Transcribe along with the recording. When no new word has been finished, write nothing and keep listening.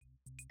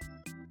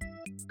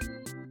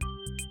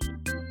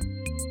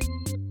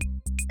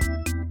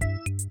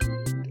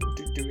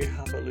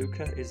but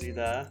Luca, is he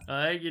there?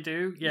 You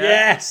do? Yeah.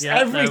 Yes! Yeah,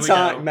 Every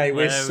time, mate,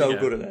 we're There we so go.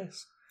 good at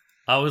this.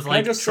 I was Can I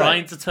like just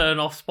trying to turn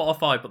off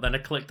Spotify, but then I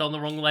clicked on the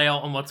wrong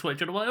layout on my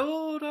Twitch and I'm like,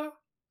 oh no.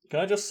 Can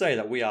I just say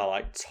that we are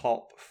like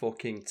top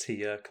fucking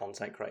tier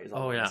content creators?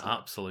 Oh yeah, isn't it?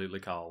 absolutely,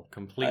 Carl.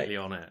 Completely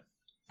on it.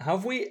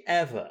 Have we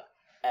ever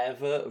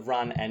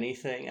ran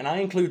anything, and I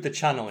include the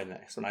channel in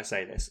this when I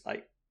say this,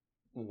 like,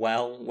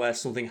 well, where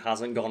something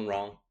hasn't gone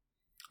wrong?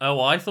 Oh,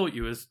 I thought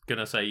you was going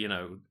to say,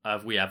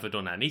 have we ever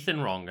done anything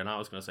wrong? And I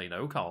was going to say,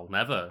 no, Carl,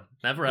 never.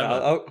 Never, ever.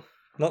 No,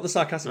 not the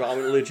sarcastic, but I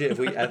mean legit.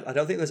 I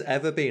don't think there's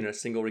ever been a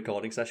single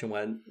recording session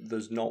where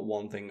there's not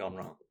one thing gone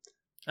wrong.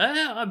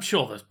 I'm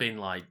sure there's been,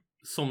 like,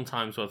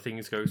 sometimes where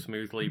things go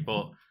smoothly,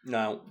 but,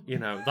 No.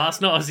 that's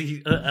not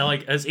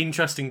as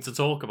interesting to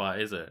talk about,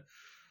 is it?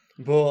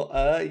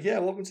 But, yeah,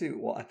 welcome to,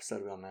 what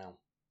episode are we on now?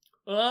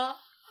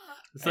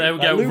 So there we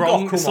go,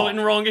 Luke,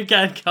 something wrong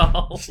again,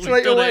 Carl.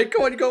 Straight away,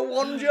 come on, you got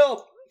one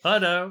job. I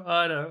know.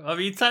 I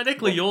mean,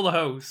 technically, you're the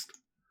host.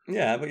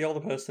 Yeah, but you're the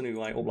person who,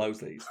 like,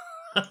 uploads these.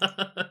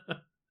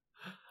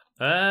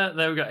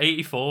 There we go,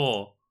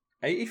 84.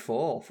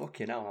 84,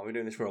 fucking hell, we've been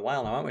doing this for a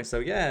while now, aren't we? So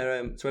yeah,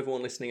 to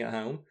everyone listening at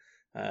home,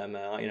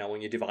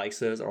 on your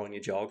devices or on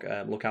your jog,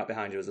 look out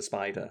behind you as a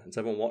spider. And to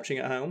everyone watching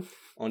at home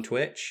on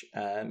Twitch,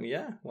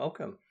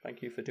 welcome.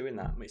 Thank you for doing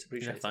that. It's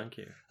appreciated. Yeah, thank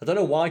you. I don't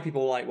know why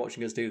people like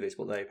watching us do this,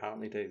 but they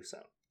apparently do, so.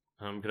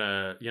 I'm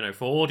gonna,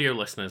 for audio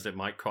listeners, it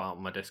might cut out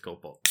on my Discord,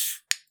 but...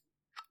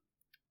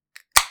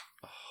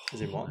 As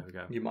in what? There we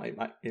go. You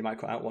might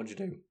cut out, what'd you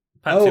do?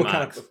 Pepsi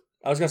Max.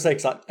 I was going to say,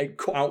 because it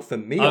cut out for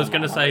me. I was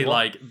going to say,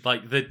 like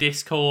the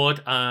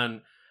Discord and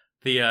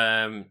the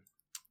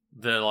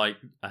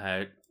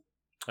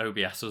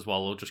OBS as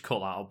well will just cut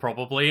that out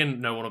probably,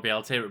 and no one will be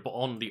able to hear it, but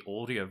on the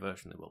audio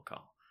version they will,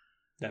 Carl.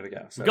 There we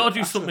go. So we've got to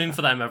do something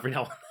for them every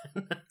now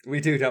and then. We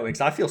do, don't we?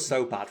 Because I feel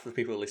so bad for the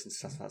people who listen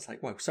to us. It's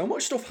like, wow, so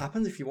much stuff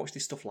happens if you watch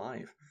this stuff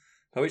live.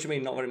 By which I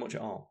mean not very much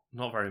at all.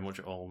 Not very much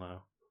at all,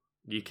 no.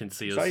 You can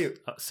see us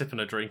sipping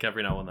a drink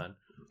every now and then.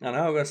 I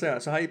know, I'm going to say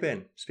that. So how you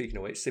been? Speaking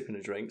of which, sipping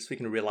a drink,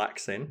 speaking of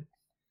relaxing,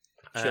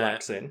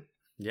 chillaxing.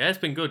 Yeah, it's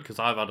been good because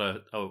I've had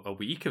a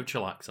week of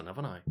chillaxing,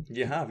 haven't I?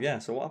 You have, yeah.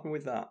 So what happened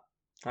with that?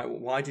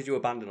 Why did you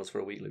abandon us for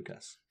a week,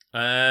 Lucas?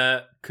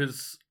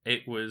 Because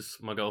it was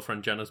my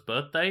girlfriend Jenna's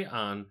birthday,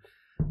 and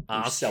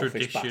as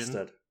tradition,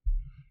 bastard.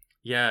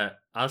 Yeah,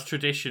 as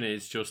tradition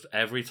is just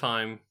every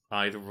time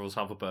either of us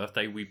have a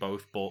birthday, we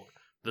both book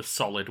the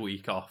solid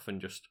week off and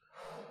just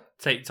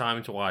take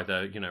time to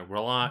either,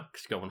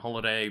 relax, go on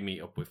holiday,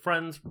 meet up with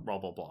friends, blah,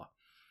 blah, blah.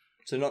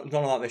 So none of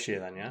that this year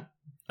then,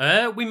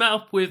 yeah? We met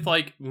up with,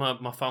 like,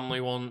 my family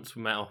once.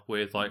 We met up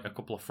with, like, a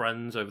couple of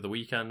friends over the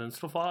weekend and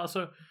stuff like that.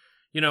 So,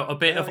 a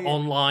bit of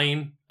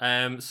online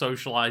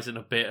socialising,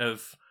 a bit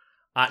of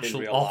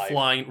actual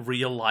offline,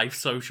 real-life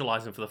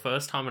socialising for the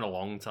first time in a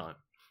long time.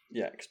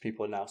 Yeah, because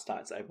people are now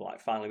starting to able,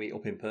 like, finally meet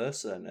up in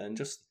person and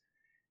just...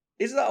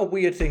 Isn't that a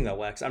weird thing, though?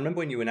 Because I remember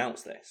when you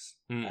announced this,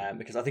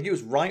 because I think it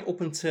was right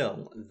up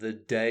until the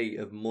day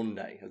of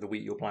Monday of the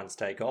week you were planning to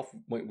take off,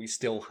 when we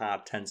still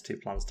had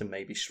tentative plans to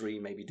maybe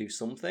stream, maybe do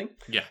something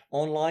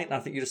online. And I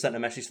think you just sent a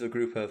message to the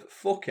group of,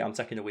 fuck it, I'm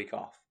taking the week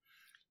off.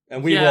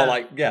 And we were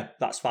like, yeah,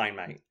 that's fine,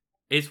 mate.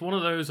 It's one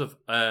of those of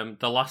the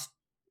last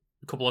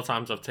couple of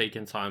times I've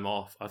taken time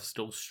off, I've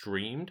still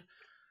streamed.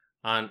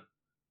 And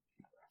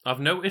I've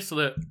noticed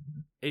that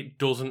it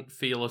doesn't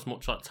feel as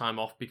much like time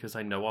off because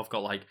I know I've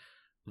got, like,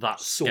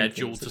 that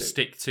schedule to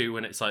stick to,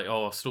 and it's like,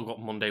 I've still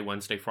got Monday,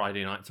 Wednesday,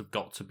 Friday nights. I've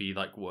got to be,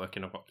 like,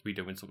 working. I've got to be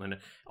doing something.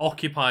 It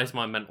occupies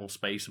my mental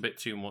space a bit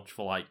too much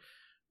for, like,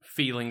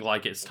 feeling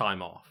like it's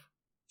time off.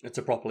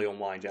 To properly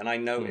unwind, and I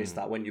noticed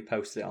that when you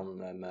posted it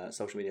on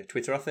social media,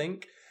 Twitter, I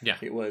think. Yeah.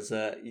 It was,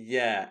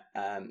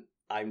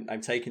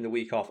 I'm taking the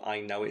week off.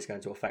 I know it's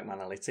going to affect my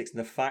analytics. And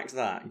the fact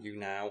that you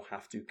now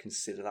have to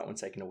consider that when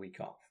taking a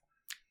week off.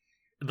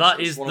 That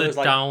is the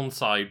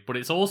downside, but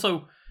it's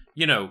also,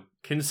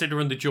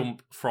 considering the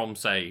jump from,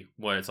 say,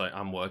 where it's like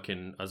I'm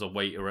working as a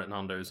waiter at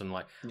Nando's and,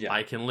 like,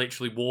 I can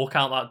literally walk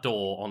out that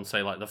door on,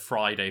 say, like, the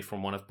Friday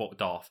from when I've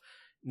booked off,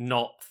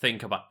 not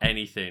think about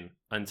anything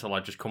until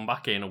I just come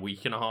back in a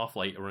week and a half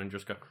later and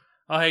just go,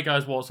 oh, hey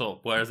guys, what's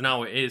up? Whereas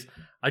now it is,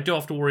 I do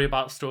have to worry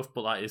about stuff,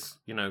 but that is,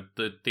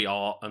 the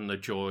art and the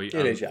joy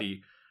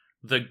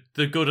the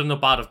good and the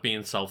bad of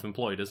being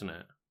self-employed, isn't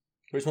it?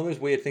 But it's one of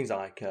those weird things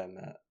like,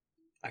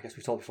 I guess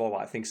we talked before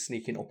about things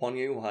sneaking up on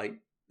you, like,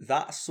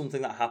 that's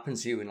something that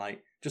happens to you, and,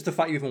 like, just the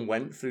fact you even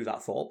went through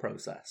that thought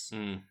process.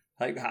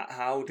 Like,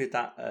 how did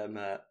that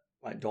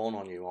dawn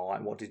on you, or,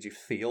 like, what did you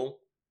feel?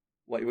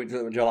 What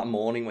that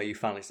morning where you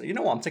finally said, you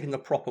know what, I'm taking the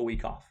proper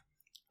week off.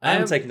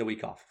 I'm taking the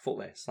week off. Fuck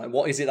this. Like,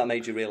 what is it that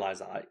made you realise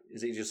that? Like,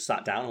 is it you just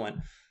sat down and went,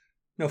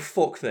 no,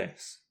 fuck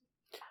this?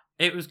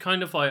 It was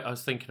kind of like I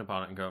was thinking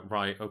about it and going,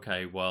 right,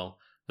 okay, well,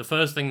 the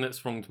first thing that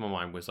sprung to my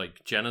mind was,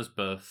 like, Jenna's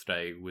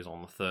birthday was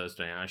on the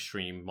Thursday and I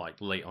streamed, like,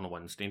 late on a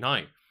Wednesday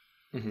night.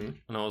 Mm-hmm.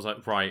 And I was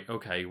like, right,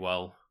 okay,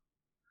 well,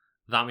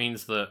 that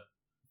means that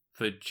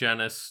for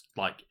Jenna's,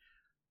 like,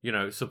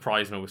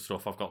 surprising her with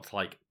stuff, I've got to,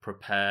 like,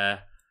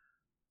 prepare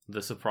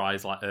the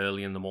surprise like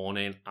early in the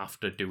morning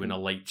after doing a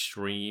late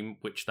stream,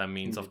 which then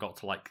means I've got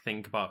to like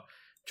think about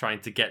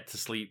trying to get to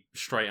sleep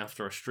straight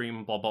after a stream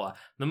and blah blah.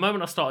 The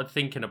moment I started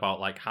thinking about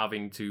like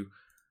having to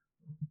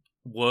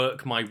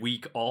work my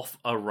week off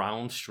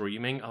around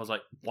streaming, I was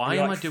like, why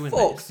am I doing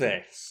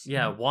this?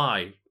 Yeah,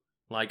 why?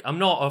 Like, I'm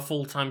not a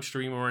full-time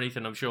streamer or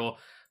anything. I'm sure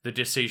the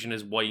decision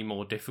is way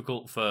more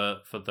difficult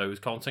for those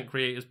content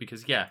creators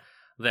because, yeah,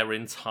 their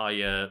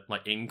entire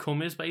like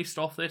income is based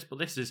off this, but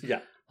this is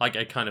like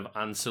a kind of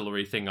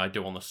ancillary thing I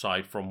do on the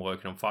side from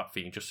working on Fat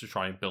Fiend just to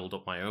try and build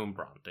up my own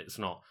brand. It's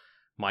not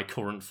my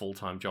current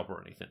full-time job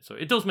or anything, so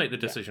it does make the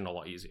decision a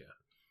lot easier.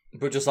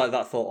 But just like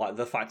that thought, like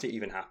the fact it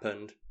even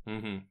happened,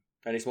 and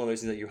it's one of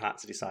those things that you had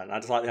to decide. And I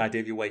just like the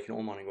idea of you waking up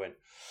one morning going,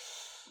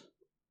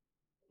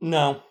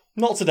 no,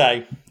 not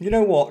today. You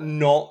know what?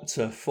 Not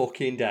to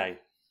fucking day.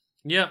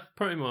 Yeah,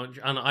 pretty much.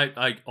 And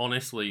I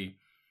honestly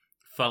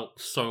felt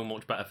so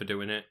much better for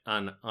doing it,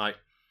 and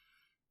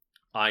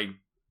I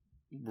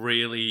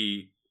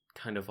really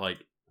kind of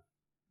like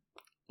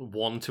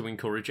want to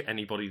encourage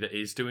anybody that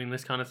is doing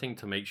this kind of thing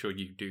to make sure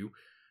you do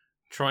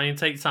try and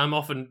take time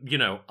off. And you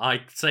know,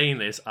 I saying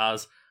this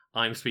as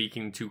I'm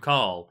speaking to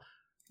Carl,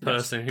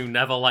 person who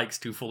never likes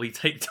to fully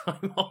take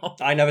time off.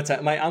 I never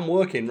take. Mate, I'm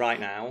working right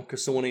now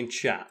because someone in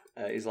chat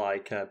is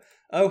like,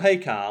 "Oh, hey,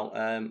 Carl,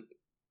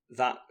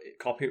 that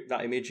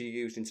image you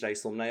used in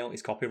today's thumbnail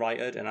is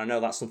copyrighted," and I know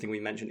that's something we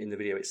mentioned in the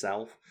video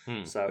itself.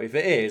 So if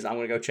it is, I'm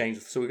going to go change.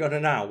 So we're going to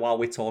now, while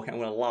we're talking, I'm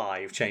going to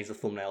live change the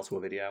thumbnail to a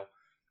video.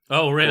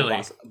 Oh, really?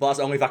 But that's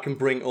only if I can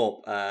bring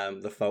up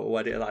the photo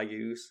editor that I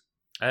use.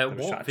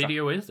 What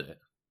video is it?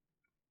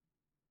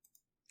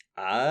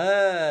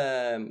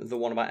 The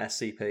one about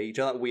SCP. Do you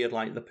know that weird,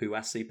 like, the poo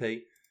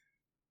SCP?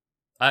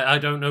 I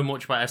don't know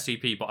much about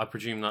SCP, but I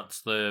presume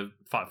that's the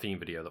Fat Fiend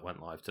video that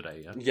went live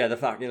today, yeah? Yeah, the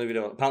Fat Fiend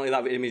video. Apparently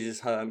that image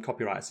is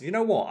copyrighted. So you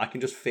know what? I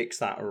can just fix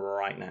that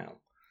right now.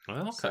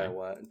 Oh, okay.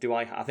 So I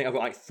think I've got,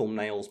 like,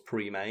 thumbnails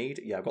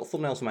pre-made. Yeah, I've got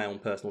thumbnails for my own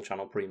personal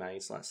channel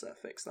pre-made, so let's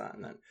fix that.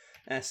 And then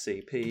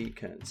SCP,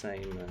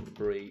 containment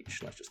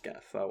breach. Let's just get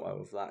a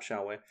photo of that,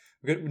 shall we?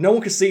 No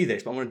one can see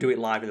this, but I'm going to do it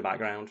live in the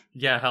background.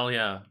 Yeah, hell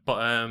yeah. But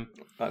I'm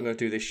going to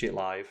do this shit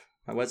live.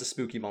 Like, where's the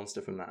spooky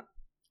monster from that?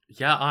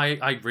 Yeah,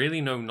 I really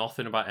know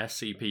nothing about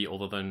SCP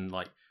other than,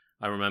 like,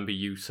 I remember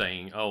you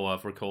saying, oh,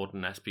 I've recorded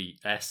an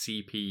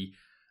SCP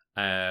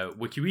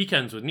Wiki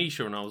Weekends with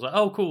Nisha, and I was like,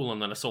 oh, cool.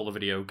 And then I saw the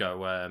video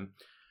go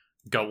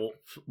up,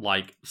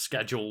 like,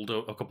 scheduled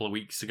a couple of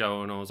weeks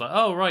ago, and I was like,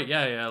 oh, right,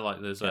 yeah,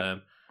 like, there's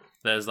that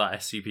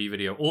SCP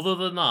video. Other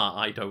than that,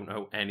 I don't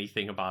know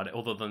anything about it,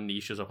 other than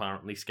Nisha's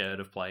apparently scared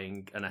of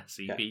playing an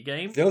SCP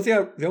game. The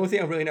only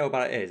thing I really know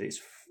about it is it's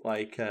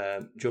like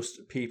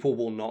just people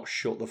will not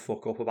shut the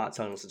fuck up about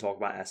telling us to talk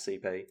about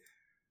SCP.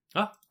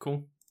 Oh,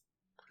 cool.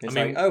 It's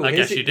I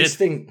guess you did.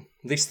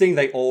 This thing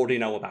they already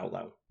know about,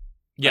 though.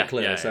 Yeah,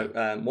 clearly. Yeah.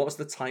 So, what was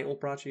the title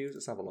Brad used?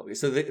 Let's have a look.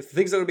 So, the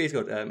things that would be as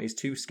good is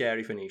too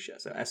scary for Nisha.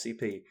 So,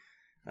 SCP,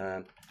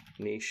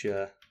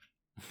 Nisha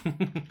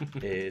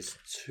is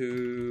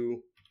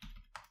too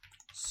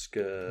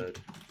scared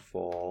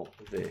for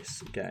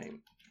this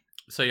game.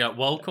 So yeah,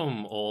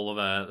 welcome all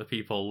of the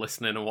people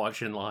listening and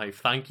watching live.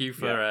 Thank you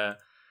for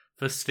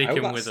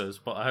sticking with us.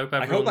 But I hope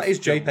that is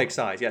JPEG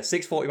size. Yeah,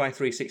 640 by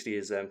 360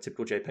 is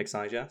typical JPEG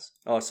size. Yes,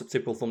 it's a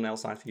typical thumbnail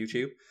size for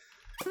YouTube.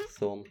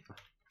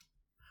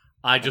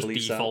 I just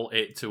default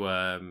it to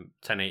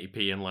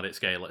 1080p and let it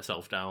scale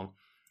itself down.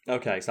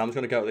 Okay, so I'm just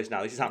going to go with this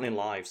now. This is happening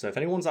live. So if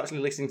anyone's actually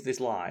listening to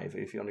this live,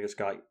 if you want to just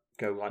go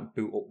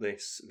boot up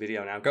this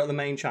video now, go to the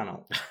main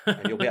channel,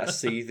 and you'll be able to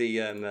see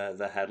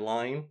the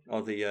headline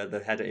or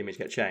the header image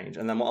get changed.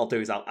 And then what I'll do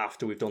is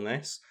after we've done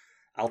this,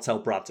 I'll tell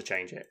Brad to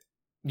change it.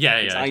 Yeah.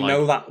 I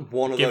know that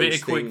one of those give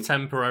it a quick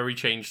temporary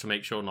change to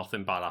make sure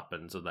nothing bad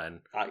happens, and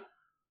then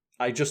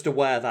I just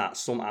aware that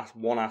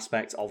one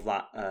aspect of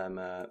that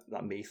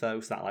that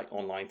mythos, that like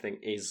online thing,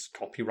 is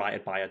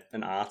copyrighted by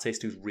an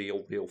artist who's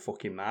real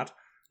fucking mad.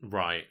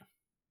 Right.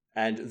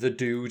 And the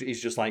dude is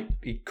just like,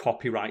 he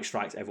copyright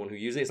strikes everyone who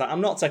uses it. It's like,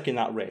 I'm not taking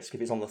that risk if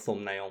it's on the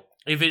thumbnail.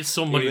 If it's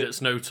somebody that's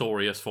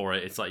notorious for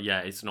it, it's like, yeah,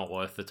 it's not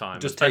worth the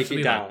time. Just take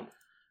it down.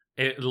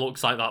 It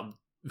looks like that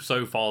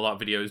so far that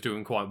video is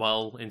doing quite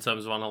well in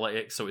terms of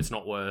analytics, so it's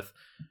not worth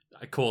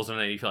causing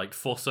any like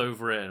fuss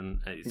over it. And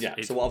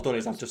so what I've done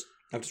is I've just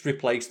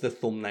replaced the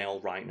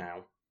thumbnail right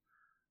now.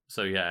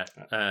 So yeah,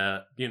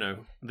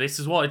 this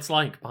is what it's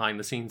like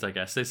behind the scenes, I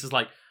guess. This is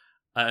like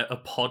a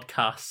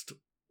podcast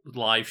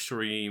live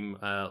stream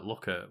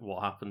look at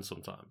what happens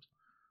sometimes.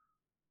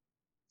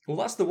 Well,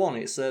 that's the one.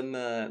 It's one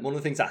of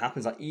the things that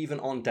happens, like even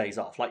on days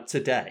off. Like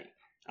today,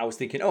 I was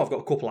thinking, I've got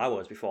a couple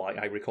hours before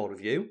I record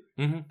with you,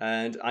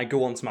 and I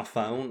go onto my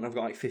phone, and I've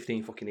got like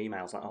 15 fucking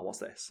emails. Like, what's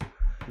this?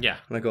 Yeah,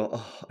 and I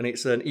go, and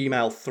it's an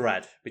email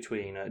thread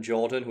between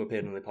Jordan, who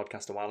appeared on the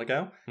podcast a while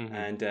ago,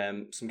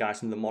 and some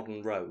guys from the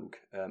Modern Rogue,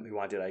 who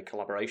I did a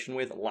collaboration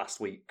with last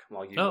week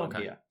while you were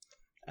here,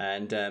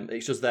 and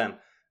it's just them.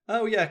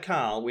 oh yeah,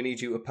 Carl, we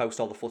need you to post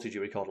all the footage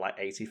you recorded, like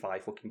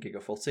 85 fucking gig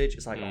of footage.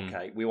 It's like,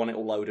 okay, we want it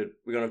uploaded.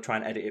 We're going to try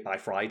and edit it by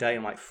Friday.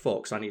 I'm like,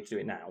 fuck, so I need to do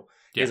it now.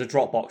 Yeah. Here's a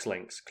Dropbox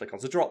links. Click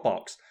onto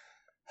Dropbox.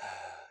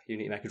 You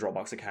need to make a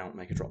Dropbox account.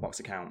 Make a Dropbox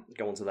account.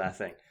 Go onto their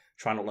thing.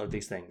 Try and upload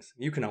these things.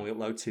 You can only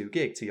upload 2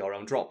 gig to your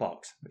own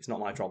Dropbox. It's not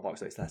my Dropbox,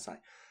 so it's their site.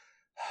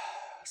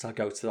 So I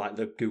go to like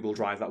the Google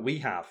Drive that we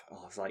have.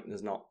 Oh, it's like,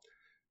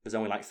 there's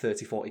only like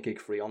 30, 40 gig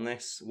free on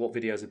this. What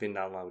videos have been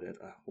downloaded?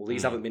 Well,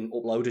 these haven't been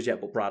uploaded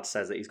yet, but Brad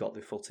says that he's got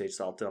the footage,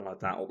 so I'll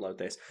download that, upload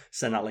this,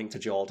 send that link to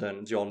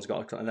Jordan. Jordan's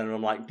got, and then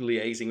I'm like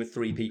liaising with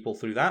 3 people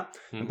through that.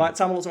 And by the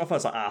time I looked at my phone,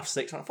 it's like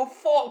 6:30. I'm like, for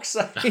fuck's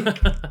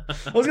sake!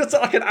 I was going to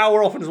take like an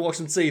hour off and just watch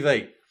some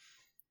TV.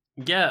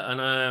 Yeah,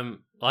 and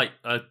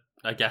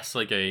I guess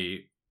like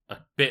a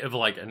bit of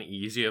like an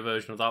easier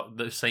version of that.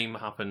 The same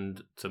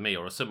happened to me,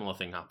 or a similar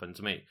thing happened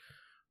to me,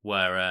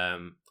 where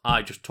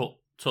I just took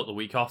the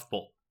week off,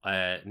 but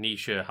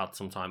Nisha had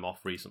some time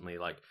off recently,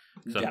 like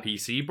because her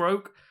PC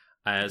broke.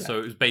 So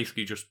it was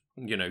basically just,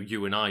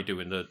 you and I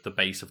doing the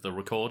base of the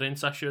recording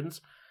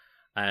sessions.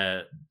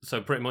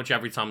 So pretty much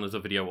every time there's a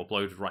video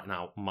uploaded right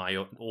now,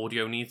 my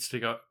audio needs to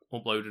go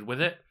uploaded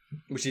with it.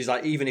 Which is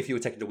like, even if you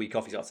were taking a week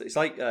off, it's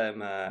like,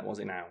 what was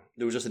it now?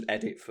 There was just an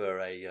edit for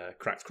a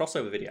Cracked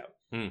crossover video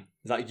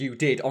that you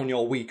did on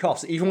your week off.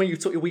 So even when you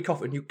took your week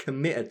off and you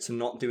committed to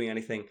not doing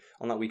anything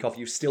on that week off,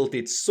 you still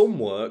did some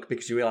work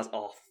because you realised,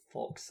 oh,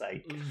 fuck's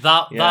sake.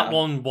 That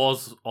one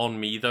was on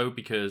me, though,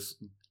 because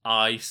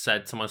I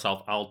said to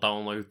myself, I'll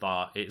download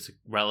that. It's a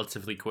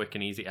relatively quick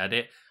and easy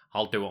edit.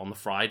 I'll do it on the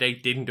Friday.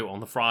 Didn't do it on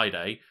the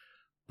Friday.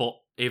 But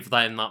if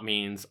then that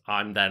means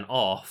I'm then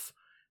off,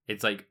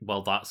 it's like,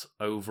 well, that's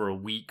over a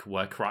week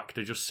where Cracked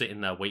are just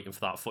sitting there waiting for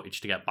that footage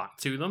to get back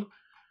to them.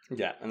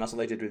 Yeah, and that's what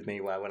they did with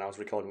me, where when I was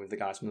recording with the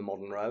guys from the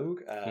Modern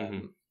Rogue,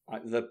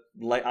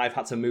 I've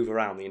had to move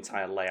around the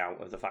entire layout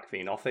of the Fact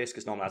Fiend office,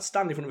 because normally I'd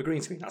stand in front of a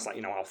green screen. That's like,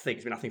 how thick.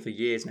 It's been happening for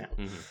years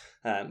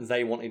now.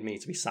 They wanted me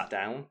to be sat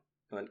down.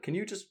 I went, can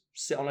you just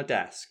sit on a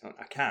desk?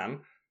 I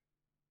can.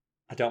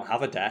 I don't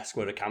have a desk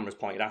where the camera's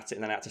pointed at it,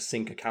 and then I had to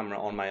sync a camera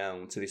on my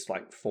own to this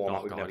like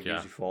format we've never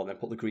used before, and then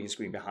put the green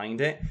screen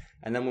behind it.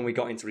 And then when we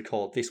got into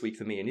record this week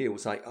for me and you, it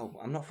was like, oh,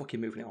 I'm not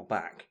fucking moving it all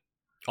back.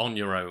 On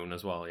your own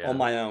as well, yeah. On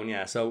my own,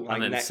 yeah. So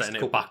like, and then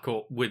setting it back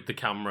up with the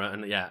camera,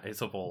 and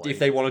it's up all. If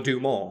they want to do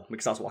more,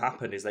 because that's what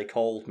happened, is they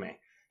called me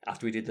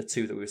after we did the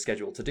 2 that we were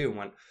scheduled to do, and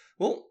went,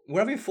 well,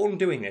 we're having fun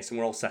doing this, and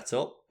we're all set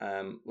up.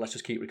 Let's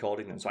just keep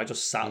recording them. So I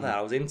just sat there.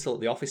 I was in till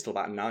the office till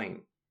about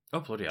 9.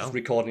 Oh, bloody hell. Just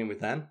recording with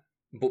them.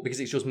 But because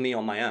it's just me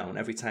on my own,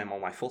 every time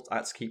on my foot, I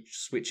had to keep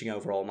switching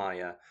over all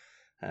my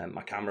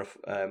my camera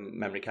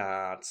memory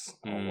cards,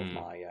 all of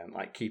my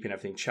like keeping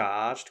everything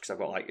charged, because I've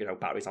got like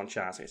batteries on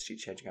charge. So I had to keep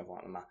changing over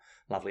like my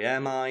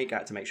lavalier mic. I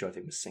had to make sure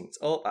everything was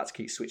synced up. I had to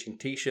keep switching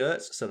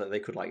t-shirts so that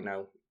they could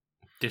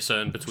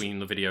discern between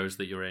the videos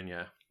that you're in.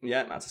 Yeah,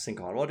 I had to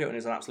sync our audio, and it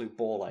was an absolute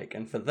ball ache.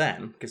 And for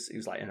them, because it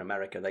was like in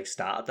America, they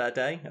started their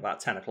day about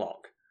 10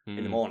 o'clock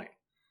in the morning.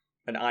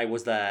 And I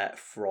was there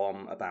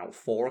from about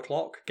 4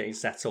 o'clock getting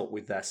set up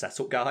with their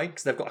setup guy,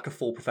 because they've got like a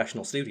full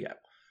professional studio.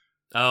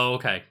 Oh,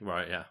 okay.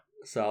 Right, yeah.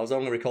 So I was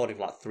only recording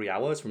for like 3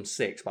 hours from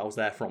 6, but I was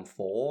there from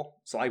 4.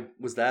 So I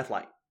was there for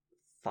like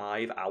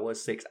 5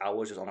 hours, 6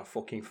 hours just on a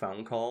fucking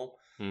phone call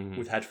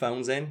with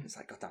headphones in. It's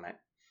like, God damn it.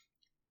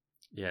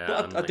 Yeah.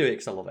 But I do it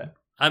because I love it.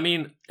 I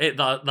mean,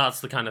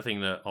 that's the kind of thing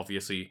that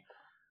obviously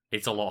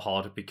it's a lot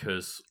harder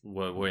because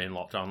we're in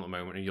lockdown at the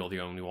moment and you're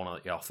the only one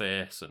at the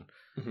office, and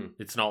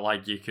it's not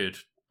like you could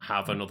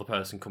have another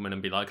person come in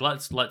and be like,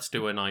 let's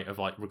do a night of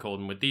like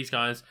recording with these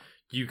guys.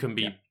 You can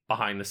be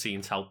behind the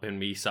scenes helping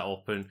me set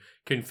up and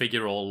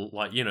configure all,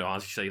 like, as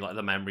you say, like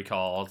the memory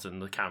cards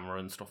and the camera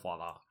and stuff like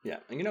that. Yeah,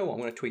 and you know what?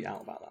 I'm going to tweet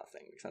out about that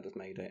thing because I just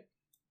made it.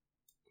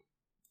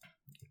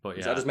 But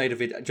yeah, I just made a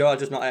video. Joe, I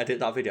just not edit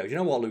that video. You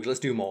know what, Luke? Let's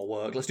do more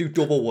work. Let's do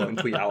double work and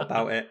tweet out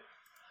about it.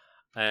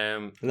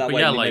 And that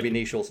way, maybe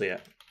Niche will see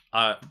it.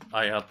 I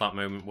had that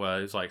moment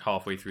where it's like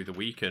halfway through the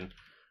week, and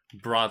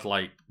Brad,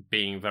 like,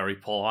 being very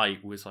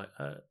polite, was like,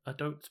 I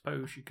don't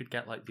suppose you could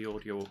get like the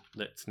audio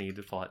that's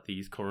needed for like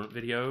these current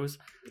videos.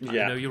 I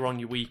know you're on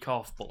your week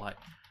off, but like,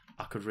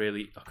 I could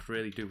really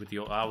do with the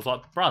audio. I was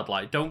like, Brad,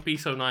 like, don't be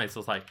so nice. I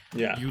was like,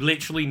 you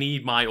literally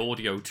need my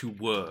audio to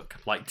work,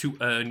 like, to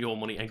earn your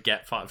money and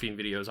get Fact Fiend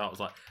videos out. I was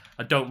like,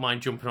 I don't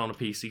mind jumping on a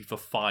PC for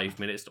 5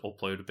 minutes to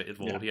upload a bit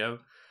of audio.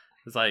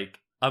 It's like,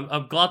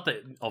 I'm glad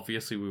that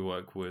obviously we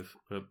work with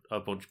a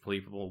bunch of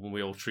people and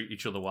we all treat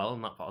each other well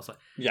and that. But I was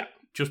like,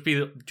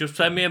 just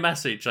send me a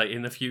message like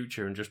in the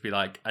future and just be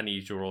like, I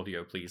need your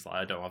audio, please. Like,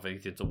 I don't have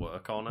anything to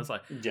work on. I was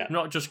like, I'm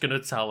not just gonna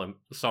tell him,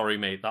 sorry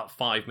mate, that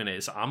 5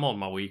 minutes, I'm on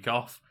my week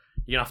off.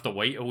 You're gonna have to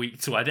wait a week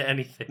to edit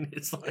anything.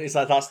 It's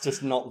like that's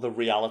just not the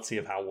reality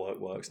of how work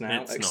works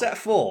now. Except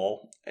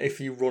for if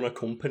you run a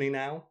company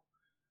now.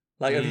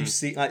 Like, have you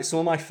seen, like, some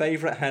of my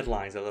favourite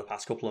headlines over the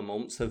past couple of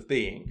months have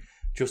been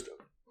just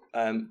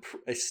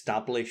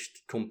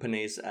established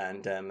companies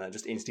and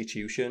just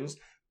institutions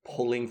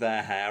pulling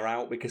their hair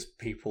out because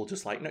people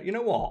just like, no, you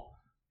know what?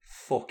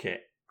 Fuck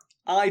it.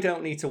 I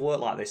don't need to work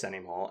like this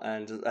anymore.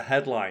 And a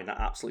headline that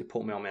absolutely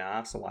put me on my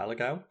ass a while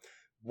ago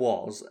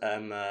was,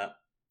 I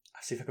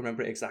see if I can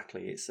remember it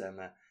exactly. It's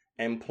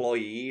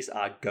employees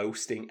are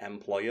ghosting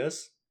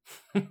employers,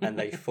 and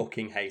they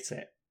fucking hate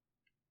it.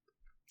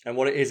 And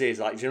what it is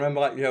like, do you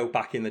remember, like,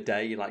 back in the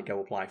day, you like go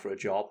apply for a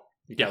job,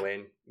 you go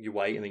in, you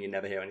wait, and then you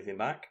never hear anything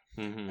back.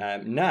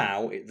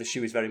 Now the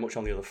shoe is very much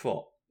on the other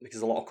foot,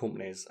 because a lot of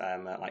companies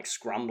like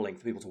scrambling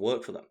for people to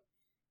work for them.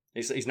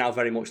 It's now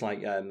very much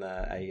like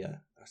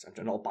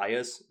not a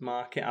buyer's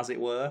market, as it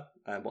were,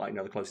 but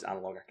the closest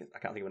analog, I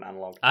can't think of an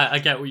analog. I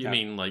get what you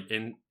mean. Like,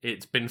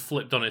 it's been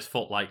flipped on its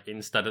foot. Like,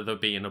 instead of there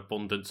being an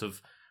abundance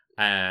of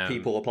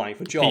people applying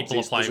for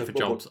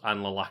jobs,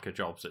 and the lack of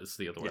jobs, it's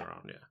the other way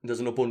around. Yeah, there's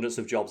an abundance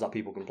of jobs that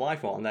people can apply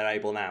for, and they're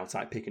able now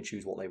to pick and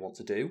choose what they want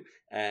to do.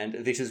 And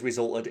this has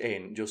resulted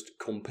in just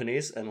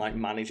companies and like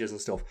managers and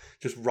stuff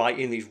just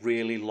writing these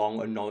really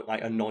long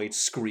annoyed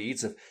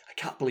screeds of, I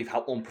can't believe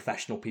how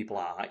unprofessional people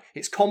are. Like,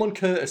 it's common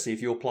courtesy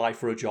if you apply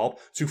for a job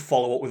to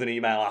follow up with an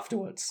email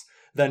afterwards.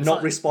 They're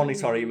not responding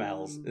to our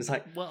emails. It's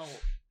like, well,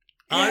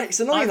 yeah, it's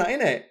annoying, that,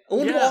 isn't it? I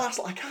wonder what that's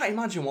like. I can't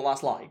imagine what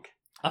that's like.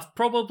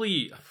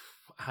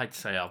 I'd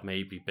say I've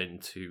maybe been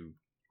to,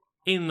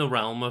 in the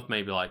realm of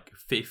maybe like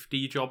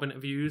 50 job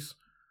interviews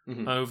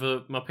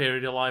over my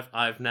period of life.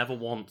 I've never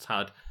once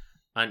had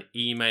an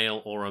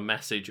email or a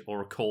message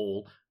or a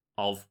call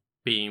of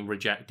being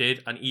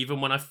rejected. And even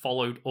when I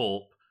followed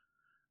up,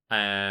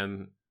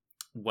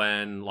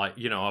 when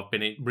I've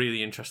been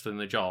really interested in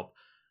the job,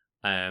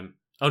 it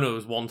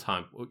was one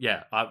time.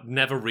 Yeah, I've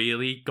never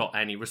really got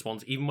any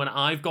response. Even when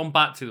I've gone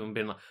back to them and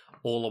been like,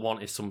 all I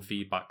want is some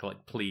feedback,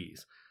 like,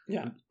 please.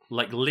 Yeah.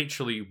 Like,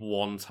 literally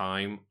one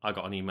time I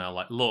got an email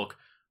like, look,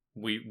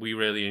 we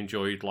really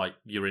enjoyed like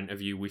your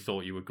interview. We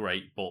thought you were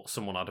great, but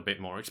someone had a bit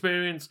more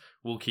experience.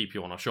 We'll keep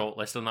you on our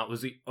shortlist. And that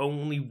was the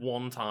only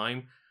one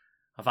time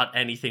I've had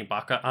anything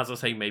back. As I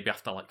say, maybe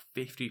after like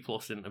 50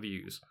 plus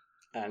interviews.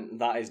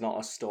 And that is not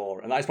a store.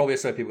 And that is probably a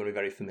store people are going to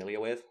be very familiar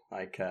with.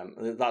 Like,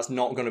 that's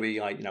not going to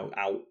be like,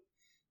 out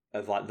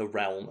of like the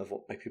realm of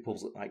what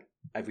people's like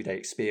everyday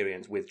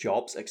experience with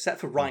jobs,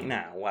 except for right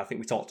now. I think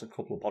we talked a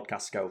couple of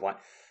podcasts ago of like,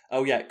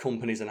 oh yeah,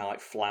 companies are now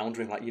like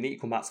floundering, like, you need to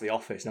come back to the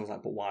office. And I was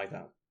like, but why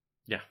though?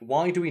 Yeah.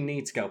 Why do we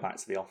need to go back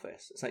to the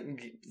office? It's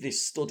like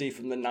this study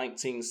from the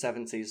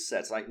 1970s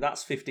says, like,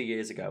 that's 50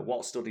 years ago.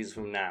 What studies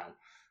from now?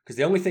 Because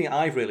the only thing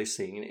I've really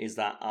seen is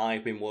that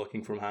I've been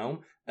working from home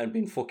and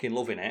been fucking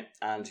loving it,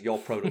 and your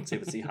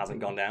productivity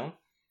hasn't gone down.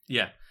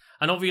 Yeah.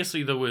 And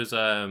obviously there was,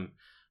 I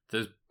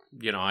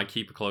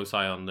keep a close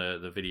eye on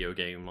the video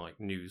game, like,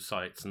 news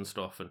sites and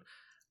stuff, and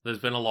there's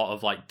been a lot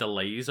of like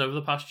delays over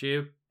the past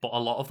year, but a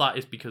lot of that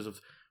is because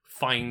of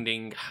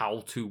finding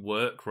how to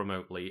work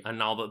remotely. And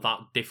now that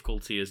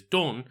difficulty is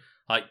done,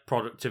 like,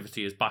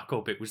 productivity is back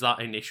up. It was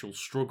that initial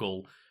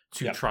struggle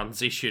to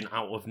transition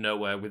out of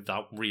nowhere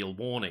without real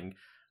warning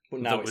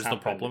that was the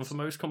problem for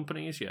most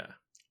companies. Yeah,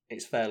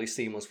 it's fairly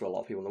seamless for a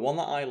lot of people. The one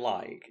that I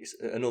like is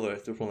another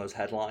one of those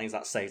headlines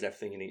that says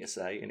everything you need to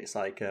say, and it's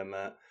like,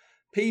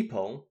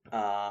 people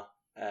are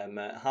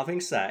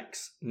having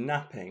sex,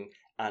 napping,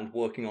 and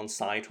working on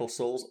side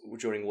hustles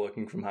during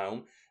working from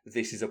home.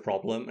 This is a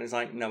problem. And it's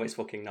like, no, it's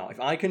fucking not. If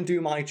I can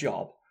do my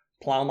job,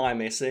 plough my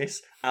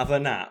missus, have a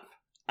nap,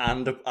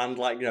 and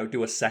like,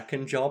 do a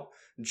second job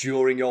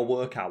during your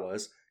work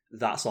hours,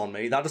 that's on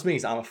me. That just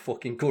means I'm a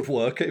fucking good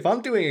worker. If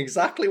I'm doing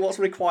exactly what's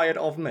required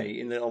of me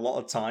in a lot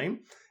of time,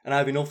 and I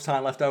have enough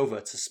time left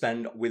over to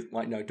spend with,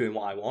 like, doing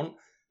what I want,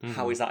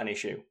 how is that an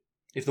issue?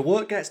 If the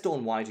work gets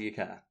done, why do you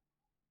care?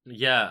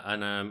 Yeah,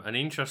 and an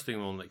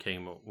interesting one that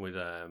came up with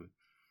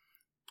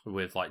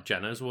like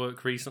Jenna's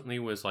work recently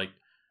was like,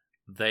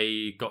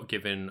 they got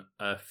given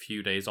a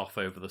few days off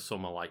over the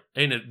summer. Like,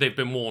 they've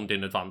been warned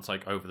in advance,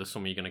 like, over the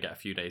summer you're going to get a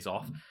few days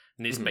off,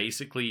 and it's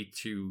basically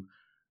to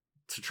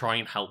try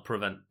and help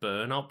prevent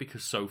burnout,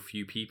 because so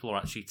few people are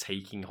actually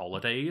taking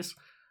holidays.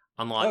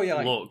 And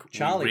like, look,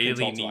 Charlie, we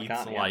really need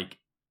to like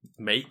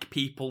make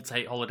people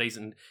take holidays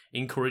and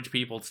encourage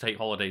people to take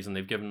holidays, and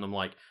they've given them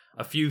like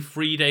a few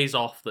free days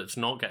off that's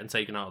not getting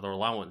taken out of their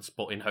allowance,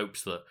 but in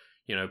hopes that,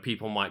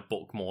 people might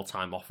book more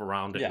time off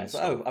around it. Yeah,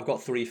 so, I've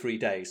got 3 free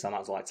days, so I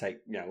might as well like take,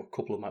 a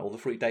couple of my other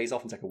 3 days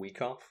off and take a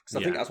week off. Because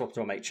I think that's what's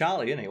going to make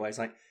Charlie, anyway. It's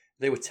like,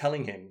 they were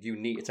telling him, you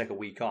need to take a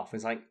week off.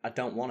 It's like, I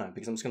don't want to,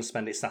 because I'm just going to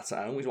spend it sat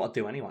at home, which is what I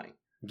do anyway.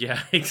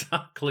 Yeah,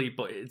 exactly.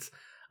 But it's,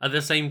 at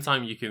the same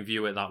time, you can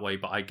view it that way,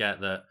 but I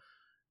get that,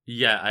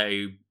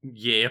 a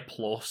year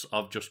plus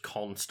of just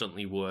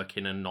constantly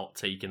working and not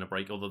taking a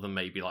break, other than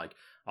maybe like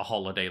a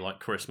holiday like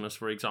Christmas,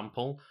 for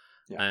example,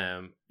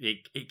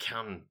 it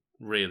can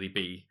really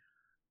be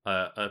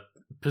a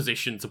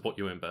position to put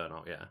you in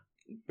burnout. Yeah,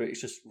 but it's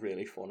just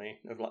really funny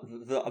of like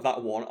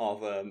that one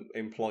of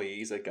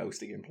employees are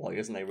ghosting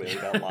employers and they really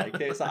don't like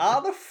it. It's like, how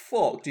the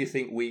fuck do you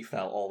think we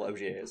felt all those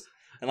years?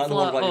 And like, the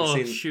one like,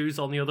 you've seen, shoes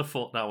on the other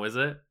foot now, is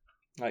it?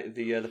 Like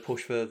the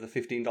push for the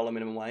 $15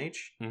 minimum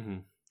wage,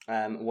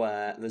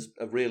 where there's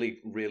a really,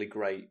 really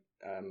great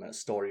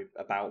story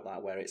about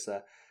that, where it's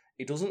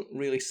it doesn't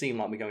really seem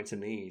like we're going to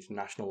need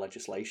national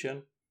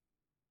legislation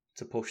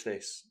to push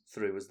this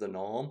through as the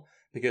norm,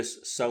 because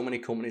so many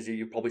companies,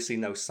 you've probably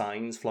seen those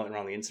signs floating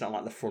around the internet,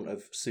 like the front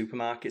of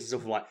supermarkets and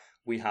stuff, like,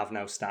 we have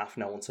no staff,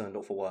 no one turned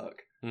up for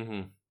work.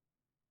 Mm-hmm.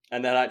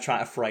 And then I try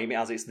to frame it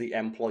as it's the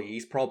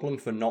employee's problem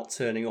for not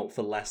turning up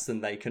for less than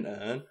they can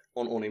earn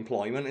on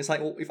unemployment. It's like,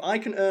 well, if I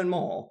can earn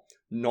more,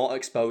 not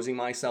exposing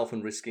myself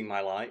and risking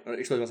my life, or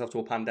exposing myself to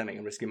a pandemic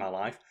and risking my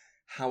life,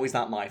 how is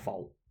that my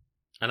fault?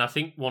 And I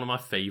think one of my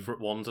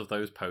favourite ones of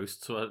those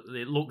posts,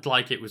 it looked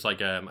like it was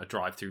like a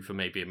drive-through for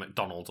maybe a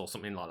McDonald's or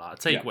something like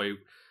that, a takeaway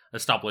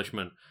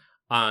establishment,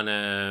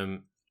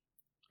 and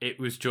it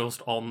was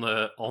just on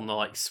the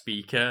like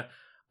speaker.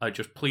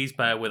 Just please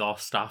bear with our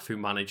staff who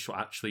managed to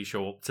actually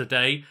show up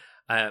today.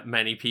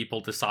 Many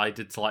people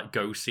decided to like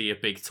go see a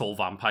big tall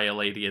vampire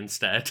lady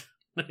instead.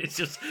 It's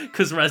just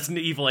because Resident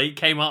Evil 8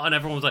 came out and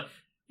everyone was like,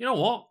 you know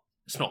what?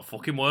 It's not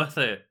fucking worth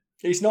it.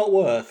 It's not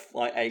worth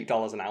like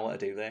 $8 an hour to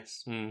do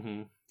this.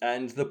 Mm-hmm.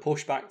 And the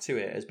pushback to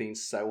it has been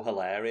so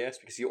hilarious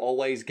because you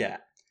always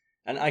get,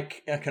 and I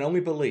can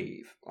only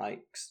believe,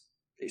 like,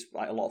 it's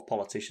like a lot of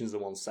politicians are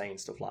the ones saying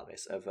stuff like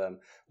this of,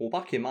 well,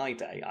 back in my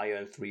day, I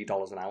earned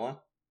 $3 an hour.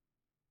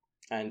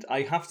 And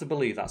I have to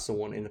believe that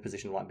someone in the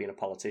position of like being a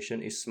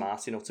politician is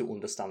smart enough to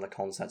understand the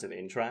concept of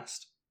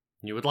interest.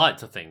 You would like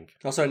to think.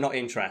 Oh, sorry, not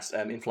interest,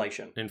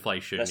 inflation.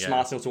 Inflation, They're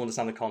smart enough to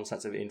understand the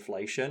concept of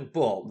inflation,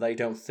 but they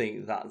don't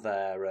think that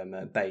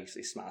their base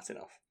is smart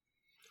enough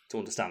to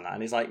understand that.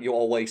 And it's like, you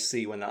always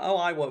see when they're,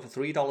 I work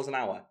for $3 an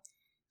hour.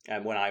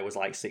 And when I was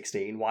like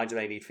 16, why do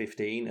they need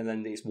 15? And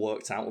then it's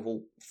worked out,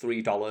 well,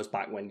 $3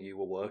 back when you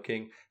were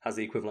working has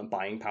the equivalent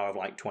buying power of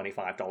like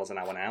 $25 an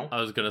hour now.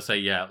 I was going to say,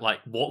 yeah, like,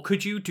 what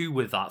could you do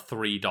with that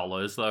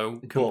 $3 though,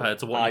 compared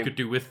to what you could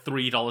do with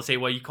 $3 here,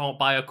 where you can't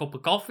buy a cup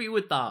of coffee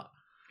with that?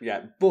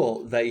 Yeah,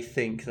 but they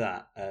think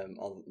that,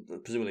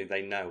 presumably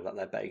they know that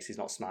their base is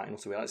not smart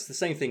enough to realize. It's the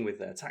same thing with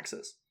their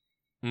taxes.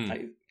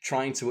 Like,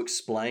 trying to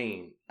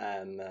explain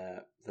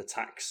the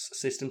tax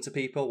system to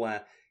people,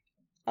 where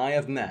I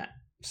have met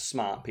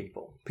smart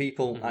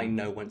people I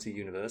know went to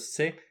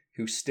university,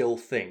 who still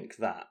think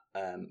that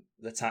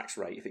the tax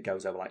rate, if it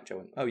goes over like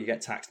Joe, you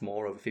get taxed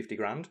more over 50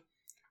 grand.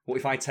 Well,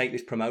 if I take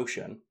this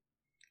promotion,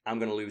 I'm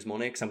going to lose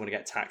money because I'm going to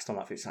get taxed on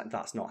that 50.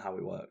 That's not how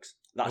it works.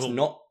 That's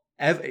not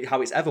ever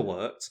how it's ever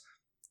worked.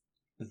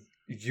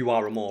 You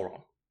are a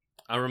moron.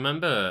 I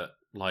remember,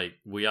 like,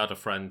 we had a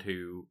friend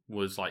who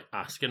was like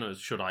asking us,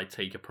 should I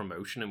take a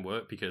promotion in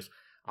work because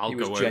I'll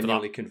go over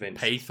that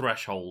pay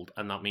threshold,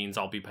 and that means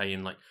I'll be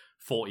paying like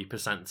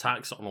 40%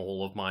 tax on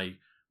all of my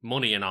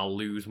money and I'll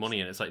lose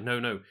money. And it's like,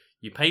 no,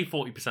 you pay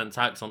 40%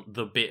 tax on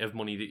the bit of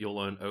money that you'll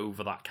earn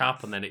over that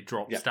cap, and then it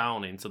drops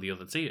down into the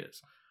other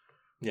tiers.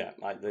 Yeah,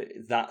 like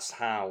that's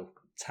how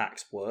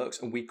tax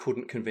works, and we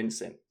couldn't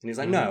convince him. And he's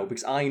like, no,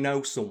 because I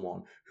know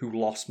someone who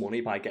lost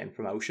money by getting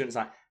promotion. It's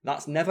like,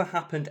 that's never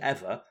happened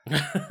ever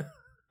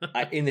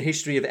in the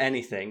history of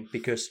anything,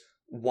 because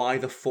why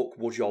the fuck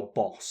would your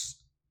boss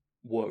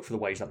work for the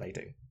wage that they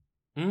do?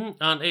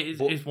 And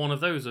it's one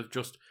of those of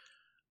just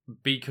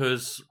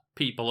because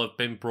people have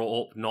been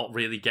brought up not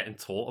really getting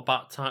taught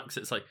about tax.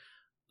 It's like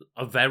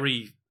a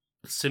very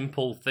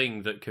simple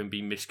thing that can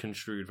be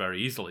misconstrued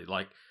very easily.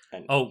 Like,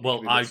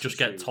 I just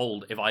get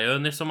told if I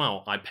earn this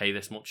amount, I pay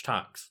this much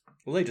tax.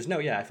 Well, they just know,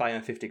 if I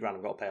earn 50 grand,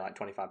 I've got to pay like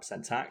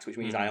 25% tax, which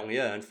means I only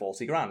earn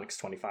 40 grand because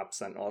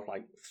 25% or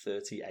like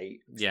 38,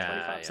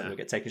 25% will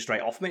get taken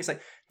straight off me. It's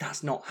like,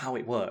 that's not how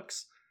it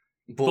works.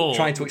 But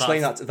trying to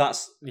explain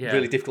that's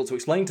really difficult to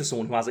explain to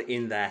someone who has it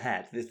in their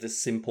head. There's the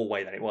simple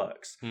way that it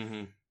works.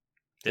 Mm-hmm.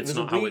 It's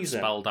not how it's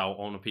spelled out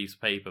on a piece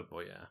of paper,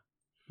 but yeah.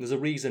 There's a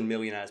reason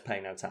millionaires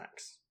pay no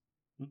tax.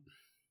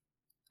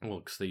 Well,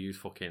 because they use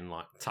fucking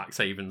like tax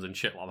havens and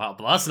shit like that,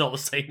 but that's not the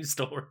same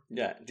story.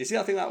 Yeah. Do you see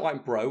that thing that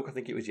went broke? I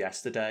think it was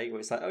yesterday,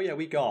 where it's like,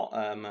 we got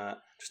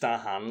just our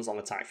hands on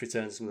the tax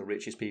returns of some of the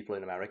richest people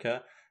in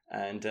America,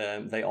 and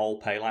they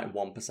all pay like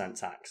 1%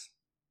 tax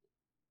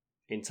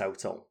in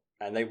total.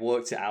 And they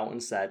worked it out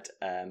and said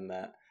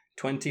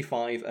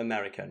 25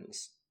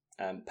 Americans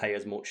pay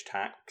as much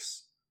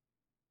tax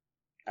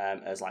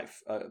as like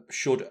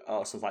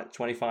so like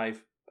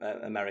 25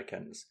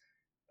 Americans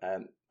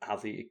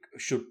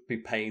should be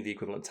paying the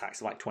equivalent tax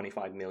of like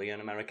 25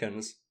 million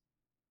Americans.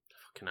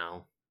 Fucking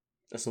hell.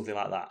 Or something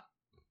like that.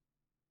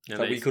 Yeah,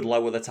 so we could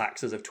lower the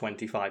taxes of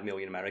 25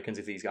 million Americans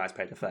if these guys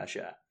paid a fair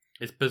share.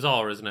 It's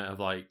bizarre, isn't it? Of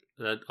like,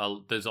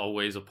 there's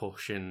always a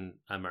push in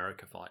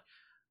America for like,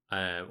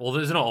 well,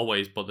 there's not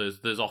always, but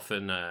there's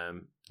often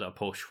a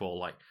push for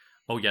like,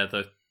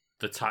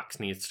 the tax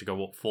needs to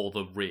go up for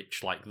the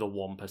rich, like the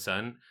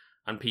 1%,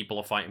 and people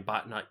are fighting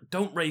back, like,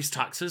 don't raise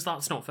taxes,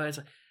 that's not fair.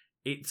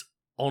 It's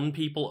on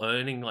people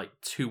earning like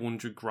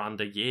 200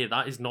 grand a year.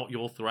 That is not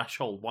your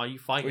threshold. Why are you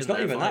fighting? Well, it's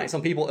not even that. It's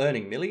on people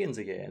earning millions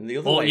a year, and the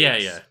other way.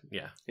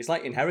 Yeah. It's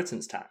like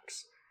inheritance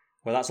tax.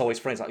 Well, that's always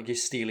phrased like, you're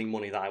stealing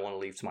money that I want to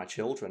leave to my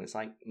children. It's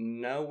like,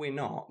 no, we're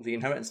not. The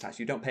inheritance tax,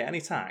 you don't pay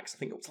any tax. I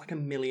think it's like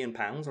 £1 million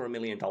or $1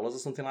 million or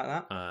something like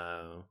that.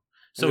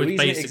 So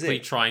it's basically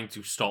trying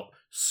to stop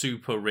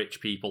super rich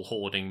people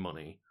hoarding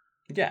money.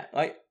 Yeah,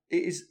 like,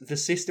 it is the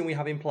system we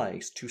have in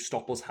place to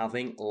stop us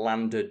having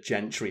landed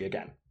gentry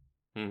again.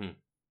 Mm-hmm.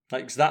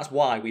 Like, 'cause that's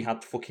why we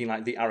had fucking,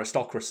 like, the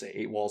aristocracy.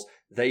 It was,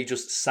 they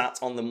just sat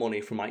on the money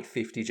from, like,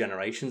 50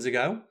 generations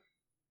ago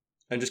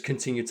and just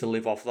continued to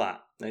live off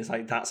that. And it's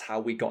like, that's how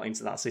we got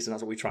into that system.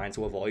 That's what we're trying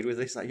to avoid with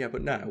this. Like, yeah,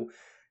 but no,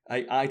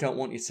 I don't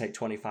want you to take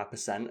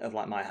 25% of,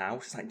 like, my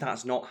house. It's like,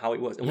 that's not how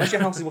it works. Unless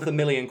your house is worth £1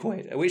 million,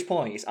 at which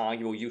point it's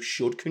arguable you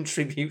should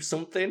contribute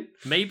something.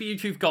 Maybe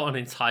if you've got an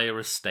entire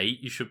estate,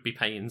 you should be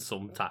paying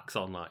some tax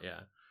on that,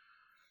 yeah.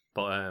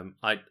 But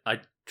I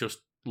just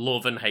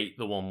love and hate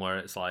the one where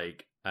it's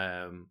like,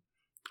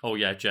 oh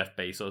yeah, Jeff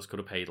Bezos could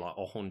have paid like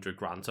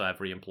 $100,000 to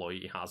every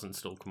employee he has and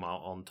still come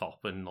out on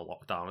top in the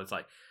lockdown. It's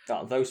like,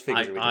 those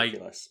figures are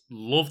ridiculous. I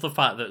love the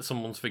fact that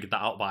someone's figured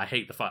that out, but I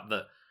hate the fact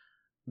that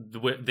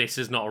this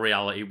is not a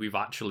reality we've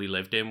actually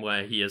lived in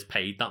where he has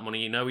paid that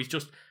money. You know, he's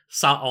just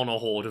sat on a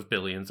hoard of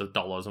billions of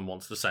dollars and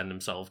wants to send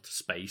himself to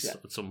space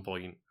at some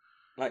point.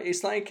 Like,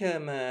 it's like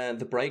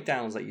the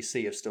breakdowns that you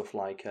see of stuff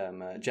like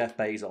Jeff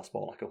Bezos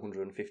bought like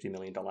 $150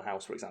 million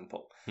house, for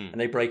example, and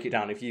they break it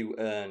down. If you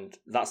earned,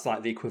 that's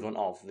like the equivalent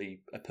of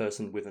a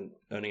person with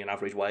earning an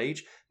average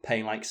wage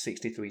paying like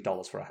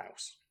 $63 for a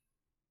house.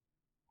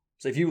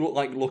 So if you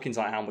look into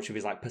like how much of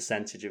his like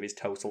percentage of his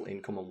total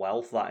income and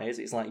wealth that is,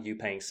 it's like you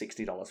paying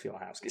 $60 for your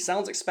house. It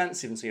sounds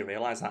expensive until you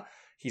realise that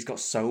he's got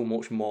so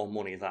much more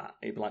money that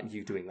it'd be like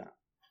you doing that.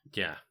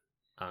 Yeah,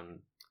 and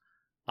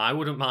I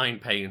wouldn't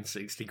mind paying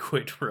 60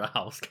 quid for a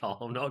house, Carl.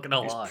 I'm not going to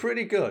lie. It's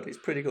pretty good. It's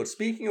pretty good.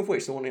 Speaking of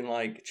which, someone in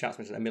like chat's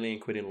mentioned £1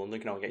 million in London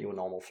can only get you a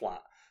normal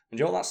flat. And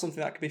you know that's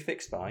something that could be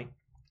fixed by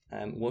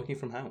working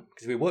from home.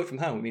 Because if we work from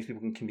home, it means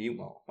people can commute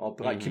more. Or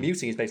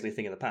commuting is basically a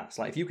thing of the past.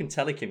 Like if you can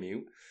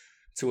telecommute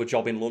to a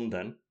job in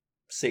London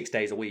 6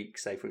 days a week,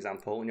 say for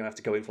example, and you have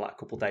to go in for like a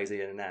couple of days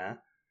here and there,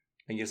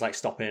 and you just like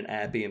stop in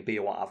an Airbnb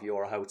or what have you,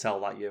 or a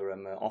hotel that your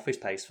office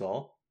pays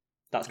for.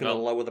 That's going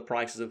to lower the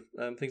prices of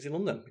things in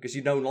London because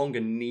you no longer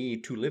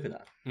need to live in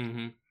there.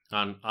 Mm-hmm.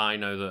 And I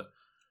know that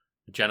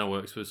Jenna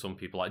works with some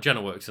people. Like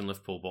Jenna works in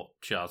Liverpool, but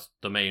she has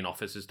the main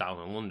office is down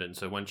in London.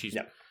 So when she's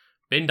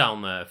been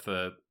down there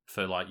for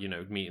like, you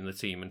know, meeting the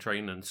team and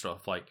training and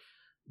stuff, like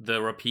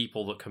there are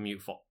people that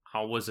commute for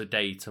hours a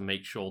day to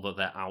make sure that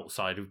they're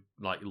outside of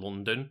like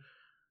London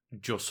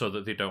just so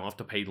that they don't have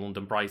to pay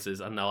London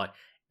prices. And they're like,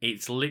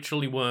 it's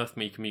literally worth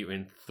me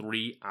commuting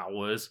 3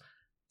 hours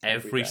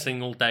every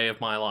single day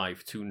of my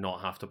life to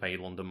not have to pay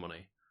London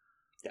money.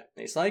 Yeah,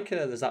 it's like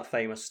there's that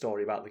famous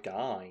story about the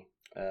guy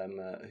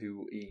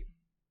who he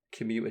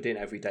commuted in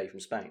every day from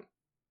Spain.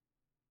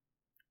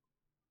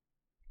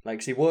 Like,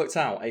 'cause he worked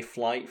out a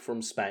flight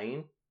from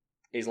Spain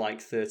is like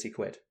 30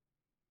 quid.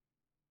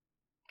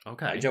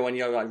 Okay. Like, you know when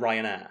you go like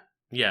Ryanair?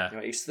 Yeah. You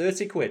know, it's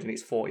 30 quid and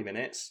it's 40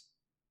 minutes.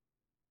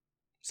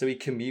 So he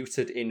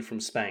commuted in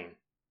from Spain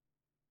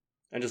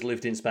and just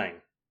lived in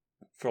Spain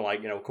for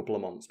like, you know, a couple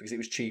of months because it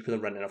was cheaper than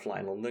renting a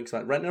flight in London. Because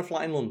like renting a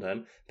flight in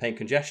London, paying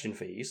congestion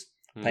fees,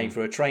 paying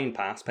for a train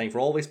pass, paying for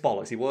all this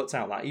bollocks, he worked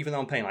out that even though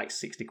I'm paying like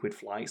 60 quid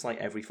flights like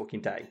every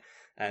fucking day,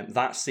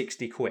 that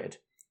 60 quid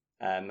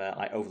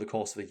like over the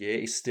course of a year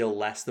is still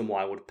less than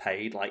what I would have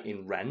paid like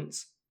in rent.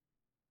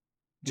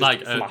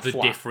 Like the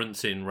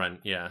difference in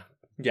rent, yeah.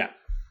 Yeah.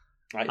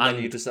 Right, and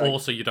then you just,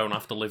 also you don't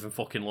have to live in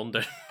fucking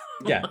London.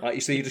 Yeah,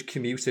 like, so you just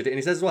commuted it. And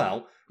he says,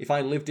 well, if I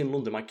lived in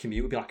London, my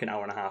commute would be like an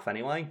hour and a half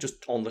anyway,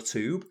 just on the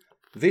tube.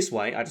 This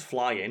way, I just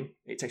fly in.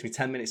 It takes me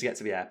 10 minutes to get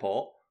to the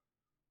airport.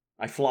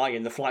 I fly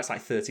in. The flight's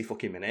like 30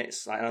 fucking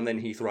minutes. And I'm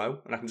in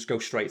Heathrow. And I can just go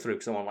straight through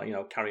because I'm on, like, you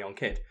know, Carry On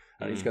Kid.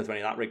 I don't need to go through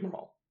any of that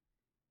rigmarole.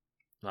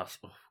 That's,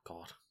 oh,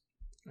 God.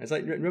 It's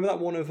like, remember that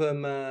one of,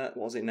 what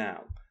was it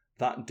now?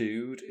 That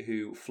dude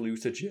who flew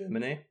to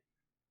Germany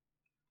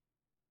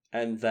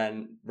and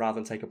then, rather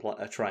than take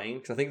a train,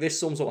 because I think this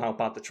sums up how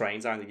bad the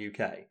trains are in the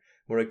UK,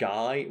 where a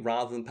guy,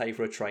 rather than pay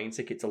for a train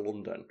ticket to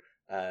London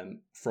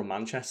from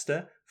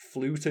Manchester,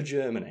 flew to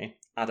Germany,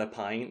 had a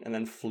pint, and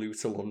then flew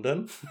to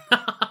London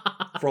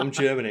from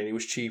Germany, and it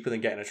was cheaper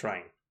than getting a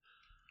train.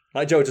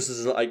 Like, Joe, just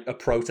as like a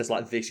protest,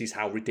 like, this is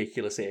how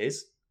ridiculous it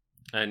is.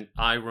 And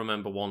I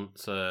remember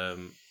once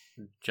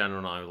Jenna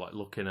and I were like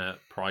looking at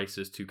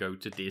prices to go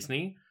to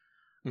Disney,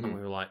 and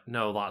we were like,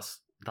 no,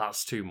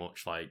 that's too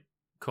much, like,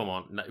 come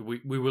on.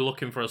 We were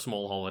looking for a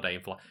small holiday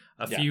for like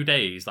a few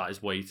days. That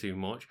is way too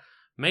much.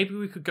 Maybe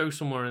we could go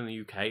somewhere in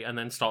the UK and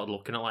then start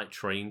looking at like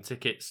train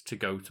tickets to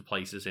go to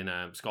places in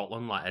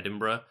Scotland, like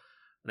Edinburgh.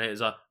 And it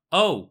was like,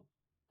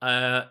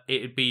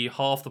 it'd be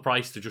half the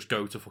price to just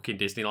go to fucking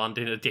Disneyland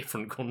in a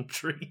different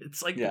country.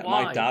 It's like,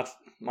 why?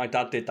 My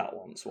dad did that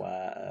once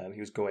where he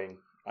was going.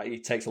 He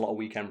takes a lot of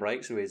weekend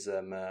breaks with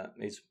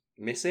his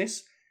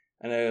missus,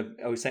 and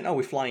I was saying, "Oh,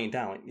 we're flying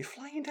down." Like, you're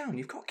flying down.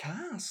 You've got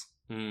cars.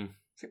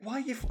 Like, why are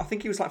you? I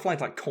think he was like flying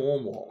to like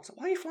Cornwall. So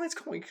why are you flying to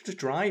Cornwall? You could just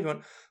drive.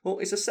 Went, well,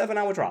 it's a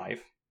 7-hour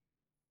drive.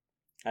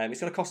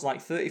 It's going to cost like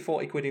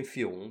 30-40 quid in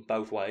fuel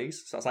both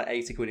ways. So that's like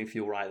 80 quid in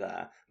fuel right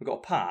there. We've got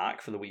a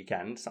park for the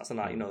weekend. So that's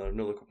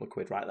another couple of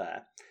quid right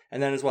there.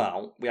 And then as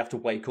well, we have to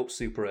wake up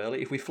super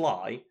early. If we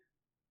fly,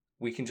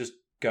 we can just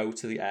go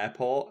to the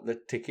airport. The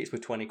tickets were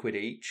 20 quid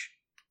each.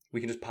 we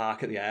can just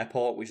park at the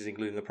airport, which is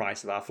including the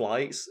price of our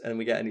flights,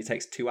 and it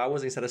takes 2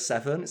 hours instead of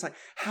 7. It's like,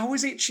 how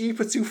is it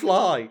cheaper to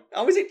fly?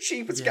 How is it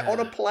cheaper to get on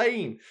a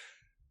plane?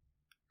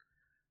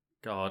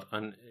 God,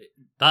 and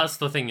that's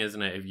the thing,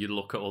 isn't it? If you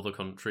look at other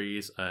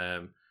countries,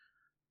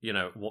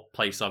 what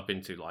place I've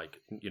been to, like,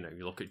 you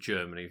look at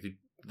Germany,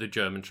 the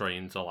German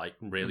trains are like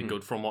really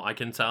good from what I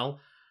can tell,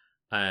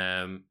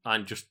 and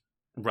just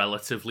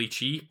relatively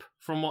cheap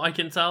from what I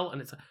can tell.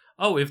 And it's like,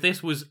 oh, if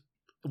this was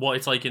what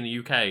it's like in the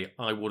UK,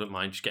 I wouldn't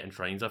mind just getting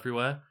trains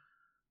everywhere,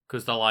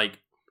 because they're like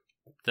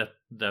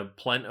they're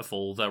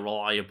plentiful, they're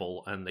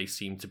reliable, and they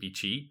seem to be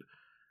cheap.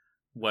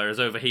 Whereas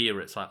over here,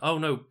 it's like, oh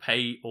no,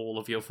 pay all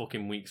of your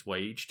fucking week's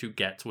wage to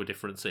get to a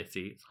different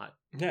city. It's like,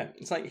 yeah,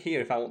 it's like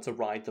here, if I want to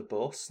ride the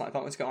bus, like if I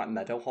want to go like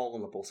Meadowhall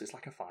on the bus, it's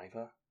like a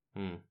 £5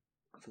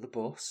 for the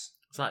bus.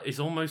 It's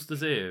almost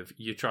as if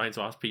you're trying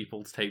to ask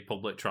people to take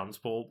public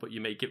transport, but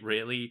you make it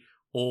really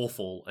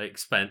awful,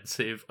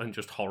 expensive, and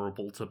just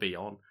horrible to be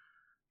on.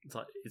 It's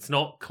like, it's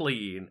not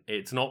clean,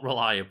 it's not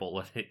reliable,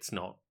 and it's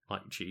not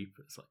like cheap.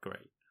 It's like,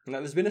 great. Now,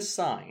 there's been a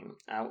sign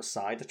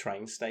outside the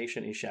train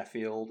station in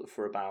Sheffield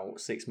for about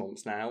 6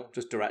 months now,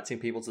 just directing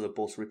people to the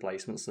bus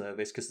replacement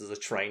service because there's a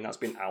train that's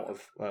been out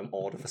of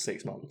order for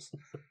 6 months.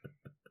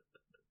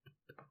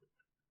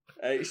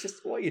 It's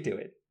just, what are you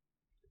doing?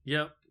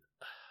 Yep.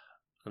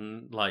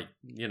 And,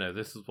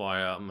 this is why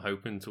I'm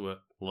hoping to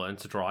learn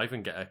to drive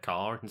and get a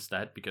car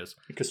instead, because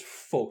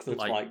fuck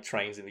the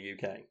trains in the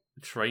UK.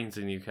 Trains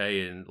in the UK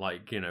and,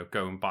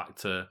 going back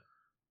to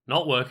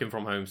not working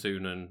from home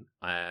soon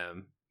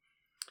and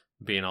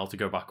being able to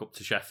go back up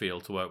to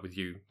Sheffield to work with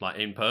you,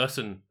 in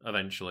person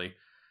eventually.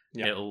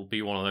 Yeah. It'll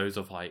be one of those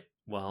of I'd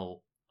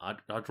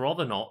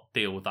rather not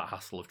deal with that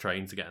hassle of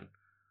trains again.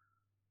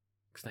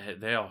 Because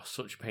they are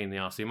such a pain in the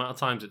arse. The amount of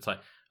times it's like,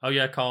 oh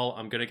yeah, Carl,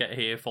 I'm going to get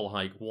here for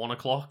 1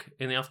 o'clock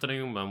in the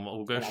afternoon and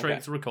we'll go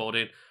straight to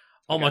recording.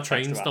 Oh, my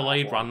train's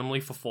delayed randomly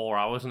for 4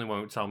 hours and they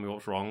won't tell me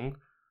what's wrong.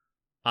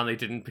 And they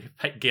didn't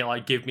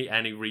give me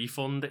any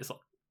refund. It's like,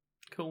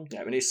 cool.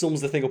 Yeah, I mean, it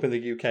sums the thing up in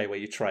the UK where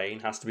your train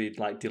has to be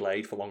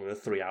delayed for longer than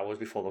 3 hours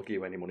before they'll give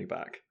you any money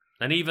back.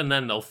 And even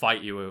then, they'll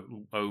fight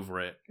you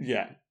over it.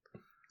 Yeah.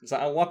 It's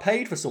like, I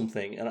paid for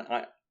something, and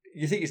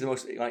you think it's the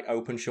most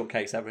open shut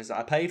case ever. It's like,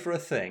 I paid for a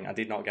thing, I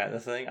did not get the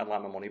thing, I'd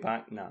like my money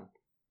back. No.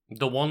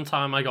 The one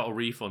time I got a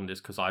refund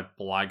is because I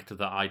blagged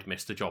that I'd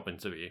missed a job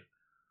interview.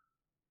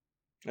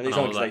 And it's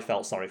only because they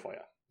felt sorry for you.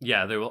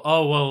 Yeah, they were,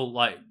 oh,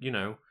 well,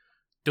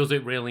 does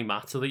it really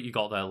matter that you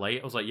got there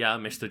late? I was like, yeah, I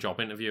missed a job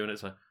interview, and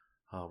it's like,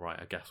 oh, right,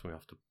 I guess we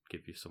have to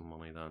give you some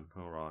money then.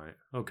 All right.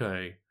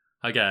 Okay.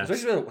 I guess.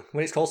 Especially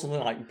when it's called something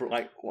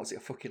like what's it,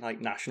 a fucking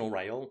National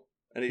Rail?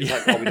 And it's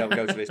like, oh, we don't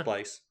go to this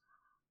place.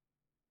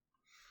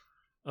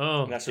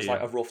 Oh, and that's just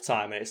a rough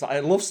time. And it's I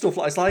love stuff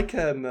it's like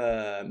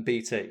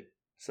BT.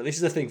 So this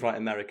is the thing for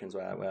Americans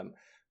where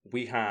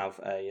we have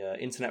a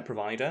internet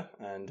provider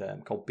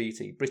and called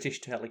BT,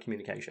 British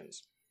Telecommunications.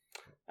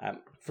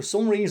 For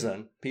some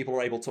reason, people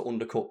are able to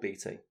undercut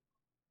BT.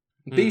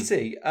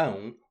 BT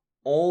own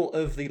all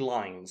of the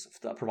lines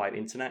that provide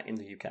internet in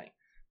the UK.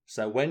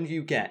 So when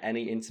you get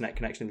any internet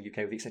connection in the UK,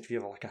 with the exception if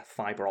you have a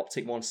fibre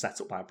optic one set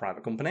up by a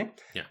private company,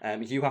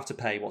 you have to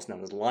pay what's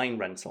known as line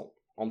rental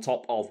on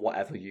top of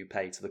whatever you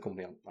pay to the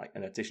company,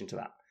 in addition to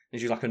that.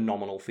 It's usually a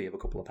nominal fee of a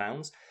couple of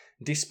pounds.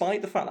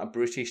 Despite the fact that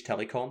British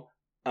Telecom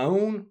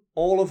own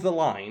all of the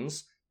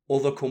lines,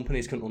 other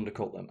companies can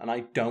undercut them. And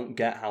I don't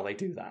get how they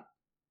do that.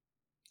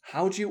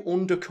 How do you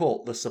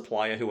undercut the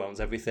supplier who owns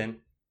everything?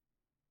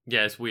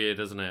 Yeah, it's weird,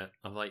 isn't it?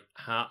 I'm like,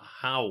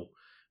 how?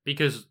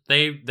 Because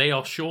they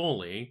are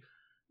surely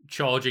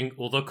charging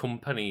other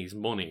companies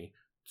money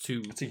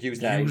to use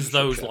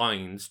those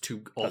lines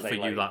to offer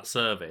you that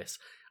service.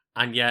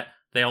 And yet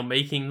they are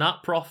making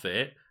that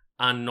profit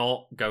and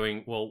not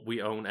going, well,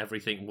 we own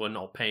everything, we're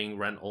not paying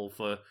rental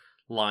for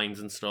lines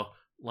and stuff.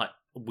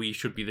 We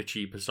should be the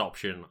cheapest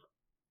option.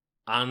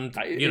 And,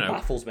 it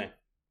baffles me.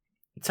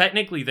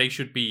 Technically, they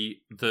should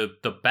be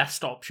the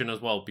best option as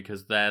well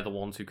because they're the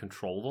ones who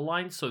control the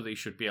lines, so they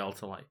should be able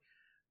to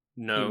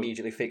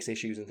immediately fix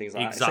issues and things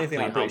like that. Exactly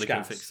how they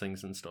can fix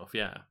things and stuff.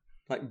 Yeah,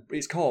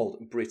 it's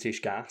called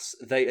British Gas.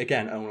 They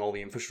again own all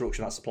the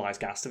infrastructure that supplies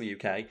gas to the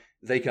UK.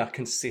 They are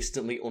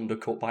consistently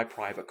undercut by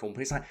private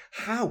companies.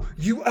 How?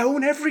 You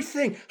own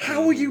everything.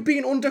 How are you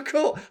being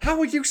undercut? How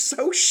are you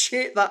so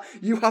shit that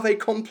you have a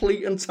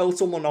complete and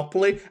total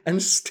monopoly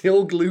and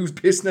still lose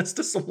business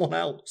to someone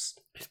else?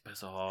 It's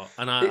bizarre.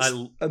 And I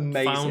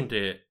found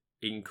it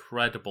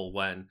incredible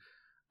when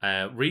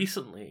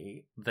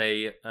recently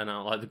the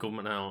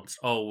government announced,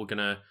 oh, we're going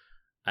to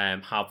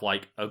have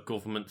a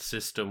government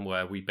system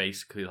where we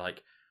basically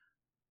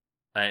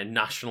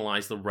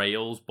nationalize the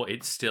rails, but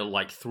it's still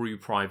through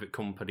private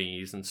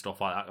companies and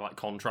stuff like that,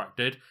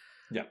 contracted.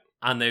 Yeah.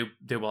 And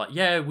they were like,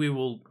 yeah, we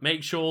will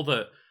make sure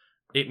that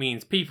it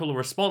means people are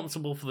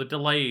responsible for the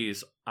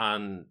delays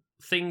and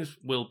things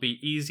will be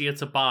easier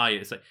to buy.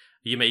 It's like,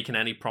 are you making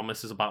any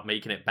promises about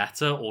making it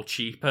better or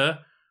cheaper?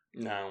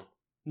 No.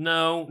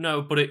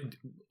 No,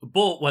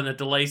 but when the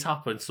delays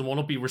happen, someone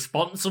will be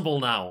responsible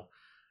now.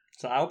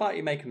 So how about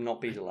you make them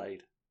not be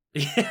delayed?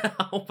 Yeah,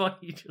 how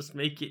about you just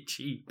make it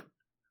cheap?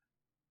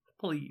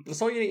 Please.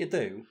 That's all you need to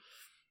do.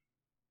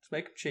 Just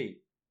make them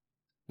cheap.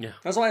 Yeah.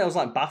 That's why I was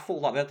like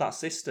baffled. Like they had that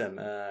system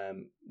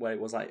where it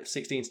was like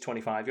 16 to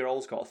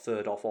 25-year-olds got a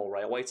third off all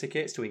railway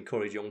tickets to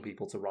encourage young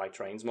people to ride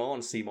trains more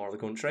and see more of the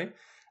country.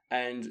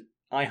 And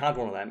I had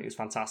one of them. It was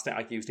fantastic.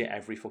 I used it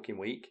every fucking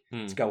week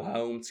to go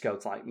home, to go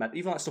to like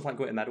even like stuff like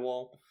going to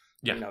Meadowall.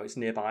 Yeah. You know, it's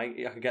nearby.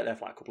 I could get there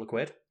for like a couple of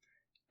quid.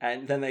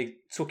 And then they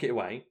took it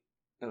away.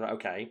 I was like,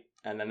 okay.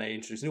 And then they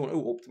introduced a new one.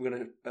 Oh, we're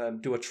going to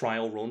do a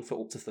trial run for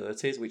up to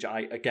 30s, which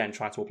I, again,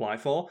 tried to apply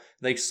for.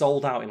 They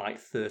sold out in like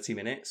 30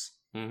 minutes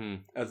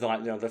of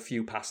the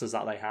few passes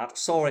that they had.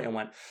 Saw it and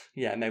went,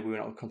 yeah, maybe we're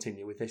not going to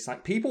continue with this.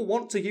 Like, people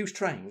want to use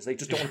trains. They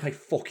just don't want to pay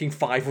fucking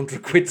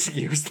 500 quid to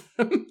use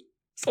them.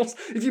 So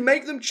if you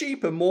make them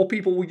cheaper, more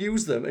people will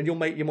use them and you'll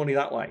make your money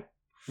that way.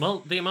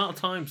 Well, the amount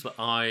of times that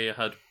I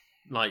had,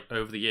 like,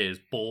 over the years,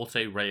 bought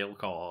a rail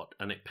card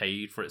and it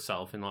paid for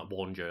itself in, like,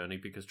 one journey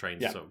because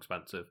trains are so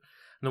expensive.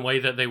 And the way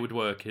that they would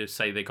work is,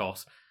 say they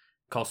cost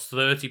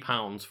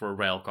 £30 for a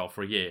rail card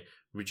for a year,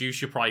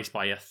 reduce your price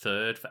by a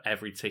third for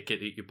every ticket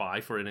that you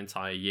buy for an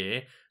entire year.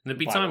 And there'd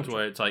be times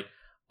where it's like,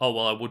 oh,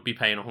 well, I would be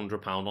paying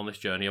 £100 on this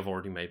journey, I've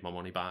already made my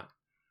money back.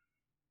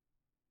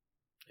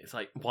 It's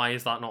like, why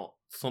is that not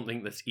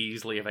something that's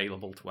easily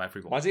available to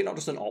everyone? Why is it not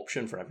just an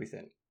option for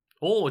everything?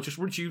 Or just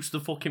reduce the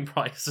fucking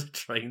price of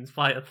trains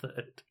by a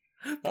third.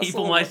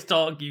 People might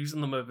start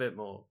using them a bit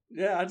more.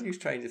 Yeah, I'd use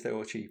trains if they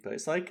were cheaper.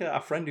 It's like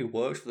a friend who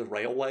works for the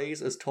railways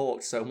has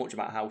talked so much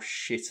about how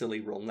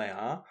shittily run they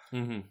are,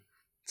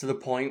 to the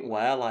point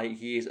where like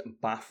he is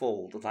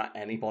baffled that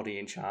anybody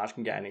in charge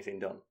can get anything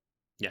done.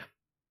 Yeah.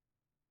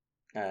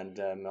 And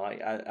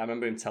I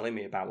remember him telling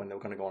me about when they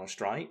were going to go on a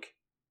strike.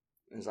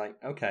 And it's like,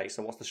 okay,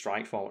 so what's the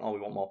strike for? Oh,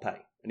 we want more pay.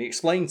 And he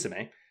explained to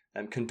me,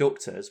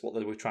 conductors, what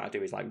they were trying to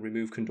do is like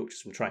remove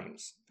conductors from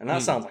trains. And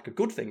that sounds like a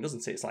good thing,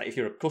 doesn't it? It's like if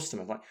you're a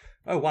customer, it's like,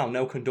 oh wow,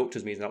 no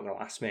conductors means they're not going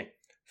to ask me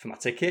for my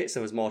ticket, so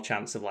there's more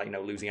chance of like, you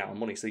know, losing out on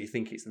money. So you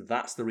think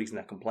that's the reason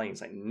they're complaining.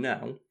 It's like,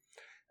 no.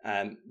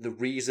 The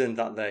reason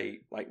that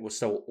they like were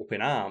so up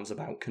in arms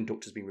about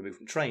conductors being removed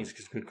from trains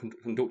is because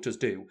conductors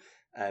do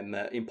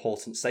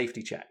important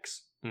safety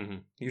checks.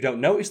 You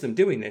don't notice them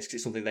doing this because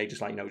it's something they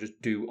just like, you know,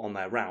 just do on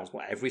their rounds.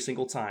 But every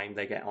single time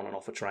they get on and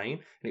off a train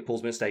and it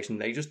pulls them in a station,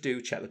 they just do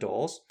check the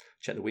doors,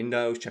 check the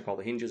windows, check all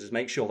the hinges, just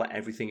make sure that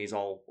everything is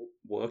all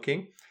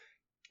working.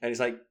 And it's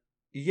like,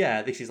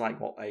 yeah, this is like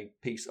what a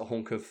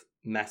hunk of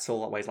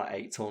metal that weighs like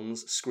 8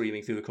 tons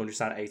screaming through the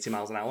countryside at 80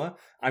 miles an hour.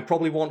 I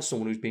probably want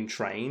someone who's been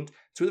trained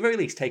to at the very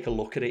least take a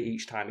look at it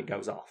each time it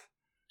goes off.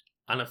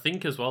 And I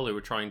think as well they were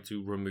trying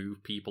to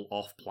remove people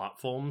off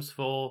platforms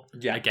for,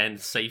 again,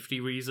 safety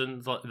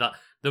reasons. Like that,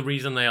 the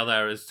reason they are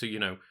there is to, you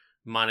know,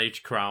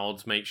 manage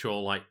crowds, make sure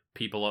like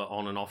people are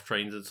on and off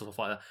trains and stuff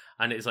like that.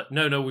 And it's like,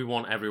 no, we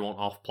want everyone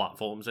off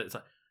platforms. It's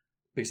like,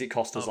 because it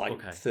costs us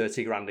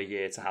 30 grand a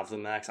year to have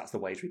them there because that's the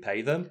wage we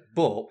pay them.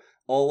 But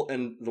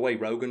and the way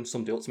Rogan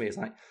summed it up to me is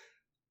like,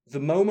 the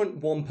moment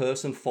one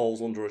person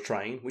falls under a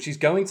train, which is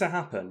going to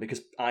happen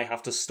because I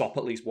have to stop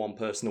at least one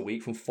person a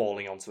week from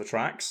falling onto the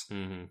tracks,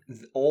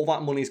 all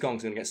that money's gone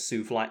because they're going to get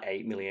sued for like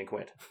 8 million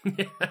quid.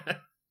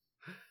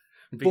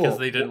 Because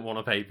they didn't want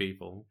to pay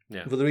people.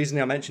 Yeah. But the reason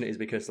I mention it is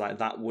because like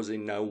that was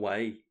in no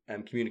way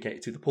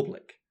communicated to the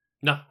public.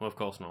 No, of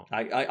course not.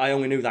 I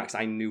only knew that because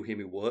I knew him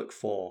who worked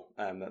for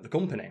the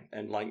company.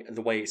 And like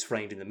the way it's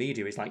framed in the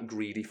media is like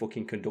greedy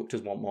fucking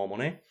conductors want more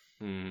money.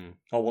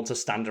 Or want to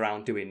stand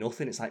around doing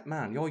nothing. It's like,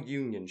 man, your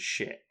union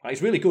shit. Like,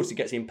 it's really good to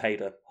get him paid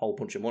a whole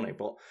bunch of money,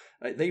 but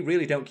they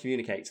really don't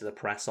communicate to the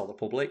press or the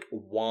public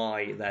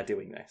why they're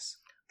doing this.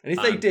 And if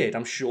they did,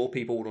 I'm sure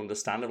people would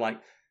understand.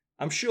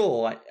 I'm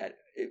sure like,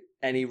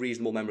 any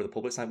reasonable member of the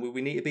public is like, well,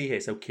 we need to be here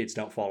so kids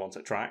don't fall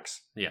onto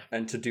tracks. Yeah.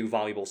 And to do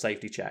valuable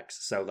safety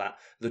checks so that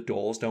the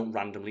doors don't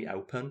randomly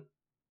open.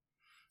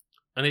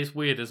 And it's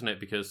weird, isn't it?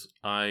 Because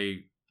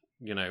I,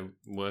 you know,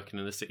 working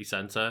in the city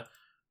centre,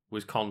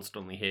 was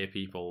constantly hear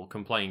people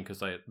complain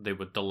because they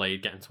were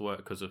delayed getting to work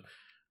because of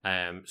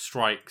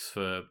strikes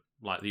for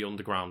like the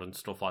underground and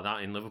stuff like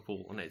that in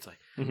Liverpool. And it's like,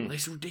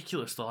 it's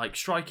ridiculous. They're like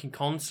striking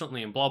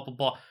constantly and blah, blah,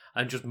 blah,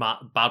 and just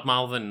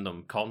bad-mouthing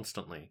them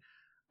constantly.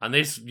 And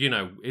this, you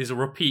know, is a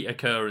repeat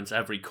occurrence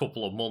every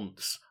couple of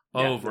months,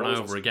 over and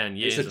over again,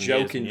 years and years. It's a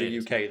joke in the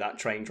UK that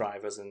train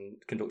drivers and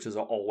conductors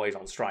are always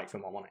on strike for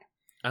more money.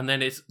 And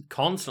then it's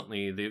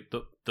constantly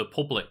the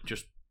public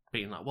just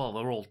being like, well,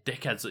 they're all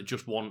dickheads that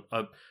just want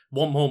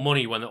more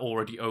money when they're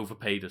already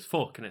overpaid as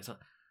fuck. And it's like,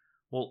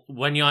 well,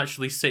 when you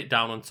actually sit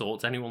down and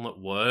talk to anyone that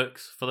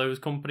works for those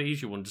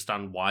companies, you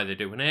understand why they're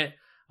doing it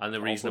and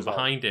the reason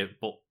behind it.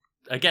 But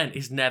again,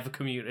 it's never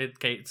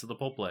communicated to the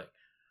public.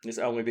 It's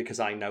only because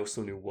I know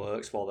someone who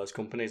works for those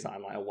companies that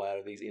I'm like aware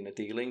of these inner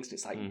dealings.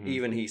 It's like,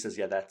 even he says,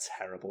 yeah, they're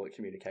terrible at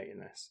communicating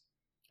this.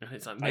 And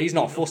it's like, he's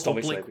not fussed,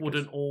 obviously. The public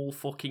wouldn't all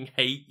fucking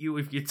hate you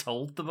if you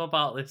told them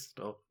about this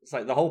stuff. It's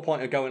like the whole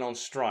point of going on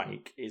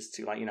strike is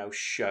to, like, you know,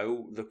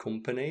 show the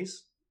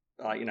companies,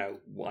 like, you know,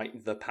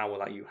 like the power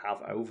that you have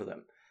over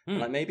them.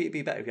 Like maybe it'd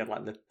be better if you had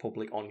like the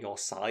public on your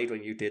side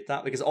when you did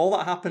that, because all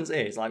that happens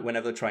is like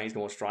whenever the trains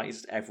go on strike,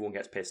 everyone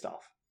gets pissed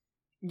off.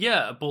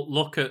 Yeah, but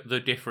look at the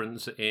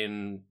difference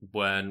in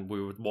what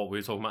we were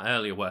talking about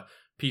earlier, where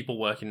people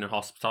working in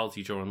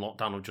hospitality during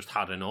lockdown have just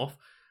had enough,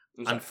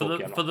 and for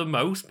the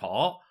most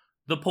part,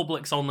 the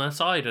public's on their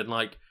side, and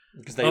like,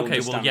 okay,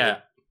 well, yeah,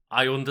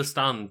 I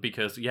understand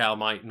because I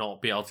might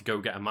not be able to go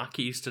get a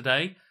Mackey's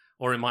today,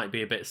 or it might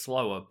be a bit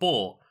slower,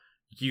 but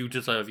you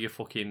deserve your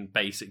fucking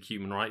basic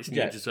human rights, and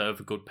you deserve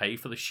a good pay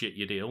for the shit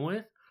you deal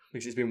with.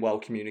 Because it's been well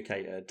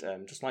communicated,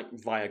 just like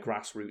via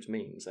grassroots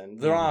means.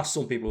 And there are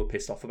some people who are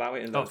pissed off about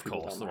it. And of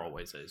course, there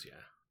always is, yeah.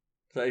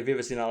 So have you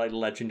ever seen that like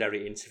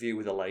legendary interview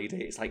with a lady?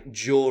 It's like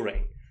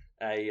during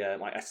a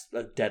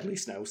deadly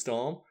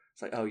snowstorm.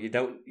 It's like, oh, you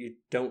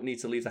don't need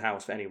to leave the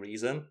house for any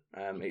reason.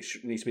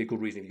 It needs to be a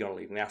good reason if you're going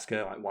to leave. And they ask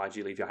her, like, why did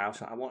you leave your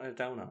house? Like, I wanted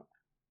a donut. And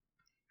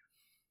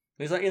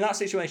it's like, in that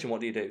situation,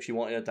 what do you do? She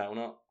wanted a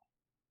donut.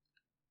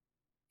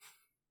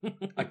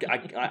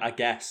 I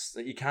guess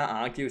that you can't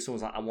argue with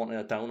someone's like, I wanted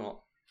a donut.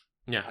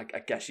 Yeah, I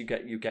guess you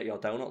get your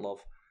donut,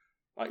 love.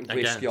 Like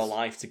risk your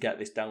life to get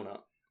this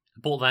donut.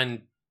 But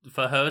then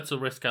for her to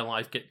risk her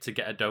life to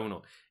get a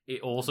donut,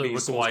 it also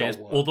requires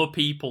other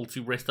people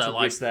to risk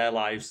their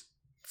lives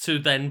to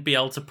then be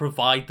able to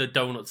provide the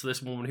donut to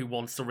this woman who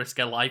wants to risk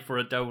her life for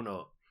a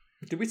donut.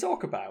 Did we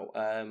talk about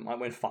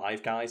like when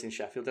Five Guys in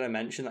Sheffield? Did I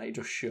mention that he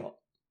just shut?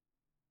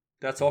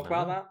 Did I talk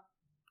about that?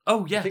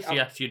 Oh,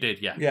 yes, you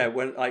did, yeah. Yeah,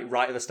 when like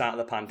right at the start of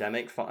the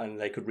pandemic and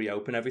they could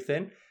reopen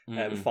everything,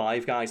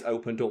 Five Guys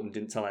opened up and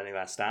didn't tell any of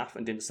their staff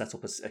and didn't set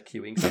up a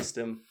queuing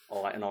system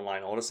or like an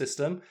online order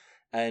system.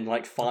 And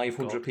like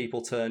 500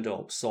 people turned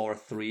up, saw a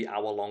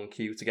 3-hour-long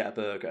queue to get a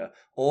burger,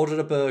 ordered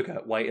a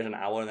burger, waited an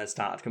hour and then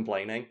started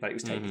complaining that it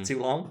was taking too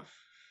long.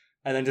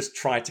 And then just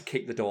tried to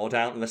kick the door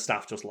down and the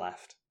staff just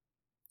left.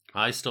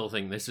 I still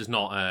think this is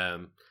not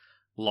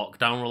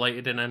lockdown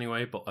related in any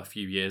way, but a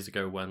few years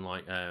ago when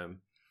like...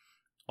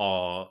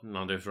 our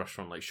Nando's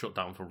restaurant like shut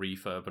down for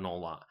refurb and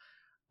all that,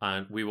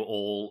 and we were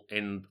all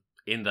in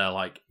there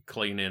like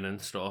cleaning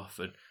and stuff,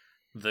 and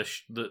the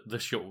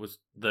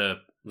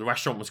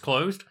restaurant was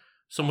closed.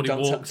 Somebody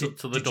walked up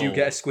to the door. Did you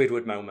get a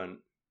Squidward moment?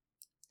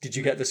 Did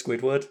you get the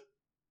Squidward?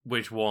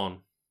 Which one?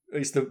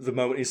 It's the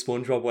moment in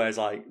SpongeBob where it's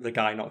like the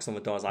guy knocks on the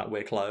door, is like,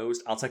 "We're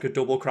closed. I'll take a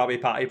double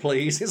Krabby Patty,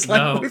 please." It's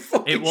like,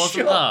 no, it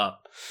wasn't shut.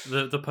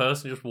 That. The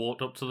person just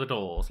walked up to the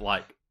doors,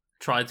 like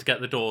tried to get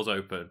the doors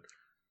open.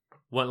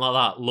 Went like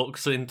that,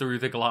 looks in through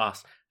the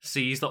glass,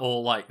 sees that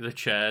all like the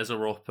chairs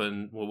are up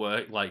and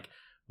we're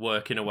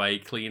working away,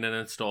 cleaning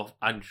and stuff,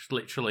 and just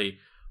literally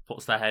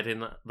puts their head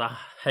in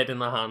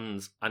the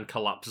hands and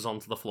collapses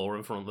onto the floor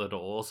in front of the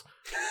doors.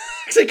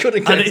 Because he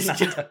couldn't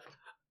get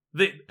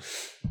it.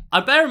 I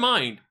bear in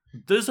mind,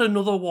 there's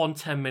another one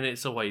 10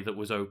 minutes away that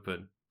was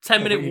open.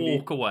 10-minute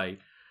walk away.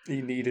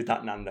 He needed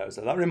that Nando's.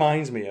 So that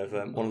reminds me of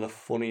one of the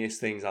funniest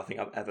things I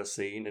think I've ever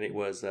seen, and it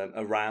was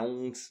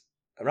around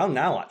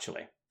now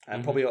actually.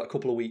 Probably a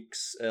couple of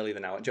weeks earlier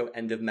than now, at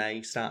end of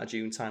May, start of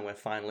June time, where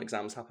final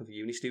exams happen for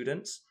uni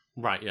students.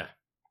 Right, yeah.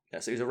 Yeah,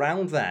 so it was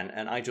around then,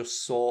 and I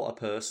just saw a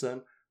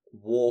person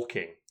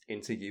walking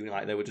into uni,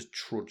 like they were just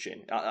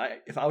trudging.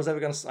 If I was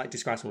ever going to like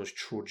describe someone as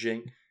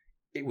trudging,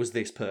 it was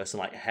this person,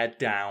 like head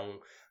down,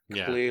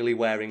 clearly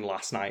wearing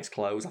last night's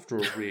clothes after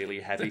a really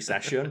heavy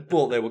session,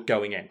 but they were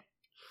going in.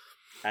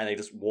 And they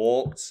just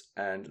walked,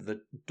 and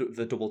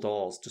the double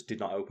doors just did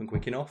not open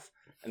quick enough,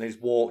 and they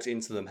just walked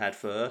into them head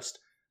first.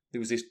 There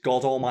was this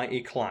god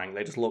almighty clang.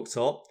 They just looked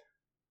up,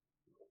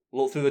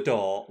 looked through the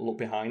door, looked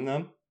behind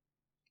them,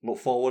 looked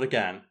forward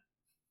again,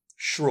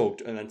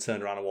 shrugged, and then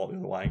turned around and walked the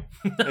other way.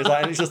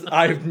 It's just,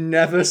 I've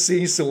never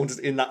seen someone just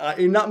in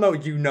that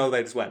moment,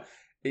 they just went,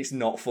 it's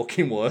not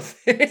fucking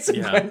worth it.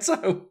 And went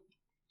home.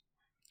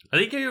 I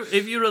think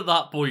if you're at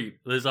that point,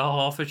 there's a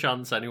half a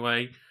chance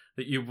anyway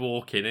that you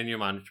walk in and your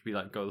manager would be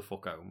like, go the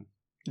fuck home.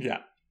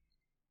 Yeah.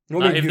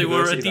 If they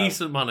were a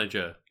decent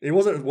manager. It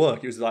wasn't at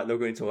work, it was like they were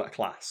going to a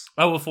class.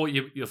 Oh, I thought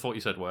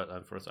you said work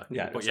then for a second.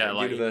 Yeah, but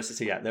like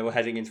university, they were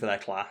heading into their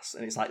class,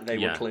 and it's like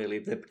they'd clearly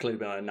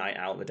been on a night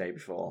out the day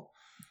before.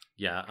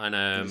 Yeah,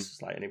 and this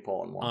is like an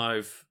important one.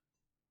 I've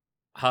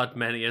had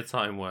many a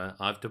time where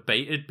I've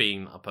debated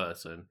being that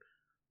person,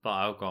 but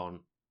I've gone,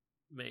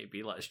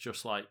 maybe let's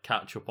just like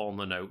catch up on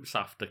the notes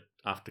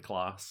after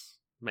class.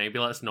 Maybe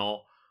let's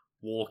not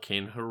walk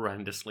in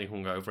horrendously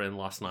hungover in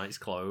last night's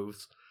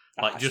clothes.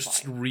 Like,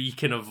 just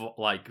reeking of,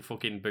 like,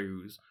 fucking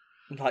booze.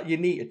 Like, you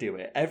need to do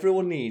it.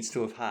 Everyone needs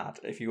to have had,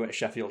 if you were at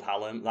Sheffield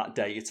Hallam, that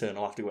day you turn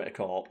off after you were at a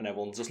co-op, and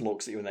everyone just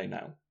looks at you and they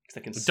know.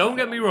 Don't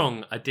get me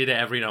wrong, I did it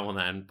every now and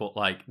then, but,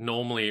 like,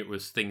 normally it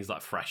was things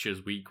like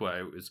Freshers Week,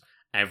 where it was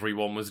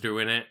everyone was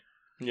doing it.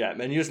 Yeah,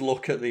 and you just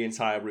look at the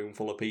entire room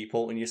full of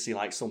people, and you see,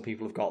 like, some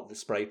people have got the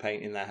spray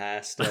paint in their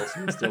hair still,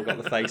 some have still got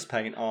the face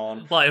paint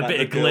on. Like a bit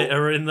of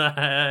glitter in their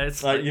hair.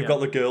 It's like you've got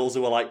the girls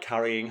who are, like,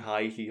 carrying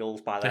high heels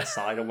by their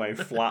side and wearing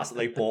flats that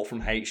they bought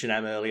from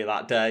H&M earlier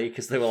that day,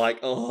 because they were like,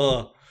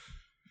 oh.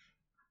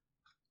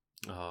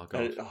 Oh,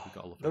 God.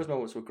 Those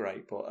moments were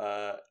great,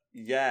 but,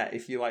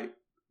 if you, like,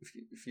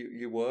 if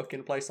you work in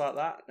a place like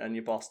that and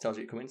your boss tells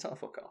you to come in, tell the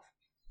fuck off.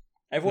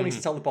 Everyone needs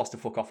to tell the boss to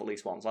fuck off at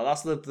least once. Like,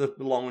 that's the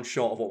long and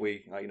short of what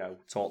we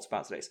talked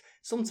about today.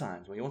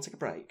 Sometimes when you want to take a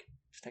break,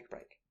 just take a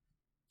break.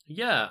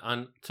 Yeah,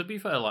 and to be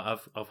fair, like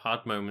I've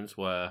had moments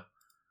where,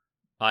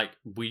 like,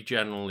 we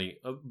generally,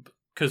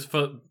 because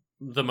for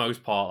the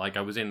most part, like,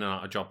 I was in and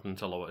out of job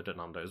until I worked at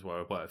Nando's, where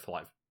I worked for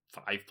like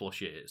 5+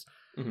 years.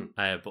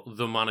 But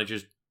the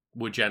managers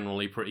were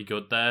generally pretty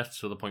good there,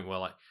 to the point where,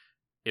 like,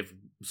 if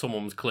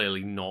someone was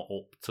clearly not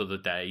up to the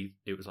day,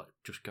 it was like,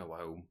 just go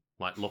home,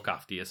 like, look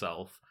after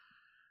yourself.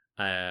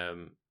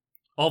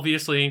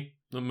 Obviously,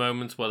 the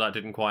moments where that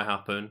didn't quite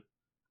happen,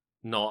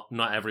 not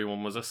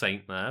everyone was a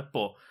saint there,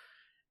 but,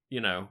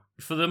 you know,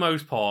 for the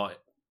most part,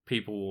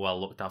 people were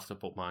well looked after.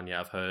 But man,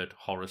 yeah, I've heard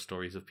horror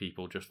stories of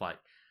people just, like,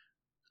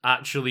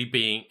 actually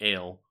being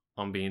ill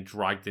and being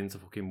dragged into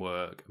fucking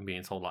work and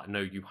being told, like, no,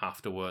 you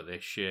have to work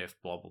this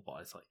shift, blah blah blah.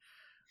 It's like,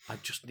 I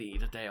just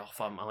need a day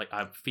off.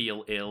 I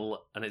feel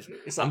ill, and it's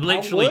like, I'm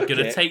literally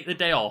gonna take the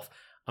day off.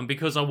 And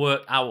because I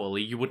work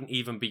hourly, you wouldn't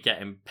even be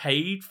getting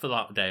paid for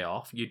that day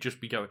off. You'd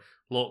just be going,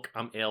 look,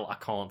 I'm ill, I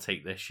can't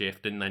take this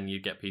shift. And then you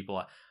get people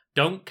like,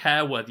 don't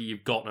care whether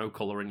you've got no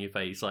colour in your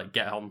face, like,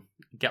 get on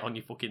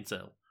your fucking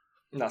till.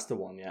 That's the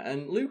one, yeah.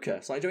 And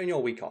Lucas, like, during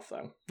your week off,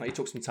 though, like, you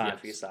took some time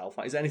for yourself.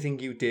 Like, is there anything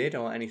you did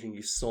or anything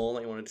you saw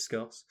that you want to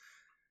discuss?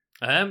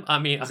 I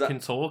mean, I can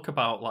talk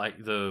about, like,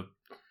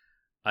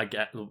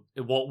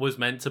 what was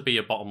meant to be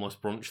a bottomless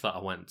brunch that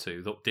I went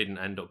to that didn't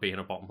end up being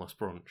a bottomless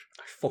brunch.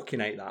 I fucking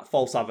hate that.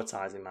 False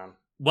advertising, man.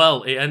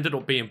 Well, it ended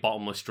up being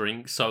bottomless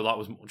drinks, so that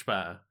was much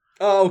better.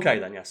 Oh, okay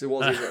then, yes. It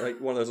was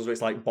like one of those where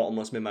it's like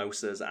bottomless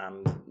mimosas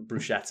and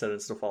bruschetta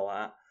and stuff like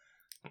that.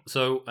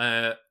 So,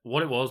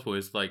 what it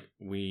was like,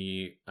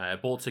 we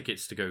bought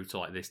tickets to go to,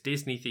 like, this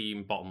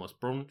Disney-themed bottomless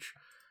brunch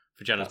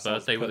for Jenna's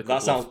birthday.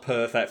 That sounds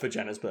perfect for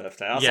Jenna's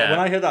birthday. Like, when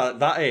I hear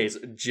that is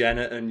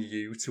Jenna and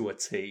you to a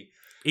T.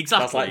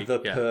 Exactly. That's like the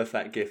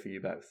perfect gift for you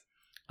both.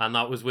 And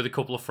that was with a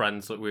couple of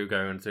friends that we were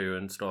going to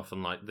and stuff,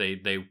 and, like,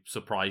 they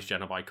surprised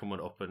Jenna by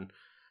coming up and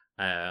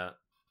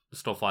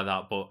stuff like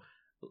that. But,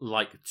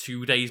 like,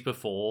 2 days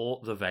before,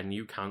 the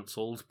venue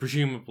cancelled,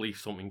 presumably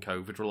something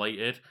COVID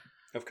related.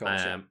 Of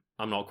course.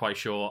 I'm not quite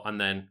sure. And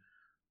then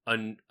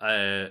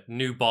a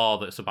new bar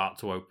that's about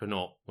to open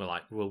up, we're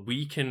like, well,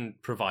 we can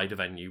provide a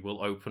venue.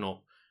 We'll open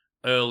up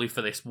early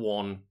for this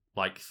one,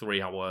 like,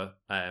 3-hour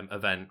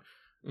event.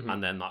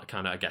 And then that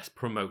kind of, I guess,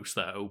 promotes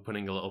their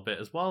opening a little bit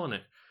as well, and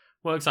it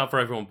works out for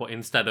everyone. But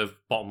instead of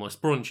bottomless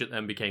brunch, it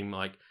then became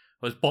like,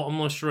 well, it's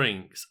bottomless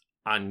drinks,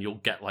 and you'll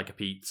get, like, a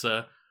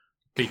pizza,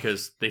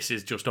 because this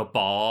is just a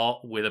bar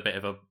with a bit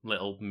of a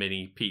little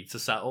mini pizza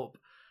setup.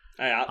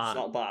 Hey, that's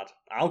not bad.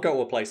 I'll go to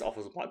a place that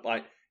offers,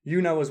 like,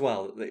 you know as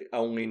well, that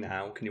only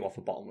now can you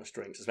offer bottomless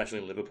drinks, especially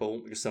in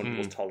Liverpool, because some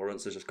people's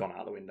tolerance has just gone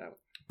out the window.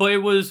 But it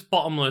was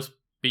bottomless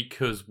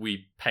because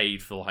we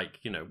paid for, like,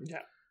 you know... Yeah.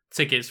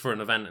 Tickets for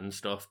an event and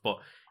stuff. But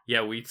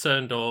yeah, we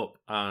turned up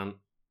and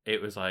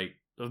it was like,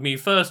 I mean,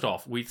 first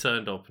off, we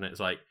turned up and it's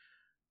like,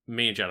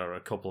 me and Jenna are a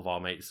couple of our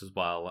mates as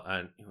well,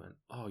 and he went,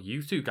 oh,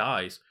 you two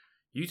guys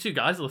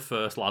are the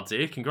first lads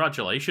here,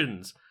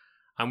 congratulations.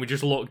 And we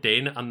just looked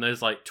in and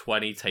there's like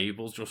 20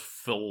 tables just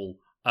full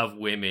of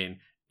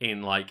women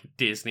in, like,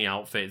 Disney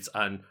outfits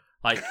and,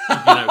 like, you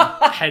know,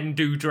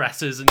 Hindu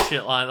dresses and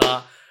shit like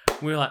that.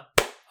 We were like,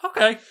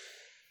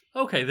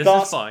 okay, this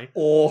is fine.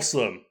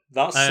 Awesome.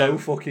 That's so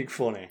fucking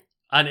funny.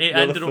 And it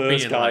ended up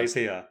being, guys,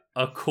 like, here.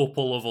 A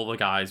couple of other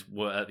guys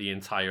were at the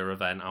entire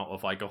event out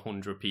of, like,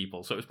 100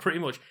 people. So it was pretty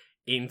much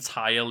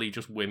entirely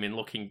just women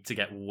looking to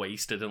get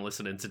wasted and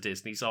listening to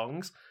Disney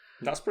songs.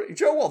 That's pretty...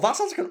 Do you know what? That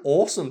sounds like an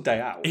awesome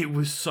day out. It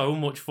was so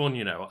much fun,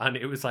 you know. And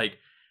it was like,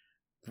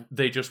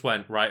 they just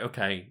went, right,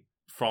 okay,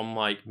 from,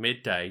 like,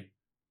 midday,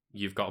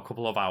 you've got a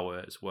couple of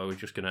hours where we're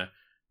just going to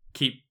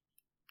keep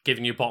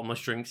giving you bottomless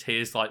drinks.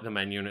 Here's, like, the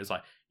menu, and it's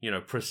like, you know,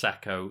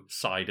 Prosecco,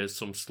 ciders,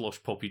 some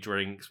slush puppy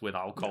drinks with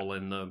alcohol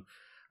in them,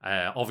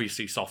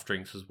 obviously soft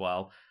drinks as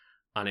well.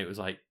 And it was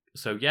like,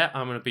 so yeah,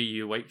 I'm going to be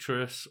your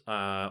waitress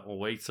or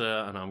waiter,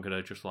 and I'm going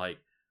to just, like,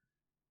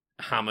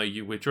 hammer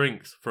you with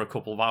drinks for a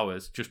couple of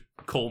hours. Just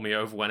call me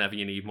over whenever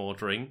you need more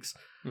drinks.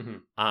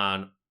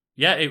 And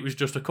yeah, it was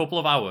just a couple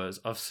of hours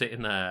of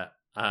sitting there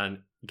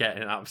and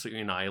getting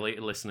absolutely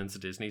annihilated listening to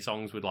Disney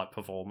songs with, like,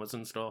 performers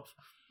and stuff.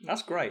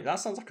 That's great.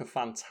 That sounds like a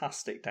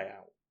fantastic day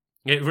out.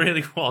 It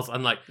really was,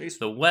 and, like,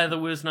 the weather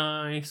was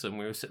nice, and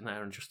we were sitting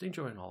there and just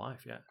enjoying our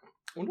life, yeah.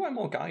 I wonder why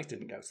more guys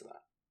didn't go to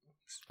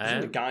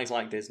that. The guys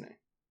like Disney.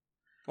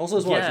 Also,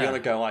 as well, if you're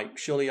going to go, like,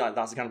 surely, like,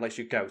 that's the kind of place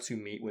you go to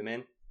meet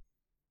women.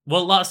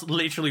 Well, that's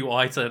literally what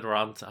I turned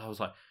around to. I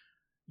was like,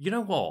 you know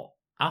what?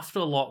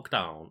 After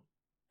lockdown,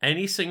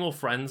 any single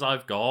friends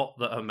I've got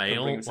that are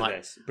male,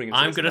 like,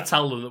 I'm going to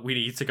tell them that we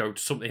need to go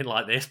to something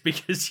like this,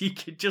 because you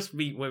could just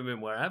meet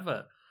women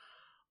wherever.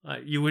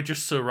 Like, you were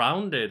just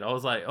surrounded. I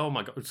was like, oh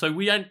my god. So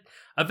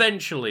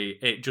eventually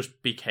it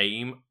just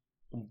became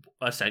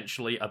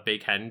essentially a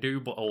big Hindu,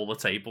 but all the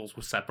tables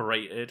were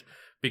separated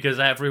because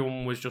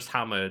everyone was just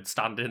hammered,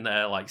 standing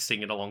there, like,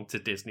 singing along to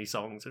Disney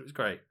songs. It was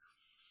great.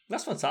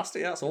 That's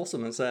fantastic. That's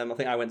awesome. And I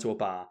think I went to a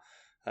bar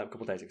a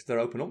couple of days ago because they're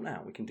open up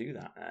now. We can do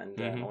that. And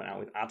I went out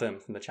with Adam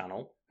from the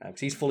channel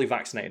because he's fully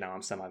vaccinated now.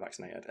 I'm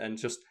semi-vaccinated. And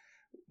just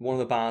one of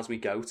the bars we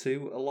go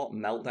to a lot,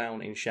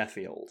 Meltdown in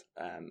Sheffield,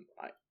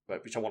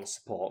 which I want to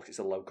support because it's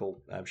a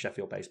local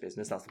Sheffield-based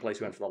business. That's the place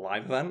we went for the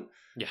live event.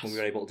 Yes. And we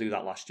were able to do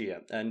that last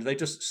year. And they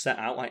just set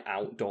out like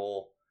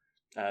outdoor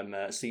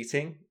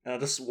seating. And I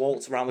just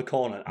walked around the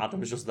corner and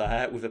Adam was just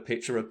there with a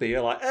pitcher of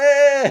beer like,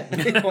 hey!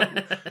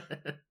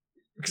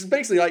 Because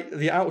basically, like,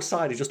 the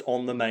outside is just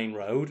on the main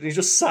road, and he's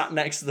just sat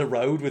next to the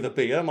road with a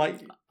beer. I'm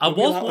like, I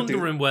was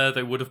wondering where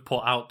they would have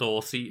put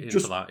outdoor seating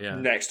for that, yeah.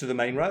 Next to the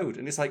main road.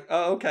 And it's like,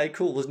 oh, okay,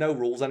 cool, there's no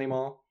rules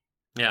anymore.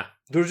 Yeah.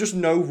 There are just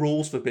no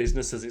rules for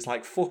businesses. It's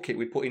like, fuck it,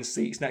 we put in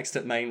seats next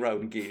to the main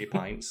road and give you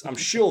pints. I'm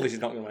sure this is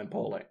not going to end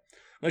poorly.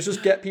 Let's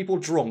just get people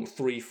drunk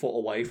 3 foot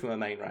away from a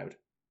main road.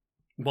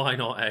 Why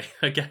not, eh?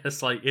 I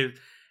guess, like,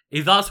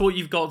 if that's what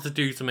you've got to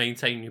do to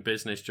maintain your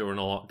business during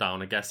a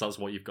lockdown, I guess that's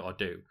what you've got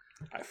to do.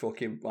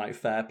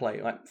 Fair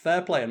play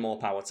and more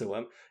power to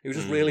him. It was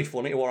just really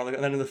funny to watch.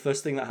 And then the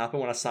first thing that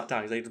happened when I sat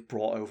down is they just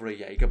brought over a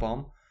Jaeger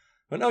bomb.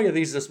 I went, oh yeah,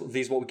 these are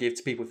what we give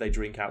to people if they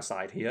drink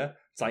outside here.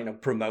 It's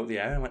like, promote the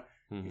air. I went,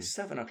 it's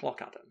 7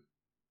 o'clock, Adam.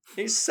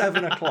 It's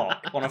 7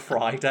 o'clock on a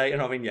Friday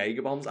and having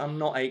Jaeger bombs. I'm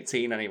not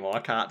 18 anymore. I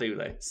can't do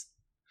this.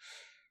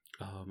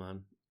 Oh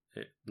man,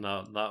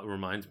 that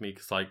reminds me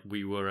because like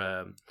we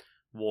were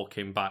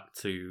walking back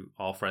to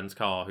our friend's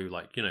car who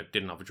like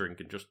didn't have a drink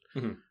and just.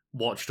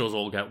 Watched us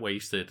all get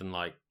wasted, and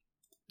like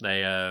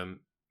we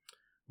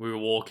were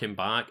walking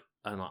back,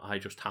 and I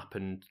just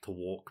happened to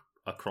walk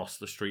across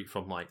the street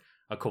from like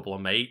a couple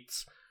of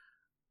mates,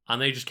 and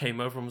they just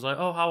came over and was like,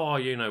 "Oh, how are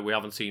you? We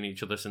haven't seen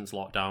each other since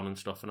lockdown and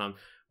stuff." And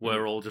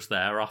we're all just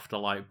there after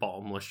like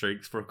bottomless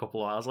drinks for a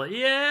couple of hours, like,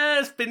 "Yeah,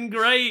 it's been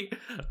great."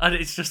 And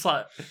it's just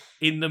like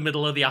in the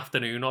middle of the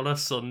afternoon on a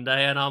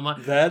Sunday, and I'm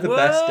like, they're the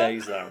best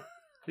days though.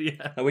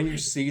 Yeah. And when you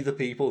see the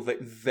people that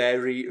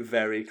very,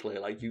 very clear,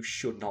 like, you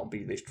should not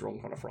be this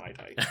drunk on a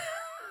Friday.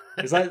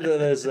 It's like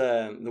there's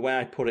the way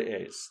I put it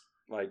is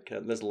like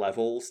there's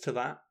levels to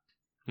that,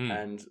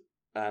 and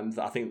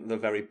I think the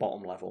very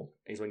bottom level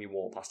is when you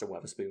walk past a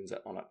Wetherspoons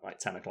on like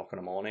 10 o'clock in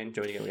the morning,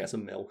 when you go get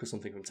some milk or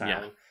something from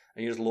town,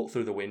 and you just look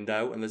through the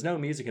window, and there's no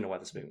music in a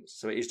Wetherspoons,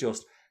 so it is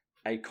just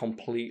a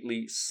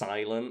completely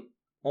silent,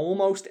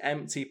 almost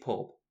empty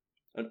pub.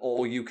 And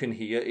all you can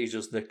hear is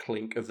just the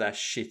clink of their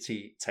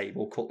shitty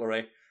table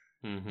cutlery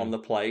on the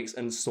plates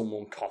and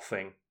someone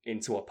coughing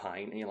into a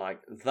pint. And you're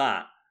like,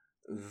 that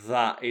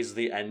is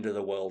the end of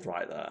the world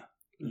right there.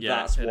 Yeah,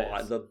 that's what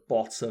like the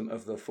bottom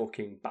of the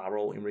fucking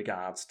barrel in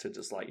regards to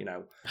just like,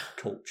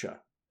 culture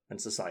and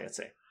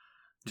society.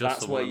 Just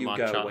that's where you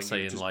go when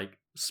saying like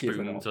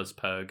spoons as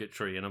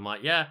purgatory, and I'm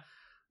like, yeah,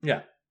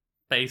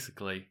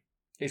 basically,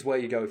 it's where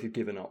you go if you've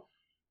given up.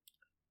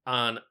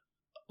 And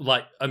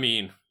like, I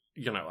mean.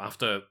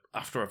 After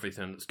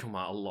everything that's come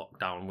out of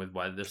lockdown with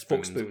Wetherspoons...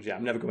 Fuck Spoons, yeah,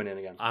 I'm never going in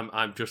again.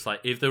 I'm just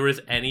like, if there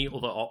is any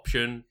other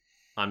option,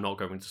 I'm not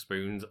going to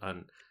Spoons,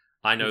 and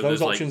I know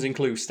those options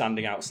include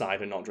standing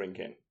outside and not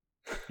drinking.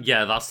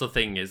 Yeah, that's the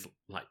thing is,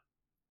 like,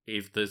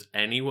 if there's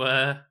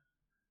anywhere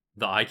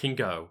that I can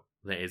go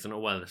that isn't a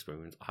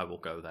Wetherspoons, I will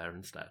go there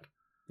instead.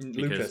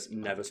 Lucas,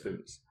 never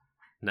Spoons.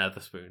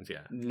 Never Spoons,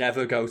 yeah.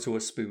 Never go to a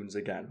Spoons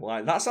again.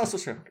 Like, that sounds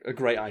such a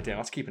great idea.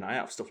 Let's keep an eye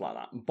out for stuff like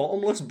that.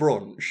 Bottomless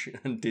brunch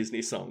and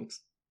Disney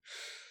songs.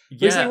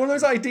 Yeah. It's like one of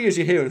those ideas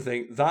you hear and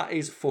think, that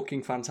is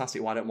fucking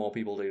fantastic. Why don't more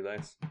people do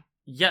this?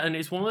 Yeah, and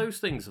it's one of those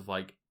things of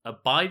like,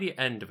 by the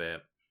end of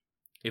it,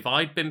 if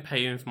I'd been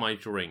paying for my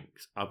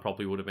drinks, I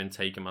probably would have been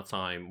taking my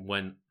time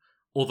when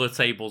other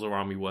tables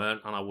around me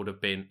weren't, and I would have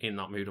been in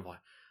that mood of like,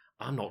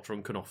 I'm not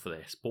drunk enough for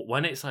this. But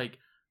when it's like,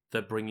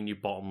 they're bringing you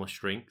bottomless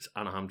drinks,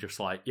 and I'm just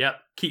like, yep,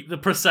 keep the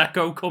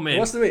Prosecco coming.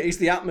 What's it's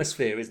the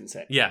atmosphere, isn't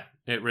it? Yeah,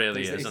 it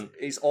really is.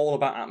 It's all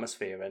about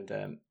atmosphere,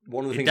 and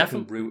one of the things I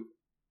can root...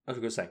 I was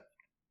going to say.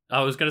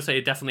 I was going to say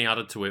it definitely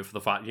added to it for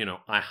the fact,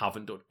 I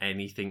haven't done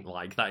anything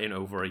like that in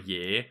over a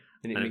year,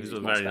 and it was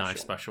a very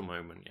nice, special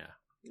moment, yeah.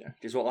 Yeah,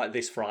 because like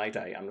this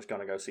Friday, I'm just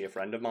going to go see a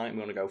friend of mine.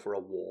 We're going to go for a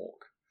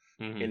walk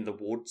in the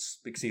woods,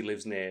 because he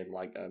lives near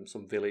like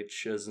some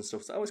villages and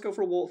stuff. So let's go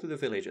for a walk through the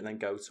village and then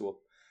go to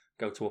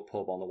a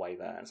pub on the way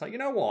there. It's like, you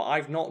know what?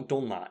 I've not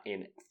done that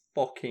in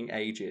fucking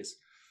ages.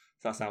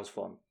 So that sounds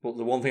fun. But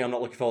the one thing I'm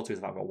not looking forward to is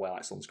if I've got to wear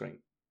like sunscreen.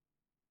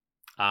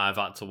 I've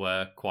had to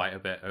wear quite a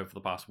bit over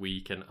the past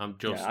week, and I'm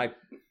just... Yeah,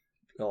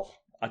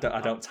 I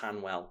don't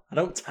tan well. I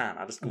don't tan.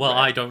 I just... Well,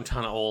 I don't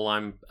tan at all.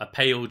 I'm a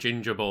pale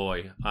ginger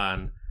boy,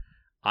 and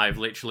I've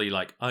literally,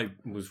 I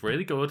was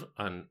really good,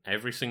 and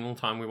every single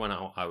time we went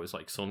out, I was,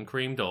 sun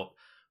creamed up.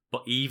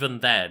 But even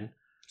then...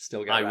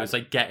 Still I was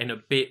getting a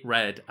bit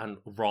red and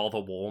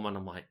rather warm, and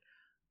I'm like,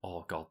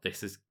 oh god,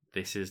 this is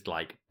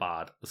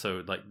bad.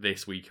 So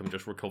this week I'm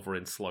just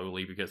recovering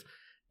slowly, because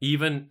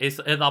even it's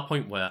at that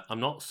point where I'm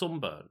not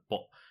sunburned,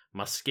 but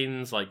my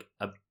skin's a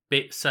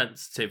bit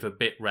sensitive, a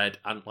bit red,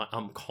 and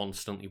I'm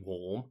constantly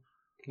warm.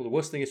 Well, the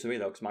worst thing is for me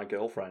though, because my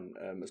girlfriend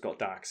has got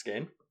dark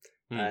skin,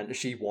 and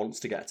she wants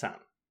to get a tan.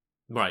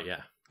 Right,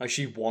 yeah. Like,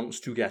 she wants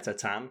to get a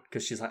tan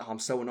because she's like, oh, I'm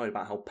so annoyed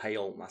about how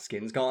pale my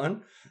skin's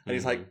gotten. And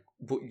he's like,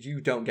 but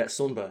you don't get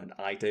sunburned.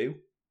 I do.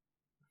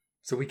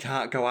 So we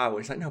can't go out.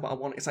 It's like, no, but I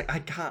want. It's like, I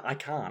can't.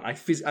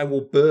 I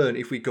will burn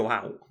if we go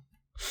out.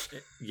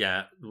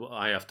 Yeah,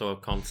 I have to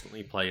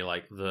constantly play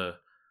like the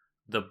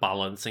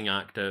balancing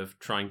act of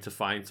trying to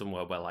find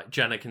somewhere where like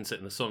Jenna can sit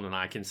in the sun and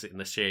I can sit in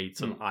the shade,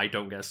 so I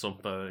don't get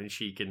sunburn and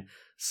she can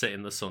sit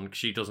in the sun because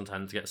she doesn't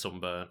tend to get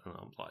sunburn. And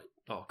I'm like,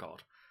 oh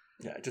god.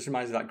 Yeah, it just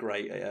reminds me of that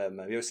great. Have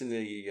you ever seen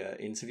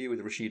the interview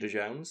with Rashida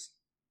Jones?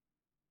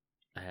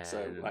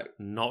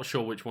 Not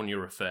sure which one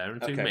you're referring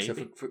to. Okay, maybe.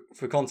 So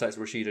for context,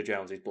 Rashida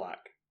Jones is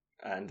black,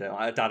 and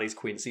her dad is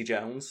Quincy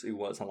Jones, who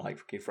works on like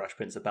fucking Fresh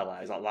Prince of Bel-Air.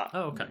 He's like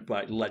that,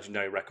 like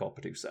legendary record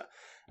producer.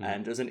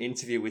 And there's an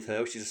interview with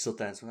her. She just stood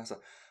there and I was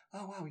like,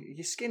 "Oh wow,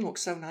 your skin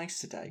looks so nice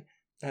today.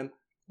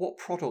 What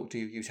product do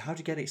you use? How do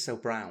you get it so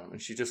brown?"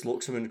 And she just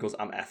looks at him and goes,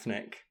 "I'm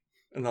ethnic."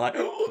 And they're like,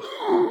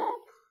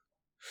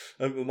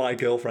 and my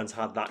girlfriend's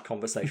had that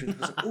conversation.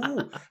 She's like,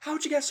 "Ooh,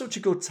 how'd you get such a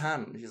good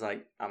tan?" And she's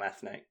like, "I'm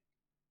ethnic."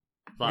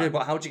 Yeah,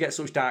 but how'd you get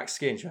such dark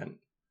skin? She went,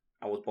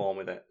 "I was born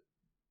with it."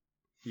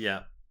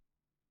 Yeah.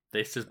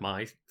 This is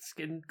my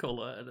skin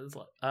colour. And it's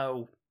like,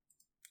 oh.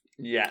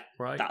 Yeah.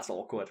 Right. That's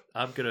awkward.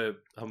 I'm gonna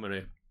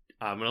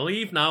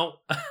leave now.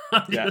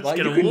 Like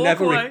you can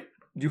never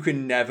you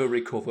can never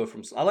recover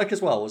from. I like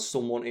as well as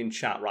someone in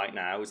chat right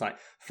now who's like,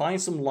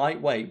 find some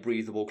lightweight,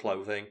 breathable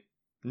clothing.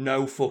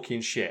 No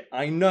fucking shit.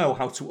 I know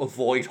how to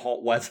avoid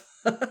hot weather.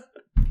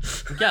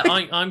 Yeah,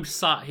 I'm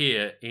sat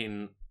here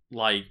in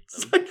like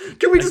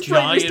can we just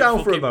break this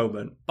down for a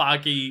moment?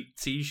 Baggy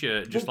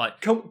t-shirt, just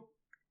like.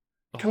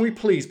 Can we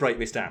please break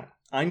this down?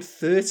 I'm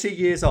 30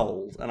 years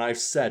old, and I've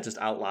said just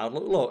out loud,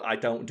 look, I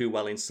don't do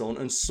well in sun,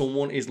 and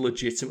someone is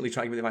legitimately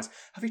trying to give me advice.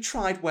 Have you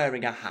tried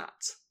wearing a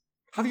hat?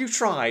 Have you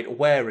tried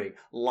wearing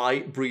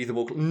light,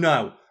 breathable clothes?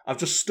 No. I've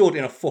just stood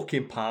in a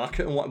fucking park,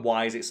 and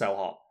why is it so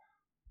hot?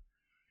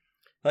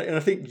 And I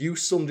think you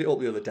summed it up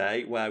the other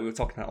day, where we were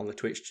talking about on the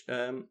Twitch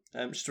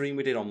stream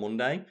we did on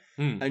Monday,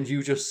 and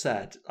you just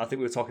said, I think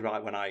we were talking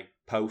about when I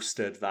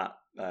posted that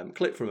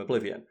clip from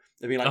Oblivion,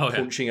 they'd been like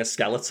punching a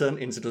skeleton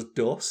into just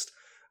dust.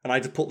 And I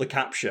just put the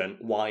caption,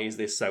 "Why is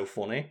this so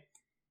funny?"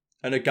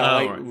 And a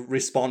guy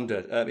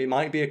responded, "It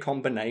might be a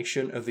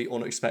combination of the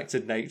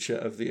unexpected nature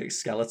of the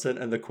skeleton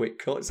and the quick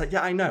cut." It's like,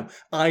 yeah, I know.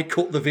 I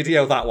cut the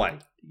video that way.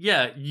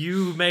 Yeah,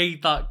 you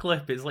made that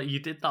clip. It's like you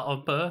did that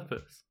on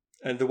purpose.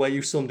 And the way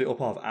you summed it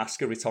up of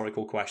ask a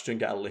rhetorical question,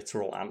 get a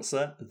literal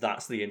answer,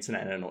 that's the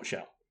internet in a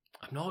nutshell.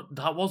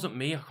 That wasn't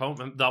me. I can't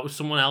remember. That was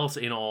someone else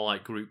in our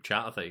like group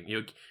chat, I think.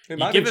 You're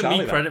giving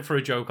me credit for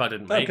a joke I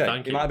didn't make,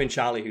 thank you. It might have been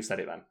Charlie who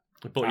said it then.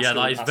 But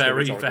that is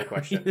very, very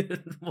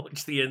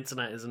much the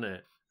internet, isn't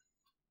it?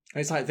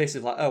 It's like this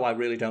is like, oh, I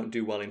really don't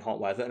do well in hot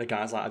weather. And a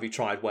guy's like, have you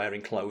tried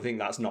wearing clothing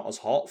that's not as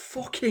hot?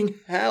 Fucking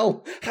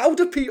hell. How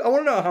do people... I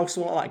want to know how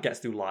someone like that gets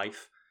through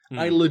life.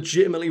 I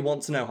legitimately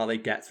want to know how they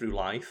get through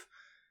life.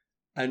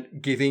 And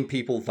giving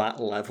people that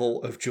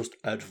level of just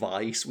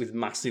advice with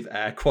massive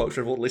air quotes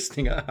for everyone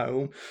listening at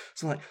home.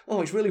 So I'm like,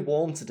 oh, it's really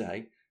warm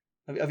today.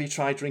 Have you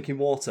tried drinking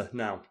water?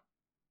 No.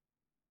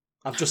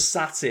 I've just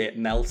sat here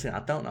melting.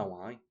 I don't know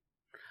why.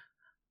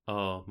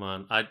 Oh,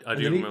 man. I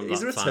do remember that. Is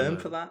there a term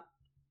for that?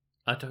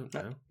 I don't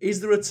know. Is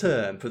there a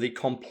term for the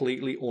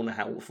completely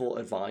unhelpful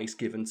advice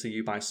given to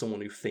you by someone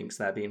who thinks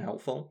they're being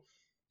helpful?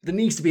 There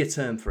needs to be a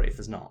term for it if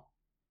there's not.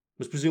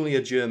 There's presumably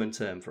a German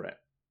term for it.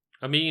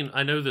 I mean,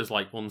 I know there's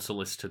like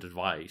unsolicited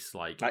advice.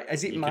 Like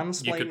is it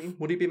mansplaining?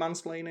 Would it be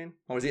mansplaining?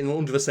 Or is it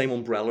under the same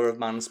umbrella of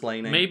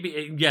mansplaining?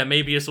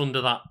 Maybe it's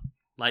under that.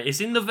 Like,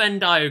 it's in the Venn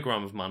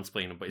diagram of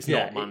mansplaining, but it's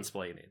not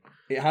mansplaining.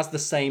 It has the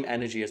same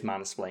energy as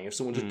mansplaining. If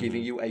someone just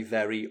giving you a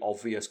very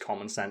obvious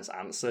common sense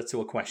answer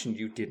to a question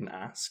you didn't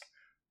ask.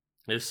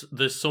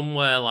 There's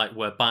somewhere like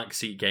where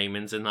backseat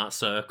gaming's in that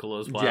circle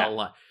as well. Yeah.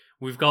 Like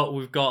we've got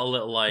a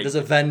little like there's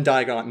a Venn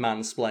diagram like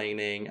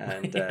mansplaining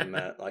and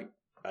like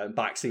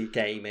backseat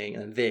gaming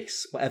and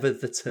this whatever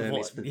the term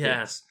is for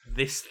this.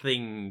 This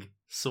thing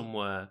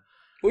somewhere.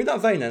 Well, in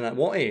that vein, then,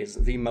 what is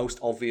the most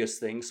obvious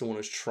thing someone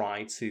has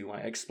tried to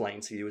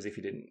explain to you as if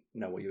you didn't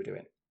know what you were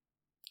doing?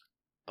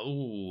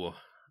 Oh,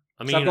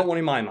 I mean, so I've got one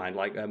in my mind.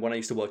 Like when I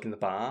used to work in the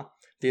bar,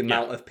 the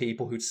amount of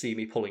people who'd see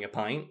me pulling a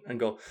pint and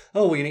go,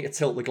 "Oh, well, you need to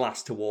tilt the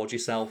glass towards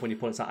yourself when you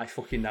pull it." Like, I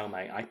fucking know,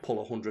 mate. I pull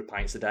 100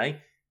 pints a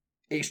day.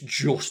 It's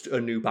just a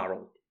new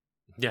barrel.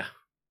 Yeah,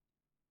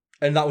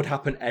 and that would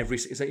happen every.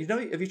 So,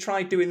 have you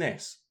tried doing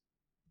this?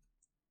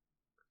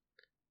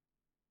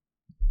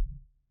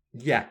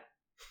 Yeah.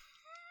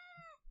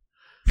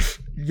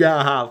 Yeah,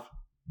 I have.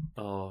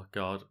 Oh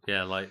god,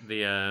 yeah, like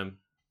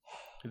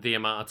the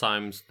amount of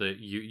times that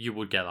you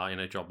would get that in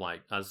a job.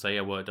 Like, as say,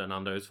 I worked at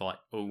Nando's for like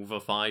over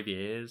 5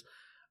 years,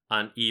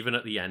 and even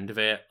at the end of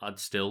it, I'd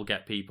still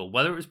get people,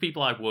 whether it was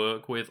people I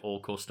work with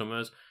or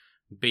customers,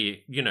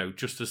 be it,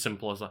 just as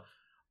simple as like,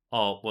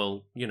 oh,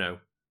 well,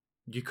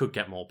 you could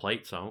get more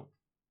plates out.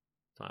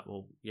 It's like,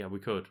 well, yeah, we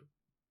could.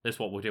 That's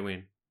what we're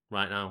doing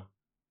right now.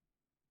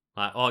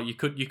 Like, oh, you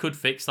could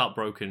fix that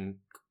broken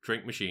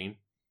drink machine.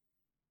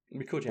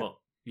 We could, yeah.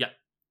 Well, yeah.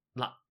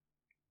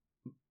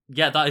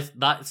 Yeah,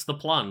 that's the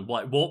plan.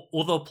 Like, what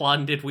other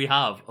plan did we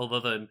have other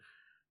than,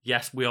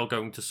 yes, we are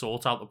going to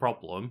sort out the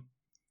problem.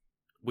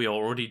 We are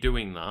already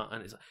doing that.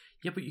 And it's like,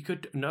 yeah, but you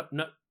could... No,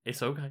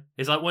 it's okay.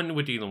 It's like when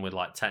we're dealing with,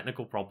 like,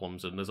 technical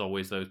problems and there's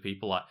always those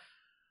people like,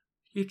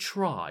 you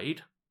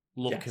tried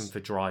looking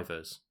for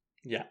drivers.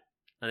 Yeah.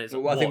 And it's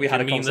I think we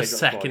had a conversation. The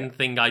second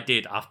thing I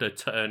did after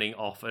turning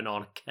off and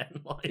on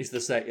again, like... It's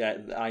the same. Yeah,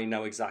 I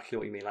know exactly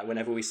what you mean. Like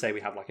whenever we say we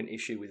have like an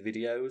issue with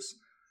videos,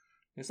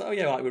 it's like, oh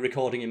yeah, like we're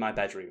recording in my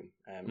bedroom.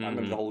 I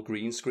remember the whole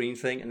green screen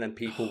thing, and then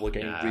people were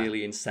getting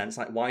really incensed.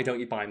 Like, why don't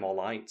you buy more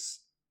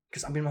lights?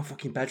 Because I'm in my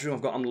fucking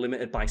bedroom. I'm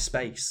limited by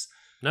space.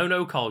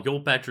 No, Carl.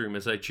 Your bedroom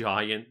is a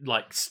giant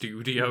like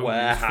studio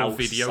warehouse for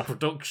video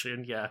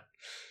production. Yeah.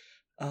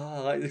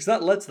 Because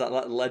that led to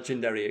that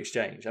legendary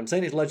exchange. I'm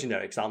saying it's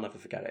legendary because I'll never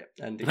forget it.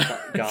 And it's,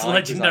 that guy, it's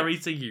legendary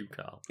to you,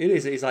 Carl. It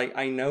is. It's like,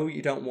 I know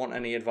you don't want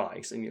any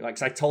advice, and like,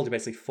 cause I told you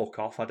basically, fuck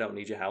off. I don't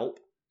need your help.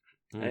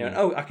 And he went,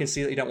 oh, I can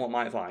see that you don't want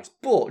my advice,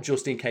 but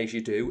just in case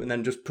you do, and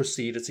then just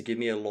proceeded to give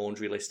me a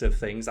laundry list of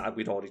things that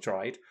we'd already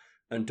tried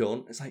and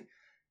done. It's like,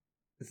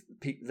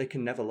 they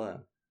can never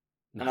learn.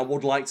 No. And I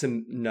would like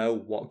to know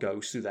what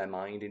goes through their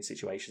mind in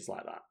situations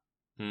like that.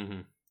 Mm-hmm.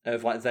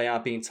 Of like, they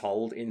are being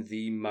told in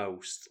the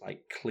most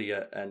like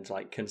clear and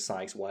like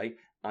concise way,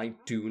 I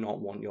do not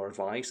want your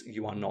advice.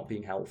 You are not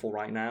being helpful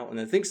right now. And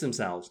then think to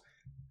themselves,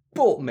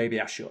 but maybe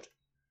I should.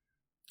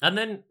 And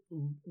then,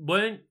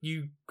 weren't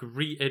you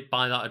greeted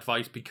by that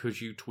advice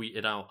because you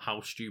tweeted out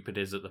how stupid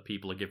is it that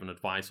people are giving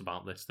advice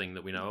about this thing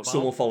that we know about?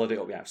 Someone followed it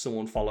up, yeah.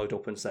 Someone followed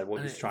up and said,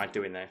 well, you've tried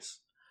doing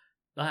this.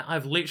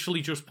 I've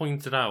literally just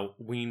pointed out,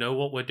 we know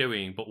what we're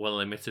doing, but we're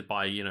limited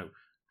by,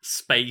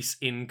 space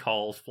in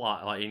Carl's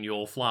flat, like in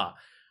your flat.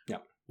 Yeah.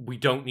 We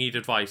don't need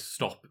advice.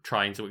 Stop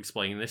trying to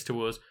explain this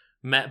to us.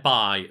 Met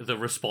by the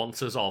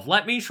responses of,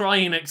 let me try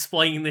and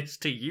explain this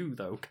to you,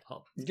 though,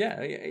 Carl. Yeah,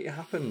 it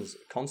happens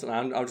constantly.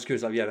 I'm just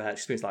curious, have you ever had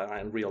experience like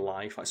that in real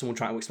life? Like someone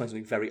trying to explain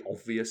something very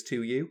obvious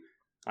to you,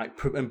 like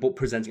but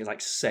presenting it as like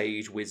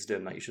sage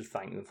wisdom that you should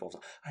thank them for.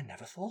 I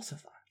never thought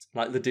of that.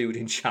 Like the dude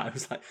in chat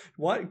was like,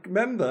 "What?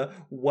 Remember,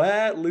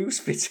 wear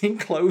loose-fitting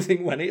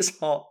clothing when it's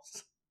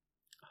hot."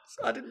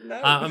 I didn't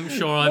know. I'm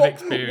sure I've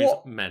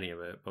experienced many of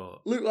it,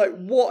 but look, like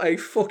what a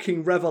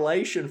fucking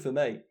revelation for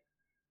me.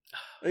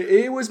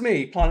 Here was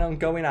me planning on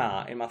going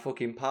out in my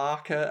fucking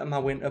parka and my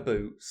winter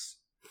boots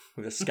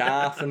with a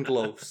scarf and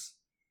gloves.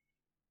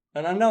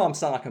 And I know I'm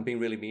sounding like I'm being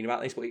really mean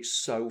about this, but it's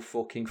so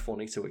fucking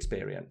funny to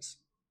experience.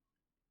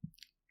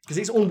 Because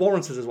it's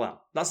unwarranted as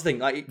well. That's the thing.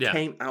 Like it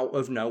came out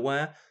of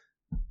nowhere.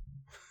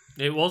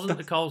 It wasn't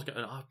the Carl's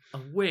going, I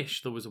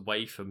wish there was a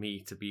way for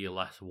me to be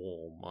less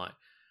warm. Like,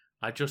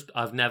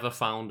 I've never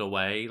found a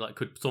way. Like,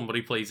 could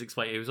somebody please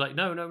explain? It was like,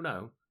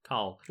 no.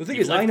 Carl, the thing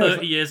is, I know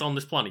 30 years on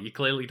this planet, you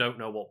clearly don't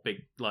know what big,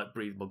 like,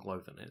 breathable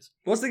clothing is.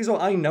 Well, the thing is,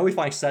 I know if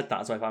I said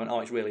that, so if I went,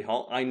 oh, it's really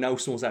hot, I know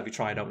someone's ever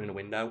tried opening a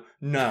window.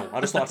 No,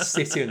 I just like to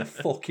sit here in the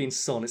fucking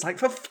sun. It's like,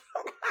 how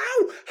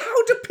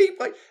do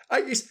people,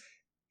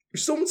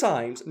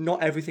 sometimes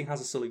not everything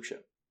has a solution.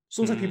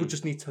 Sometimes people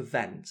just need to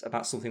vent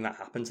about something that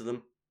happened to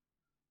them.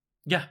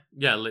 Yeah,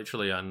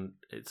 literally, and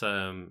it's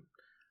a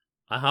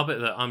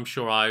habit that I'm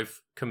sure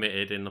I've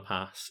committed in the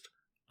past,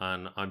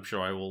 and I'm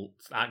sure I will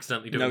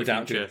accidentally do in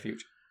the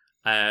future.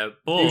 But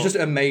it was just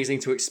amazing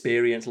to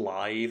experience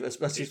live,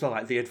 especially as well,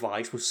 like the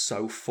advice was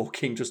so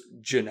fucking just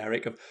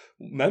generic of,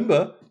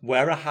 remember,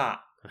 wear a hat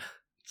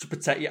to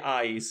protect your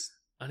eyes.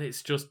 And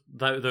it's just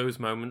those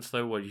moments,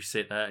 though, where you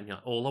sit there and you're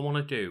like, all I want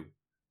to do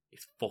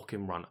is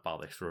fucking rant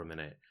about this for a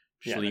minute.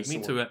 Just leave me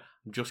to it.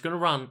 I'm just going to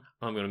rant,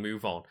 and I'm going to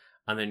move on.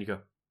 And then you go,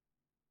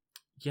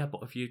 yeah,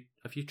 but have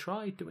you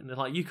tried doing this?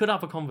 Like, you could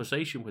have a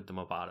conversation with them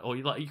about it, or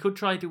you could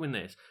try doing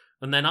this,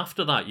 and then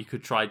after that, you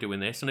could try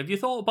doing this. And if you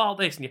thought about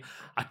this, and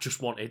I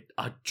just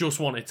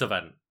wanted to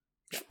vent,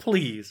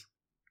 please.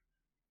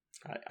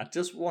 I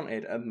just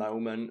wanted a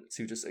moment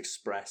to just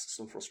express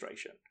some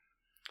frustration.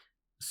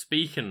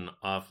 Speaking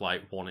of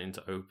like wanting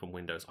to open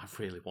windows, I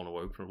really want to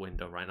open a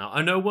window right now.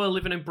 I know we're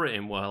living in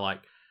Britain where like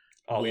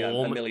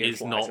warm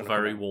is not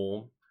very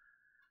warm.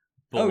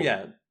 But... Oh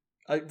yeah.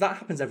 That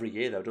happens every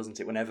year, though, doesn't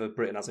it? Whenever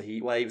Britain has a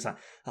heat wave, it's like,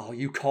 oh,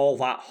 you call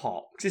that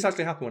hot? Because this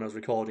actually happened when I was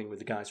recording with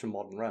the guys from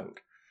Modern Rogue.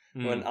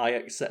 When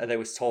they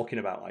was talking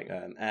about like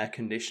air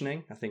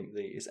conditioning. I think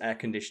this air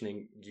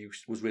conditioning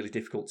use was really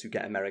difficult to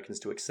get Americans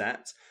to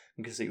accept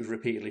because it was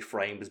repeatedly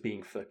framed as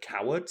being for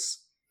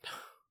cowards.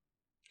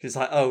 It's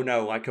like, oh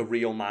no, like a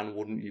real man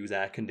wouldn't use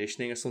air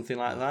conditioning or something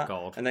like that.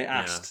 God. And they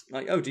asked,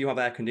 like, oh, do you have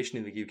air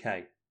conditioning in the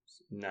UK?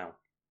 No.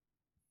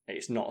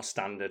 It's not a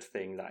standard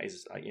thing that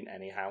is like in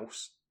any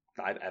house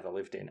that I've ever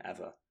lived in,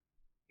 ever.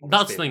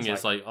 That's the thing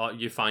is, like,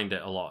 you find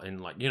it a lot in,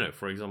 like,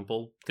 for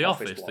example, the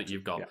office that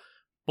you've got. Yeah.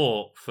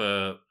 But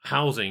for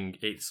housing,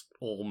 it's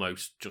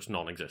almost just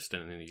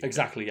non-existent in the UK.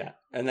 Exactly, yeah.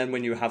 And then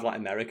when you have, like,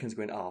 Americans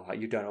going, oh,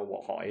 you don't know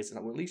what hot is, and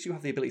like, well, at least you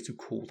have the ability to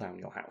cool down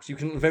your house. You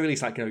can, at the very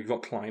least, like, you've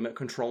got climate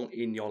control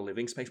in your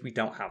living space. We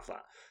don't have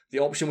that. The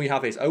option we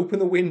have is open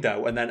the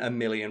window and then a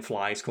million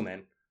flies come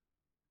in.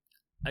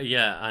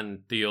 Yeah, and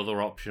the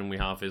other option we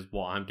have is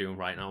what I'm doing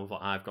right now.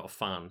 I've got a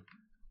fan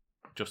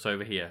just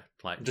over here,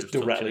 like just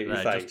directly in your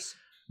face,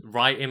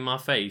 right in my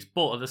face.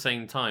 But at the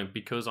same time,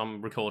 because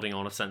I'm recording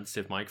on a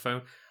sensitive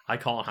microphone, I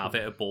can't have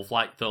it above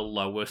like the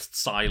lowest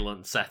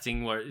silent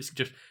setting where it's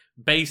just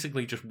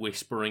basically just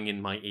whispering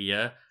in my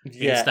ear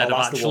instead of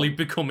actually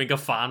becoming a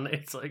fan.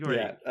 It's like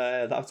that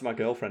happened to my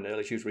girlfriend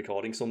earlier. She was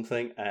recording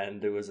something,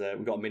 and there was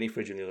we got a mini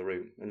fridge in the other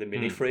room, and the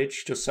mini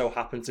fridge just so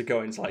happened to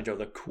go into like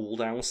the cool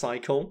down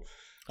cycle.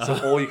 So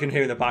all you can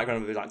hear in the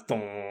background is like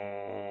dong,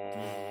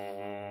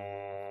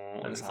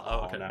 and it's like,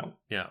 okay. No.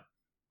 Yeah.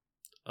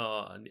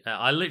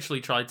 I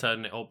literally tried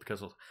turning it up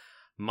because,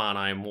 man,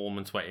 I am warm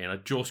and sweaty, and I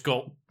just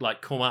got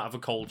come out of a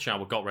cold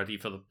shower, got ready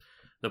for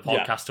the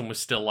podcast, and was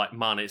still like,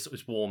 man, it's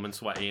warm and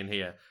sweaty in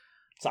here.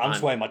 So I'm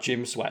just wearing my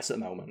gym sweats at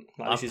the moment.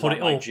 This is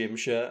my gym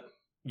shirt.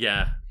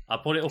 Yeah, I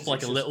put it up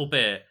a little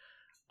bit,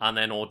 and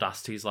then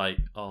Audacity's like,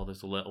 oh,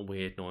 there's a little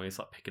weird noise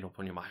picking up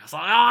on your mic. I was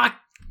like,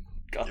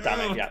 God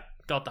damn it, yeah.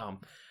 God damn.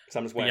 Because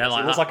I'm just wearing it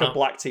looks like a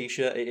black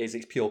t-shirt.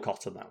 It's pure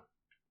cotton now.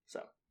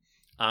 So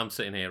I'm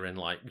sitting here in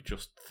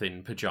just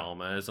thin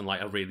pajamas and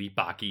a really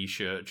baggy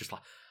shirt. Just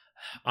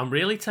I'm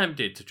really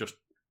tempted to just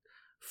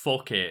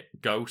fuck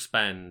it, go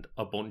spend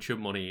a bunch of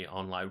money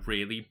on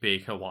really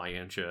big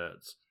Hawaiian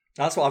shirts.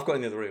 That's what I've got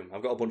in the other room.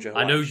 I've got a bunch of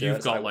Hawaiian shirts. I know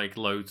you've got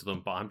loads of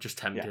them, but I'm just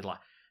tempted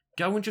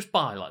go and just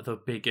buy the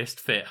biggest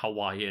fit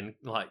Hawaiian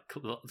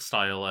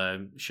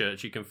style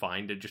shirts you can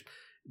find and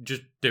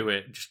just do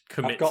it. Just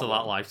commit to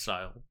that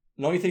lifestyle.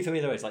 The only thing for me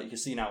though is you can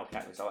see now,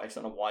 it's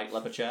on a white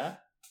leather chair.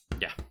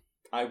 Yeah.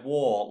 I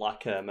wore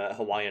a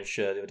Hawaiian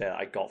shirt the other day that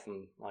I got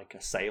from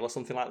a sale or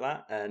something like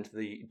that, and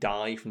the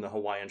dye from the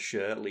Hawaiian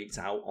shirt leaked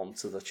out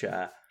onto the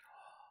chair.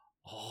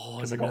 Oh,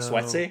 because I got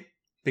sweaty.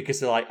 Because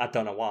they're I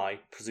don't know why.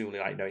 Presumably,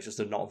 it's just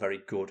a not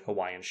very good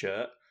Hawaiian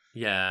shirt.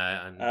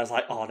 Yeah, and I was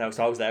like, oh no!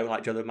 So I was there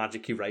with the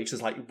magic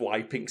erasers,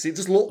 wiping. Cause it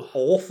just looked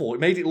awful.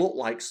 It made it look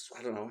like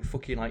I don't know,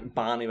 fucking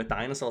Barney the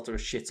dinosaur to a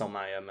shit on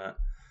my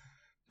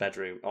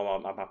bedroom or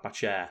my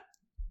chair.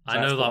 So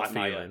I know that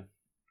feeling.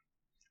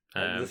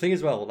 The thing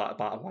as well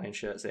about Hawaiian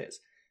shirts is,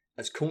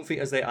 as comfy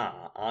as they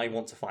are, I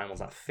want to find ones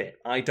that fit.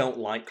 I don't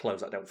like clothes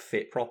that don't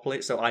fit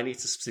properly, so I need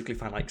to specifically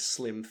find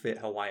slim fit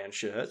Hawaiian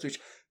shirts, which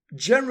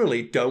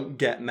generally don't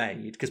get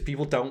made because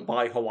people don't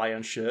buy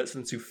Hawaiian shirts for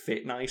them to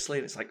fit nicely.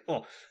 And it's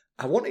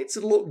I want it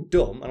to look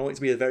dumb, and I want it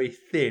to be a very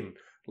thin,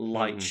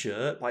 light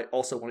shirt, but I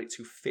also want it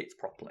to fit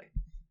properly.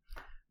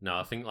 No,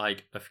 I think a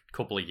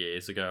couple of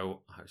years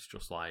ago, I was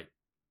just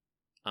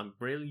I'm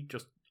really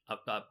just.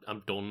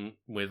 I'm done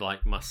with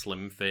my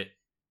slim fit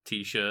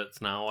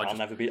t-shirts now. I'll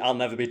never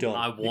be done.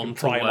 I want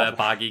to wear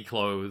baggy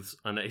clothes,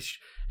 and it's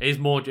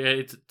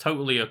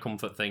totally a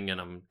comfort thing, and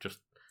I'm just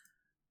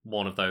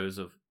one of those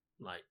of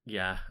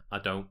I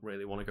don't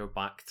really want to go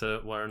back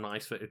to wearing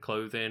nice fitted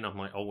clothing. I'm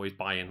always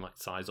buying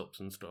size ups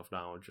and stuff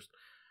now.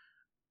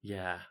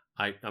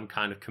 I'm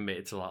kind of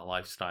committed to that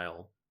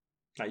lifestyle.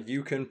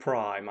 You can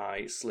pry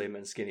my slim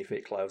and skinny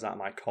fit clothes out of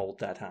my cold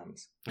dead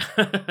hands.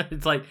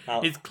 It's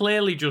it's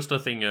clearly just a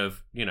thing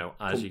of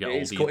as you get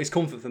older. It's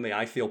comfort for me.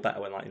 I feel better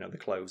when the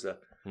clothes are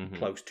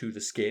close to the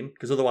skin,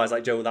 because otherwise,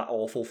 Joe, that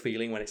awful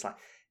feeling when it's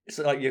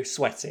you're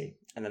sweaty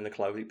and then the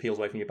clothes it peels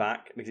away from your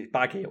back because it's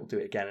baggy. It'll do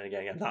it again and again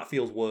and again. That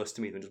feels worse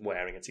to me than just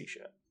wearing a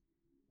t-shirt.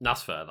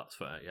 That's fair.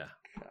 Yeah.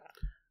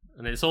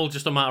 And it's all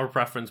just a matter of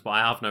preference. But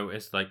I have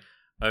noticed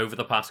over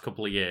the past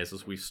couple of years,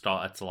 as we've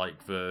started to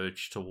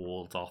verge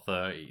towards our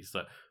 30s,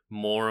 that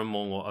more and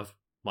more of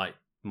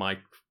my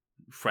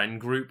friend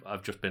group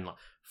have just been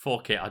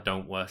fuck it, I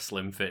don't wear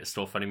slim fit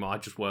stuff anymore. I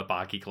just wear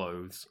baggy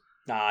clothes.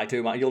 Nah, I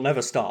do, man. You'll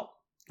never stop.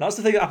 That's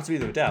the thing that happened to me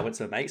the other day. I went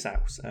to a mate's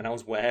house and I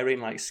was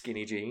wearing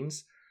skinny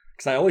jeans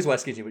because I always wear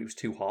skinny jeans, but it was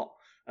too hot.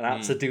 And I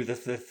had to do the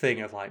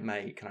thing of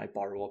mate, can I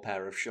borrow a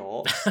pair of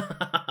shorts?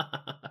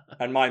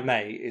 And my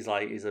mate is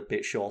a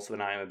bit shorter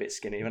than I am, a bit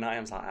skinnier than I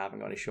am. I haven't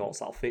got any shorts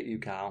that'll fit you,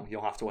 Carl.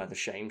 You'll have to wear the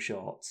shame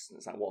shorts.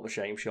 It's what are the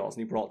shame shorts?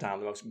 And he brought down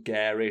the most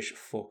garish,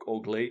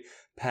 ugly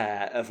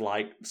pair of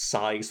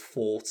size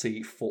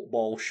 40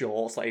 football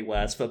shorts that he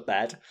wears for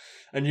bed.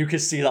 And you can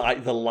see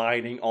that the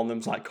lining on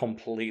them's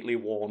completely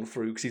worn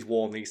through because he's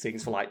worn these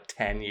things for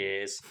 10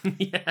 years.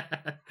 Yeah.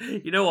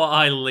 You know what?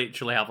 I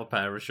literally have a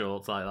pair of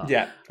shorts like that.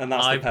 Yeah, and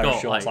that's the pair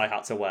of shorts I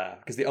had to wear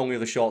because the only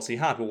other shorts he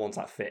had were ones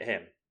that fit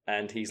him.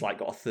 And he's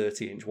got a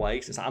 30-inch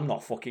waist. It's I'm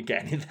not fucking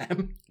getting in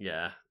them.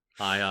 Yeah,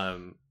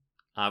 I'm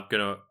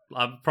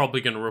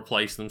probably gonna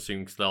replace them soon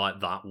because they're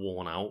that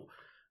worn out.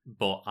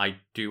 But I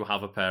do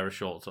have a pair of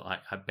shorts that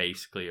I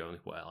basically only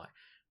wear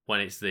when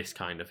it's this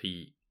kind of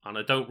heat, and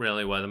I don't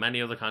really wear them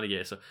any other kind of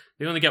year. So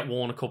they only get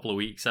worn a couple of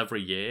weeks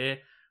every year.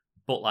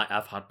 But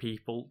I've had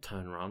people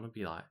turn around and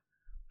be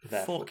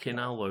 "Fucking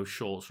hell, those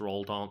shorts are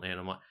old, aren't they?"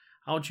 And I'm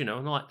how do you know?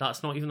 And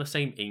that's not even the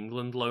same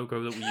England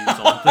logo that we use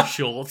on the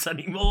shorts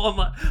anymore.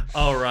 I'm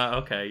oh, right,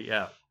 okay,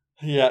 yeah.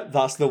 Yeah,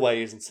 that's the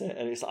way, isn't it?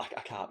 And it's I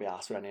can't be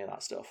asked for any of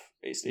that stuff.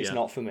 It's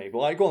not for me.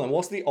 But go on then,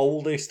 what's the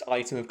oldest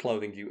item of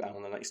clothing you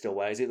own and that you still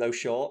wear? Is it those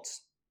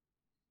shorts?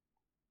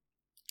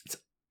 It's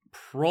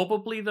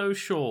probably those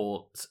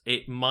shorts.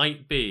 It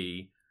might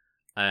be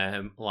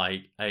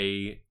like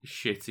a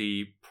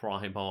shitty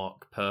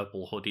Primark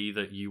purple hoodie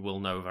that you will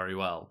know very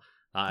well.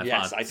 That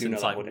I've had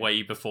since like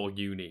way before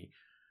uni.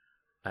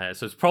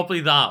 So it's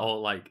probably that or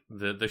like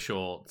the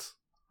shorts.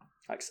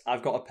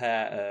 I've got a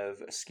pair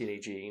of skinny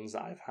jeans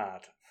that I've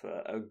had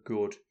for a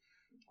good,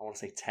 I want to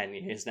say 10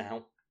 years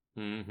now.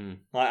 Mm-hmm.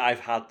 Like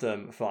I've had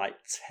them for like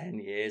 10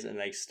 years and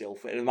they still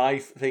fit. And my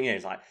thing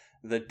is like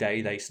the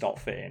day they stop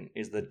fitting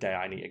is the day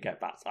I need to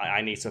get back.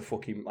 I need to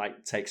fucking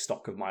like take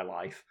stock of my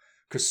life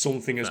because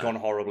something has gone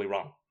horribly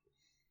wrong.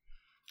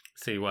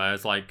 See,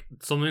 whereas like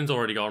something's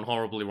already gone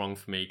horribly wrong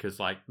for me because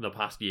like the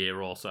past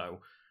year or so,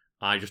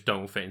 I just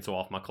don't fit into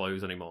half my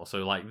clothes anymore.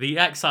 So like the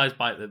exercise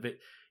bike that the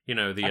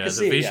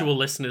visual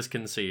listeners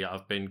can see,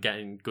 I've been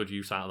getting good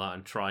use out of that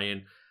and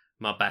trying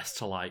my best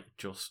to like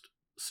just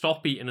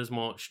stop eating as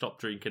much, stop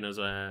drinking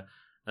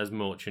as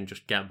much, and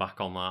just get back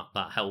on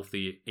that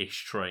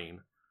healthy-ish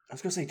train. I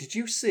was gonna say, did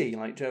you see,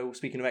 like Joe?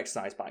 Speaking of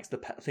exercise bikes, the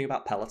thing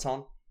about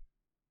Peloton?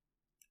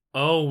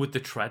 Oh, with the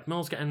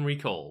treadmills getting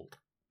recalled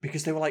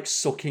because they were like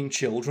sucking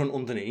children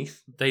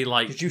underneath. They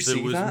like did you see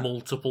that? There was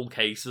multiple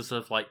cases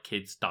of like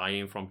kids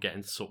dying from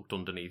getting sucked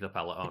underneath a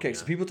Peloton. Okay,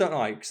 so people don't know.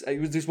 Like,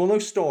 there's one of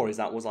those stories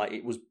that was like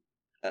it was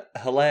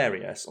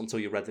hilarious until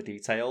you read the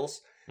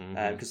details.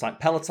 Because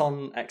like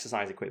Peloton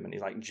exercise equipment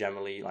is like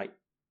generally like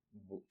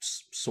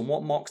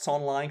somewhat mocked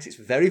online because it's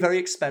very, very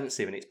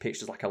expensive and it's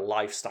pitched as like a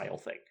lifestyle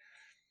thing.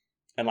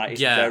 And like it's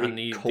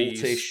very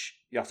cultish.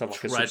 You have to have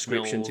like a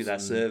subscription to their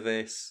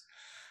service.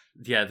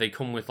 Yeah, they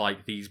come with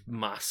like these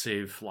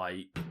massive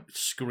like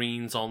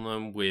screens on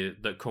them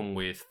that come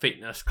with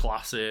fitness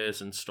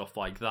classes and stuff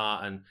like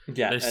that, and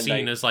they're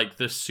seen as like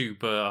the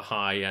super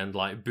high end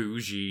like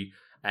bougie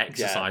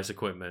exercise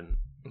equipment.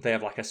 They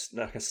have like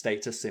a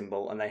status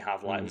symbol, and they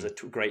have like there's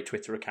a great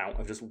Twitter account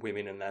of just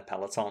women in their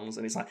Pelotons,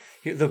 and it's like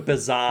the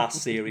bizarre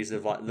series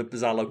of like the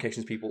bizarre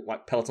locations people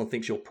like Peloton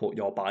thinks you'll put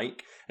your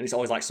bike, and it's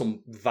always like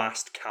some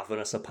vast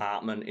cavernous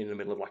apartment in the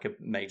middle of like a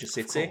major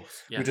city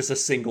with just a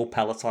single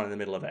Peloton in the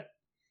middle of it.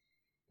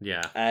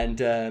 Yeah, and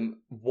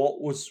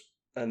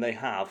they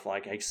have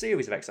like a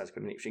series of exercise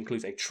equipment, which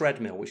includes a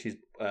treadmill, which is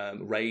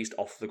raised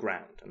off the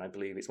ground, and I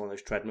believe it's one of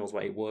those treadmills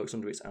where it works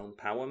under its own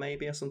power,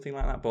 maybe, or something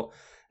like that. But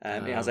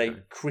it has a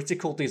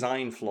critical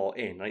design flaw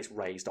and it's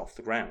raised off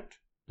the ground,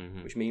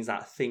 which means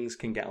that things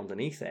can get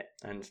underneath it,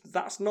 and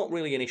that's not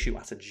really an issue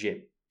at a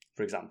gym,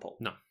 for example.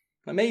 No.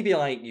 Like maybe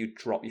like you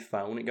drop your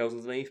phone, it goes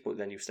underneath, but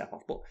then you step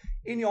off. But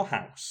in your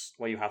house,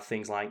 where you have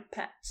things like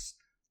pets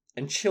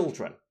and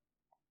children,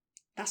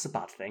 that's a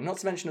bad thing. Not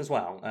to mention as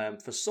well,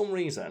 for some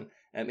reason,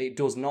 it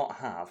does not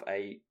have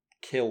a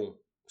kill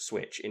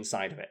switch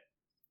inside of it.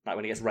 Like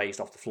when it gets raised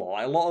off the floor.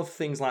 Like a lot of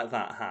things like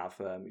that have.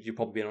 You've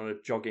probably been on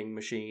a jogging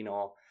machine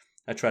or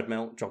a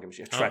treadmill. Jogging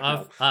machine, a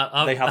treadmill.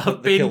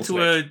 I've been to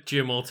a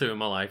gym or two in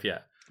my life, yeah.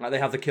 Like they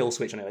have the kill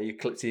switch on it. You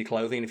click to your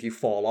clothing, and if you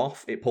fall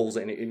off, it pulls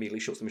it and it immediately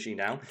shuts the machine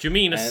down. Do you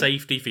mean a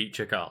safety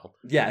feature, Carl?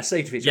 Yeah, a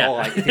safety feature. Yeah. Or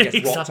like if it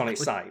gets rocked on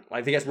its side.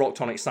 Like if it gets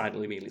rocked on its side,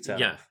 it'll immediately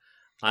turn off.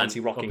 And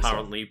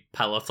apparently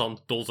Peloton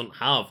doesn't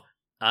have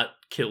a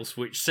kill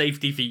switch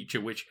safety feature,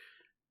 which,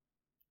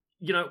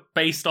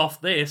 based off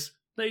this,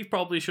 they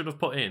probably should have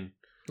put in.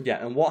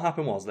 Yeah, and what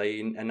happened was they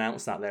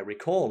announced that they're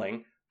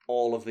recalling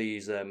all of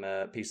these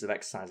pieces of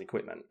exercise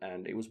equipment,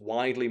 and it was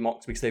widely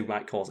mocked because they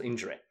might cause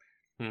injury.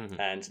 Mm-hmm.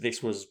 And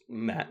this was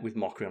met with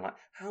mockery. Like,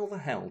 how the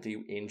hell do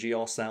you injure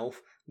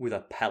yourself with a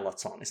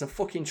Peloton? It's a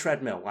fucking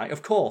treadmill. Like,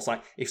 of course,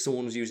 like if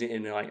someone's using it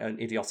in like an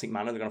idiotic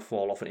manner, they're going to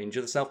fall off and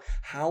injure themselves.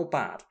 How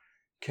bad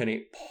can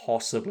it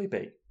possibly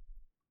be?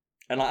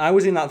 And like, I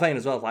was in that vein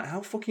as well. Like,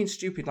 how fucking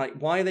stupid. Like,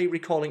 why are they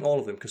recalling all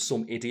of them? Because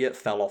some idiot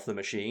fell off the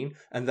machine.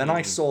 And then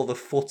I saw the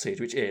footage,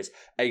 which is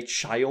a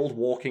child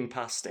walking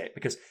past it.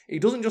 Because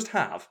it doesn't just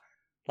have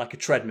like a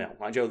treadmill.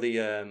 Like, Joe,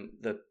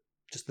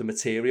 just the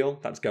material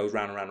that goes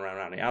round and round and round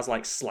and round. It has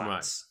like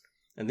slats.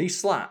 Right. And these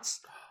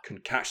slats can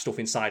catch stuff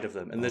inside of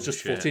them. And there's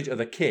just footage of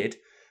a kid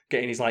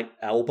getting his like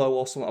elbow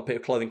or something, a bit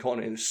of clothing caught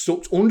in it, and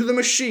sucked under the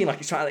machine like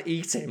he's trying to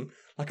eat him.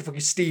 Like a fucking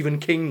Stephen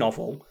King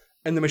novel,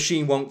 and the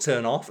machine won't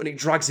turn off, and it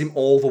drags him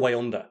all the way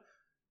under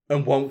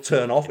and won't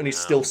turn off, and he's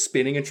still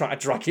spinning and trying to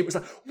drag him. It's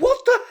like, what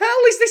the hell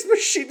is this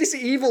machine, this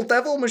evil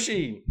devil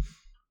machine?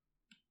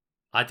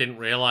 I didn't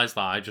realise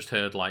that. I just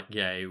heard like,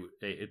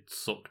 it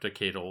sucked a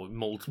kid or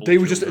multiple.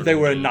 They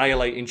were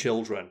annihilating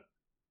children,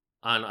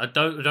 and I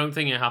don't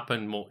think it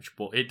happened much,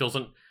 but it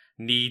doesn't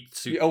need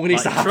to. It only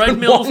needs to happen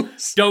treadmills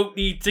once. Don't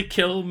need to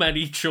kill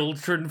many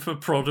children for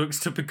products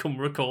to become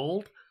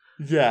recalled.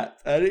 Yeah,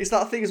 and it's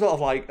that thing as well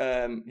of like,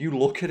 you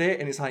look at it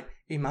and it's like,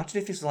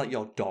 imagine if this was like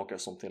your dog or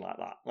something like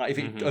that. Like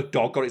if a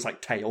dog got its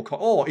like tail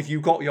caught, or if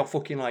you got your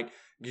fucking like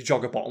your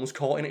jogger bottoms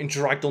caught in it and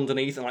dragged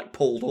underneath and like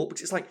pulled up.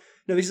 It's like,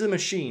 no, this is a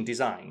machine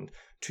designed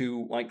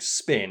to like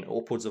spin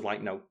upwards of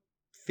like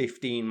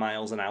 15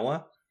 miles an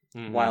hour,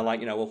 while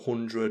like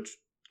 100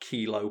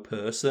 kilo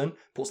person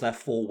puts their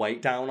full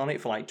weight down on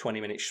it for like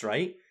 20 minutes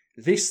straight.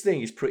 This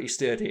thing is pretty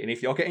sturdy, and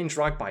if you're getting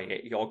dragged by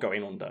it, you're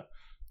going under.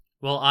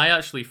 Well, I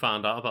actually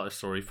found out about this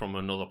story from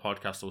another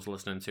podcast I was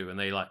listening to, and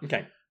they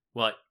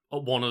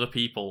one of the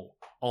people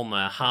on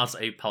there has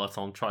a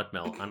Peloton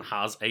treadmill and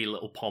has a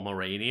little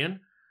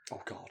Pomeranian.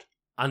 Oh, God.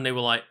 And they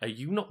were like, are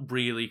you not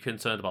really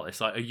concerned about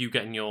this? Like, are you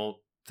getting your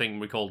thing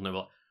recalled? And they were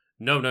like,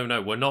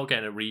 no, we're not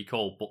getting it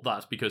recalled, but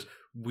that's because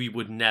we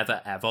would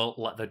never, ever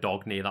let the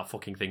dog near that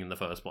fucking thing in the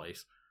first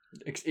place.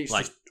 It's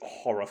like, just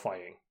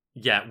horrifying.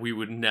 Yeah, we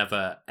would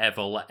never,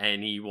 ever let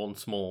anyone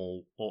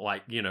small, or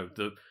like, you know,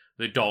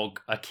 the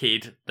dog, a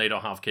kid, they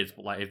don't have kids,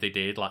 but like, if they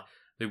did, like,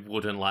 they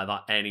wouldn't let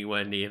that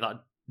anywhere near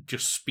that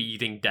just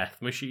speeding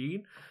death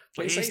machine.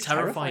 But it's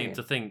terrifying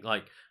to think,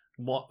 like,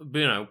 what,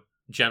 you know,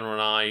 Jenna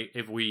and I,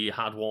 if we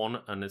had one,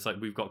 and it's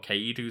like, we've got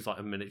Cade, who's like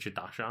a miniature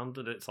dash hand,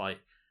 and it's like,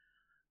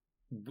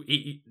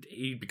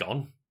 he'd be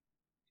gone.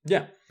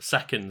 Yeah.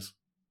 Seconds.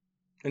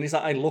 And it's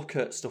like, I look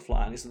at stuff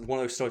like that, and it's one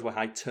of those stories where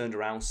I turned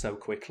around so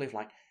quickly,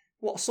 like,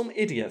 what, some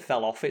idiot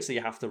fell off it, so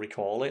you have to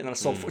recall it, and then I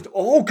saw,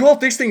 oh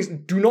God, these things,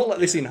 do not let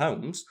this in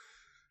homes.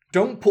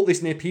 Don't put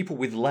this near people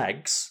with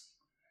legs.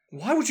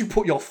 Why would you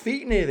put your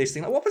feet near this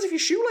thing? Like, what happens if your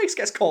shoelace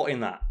gets caught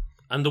in that?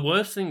 And the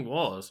worst thing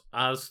was,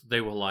 as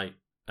they were like,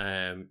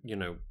 you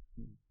know,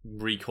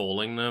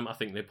 recalling them, I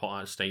think they put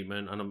out a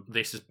statement, and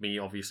this is me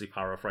obviously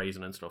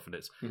paraphrasing and stuff, and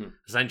it's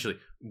essentially,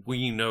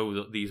 we know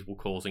that these were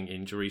causing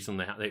injuries and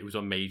it was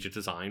a major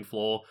design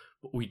flaw,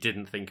 but we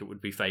didn't think it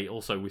would be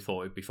fatal, so we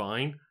thought it'd be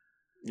fine.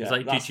 Yeah, it's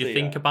like, did you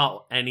think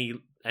about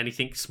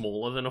anything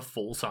smaller than a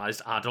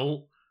full-sized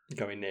adult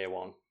going near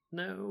one?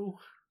 No.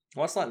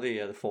 Well, that's like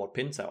the Ford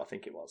Pinto, I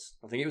think it was.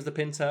 I think it was the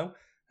Pinto.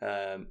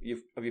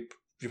 You've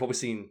probably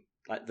seen,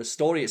 like, the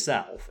story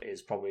itself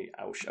is probably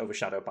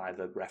overshadowed by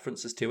the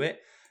references to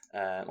it.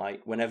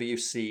 Like, whenever you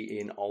see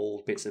in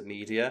old bits of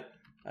media,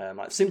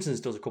 like Simpsons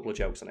does a couple of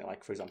jokes on it,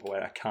 like, for example,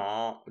 where a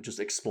car just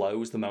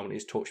explodes the moment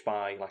it's touched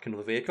by, like,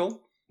 another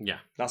vehicle. Yeah.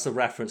 That's a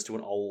reference to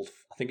an old,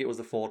 I think it was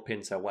the Ford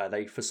Pinto, where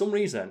they, for some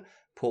reason,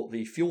 put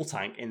the fuel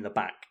tank in the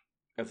back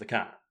of the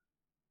car.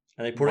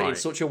 And they put it in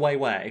such a way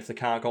where if the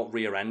car got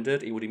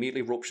rear-ended, it would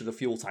immediately rupture the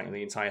fuel tank and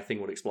the entire thing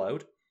would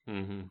explode.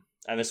 Mm-hmm.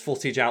 And there's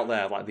footage out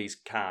there of, like, these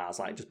cars,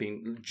 like, just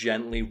being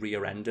gently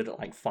rear-ended at,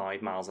 like,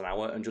 5 miles an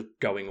hour and just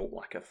going up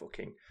like a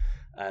fucking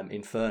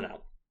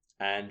inferno.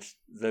 And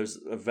there's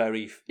a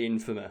very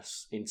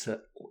infamous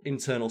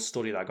internal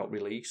study that got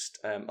released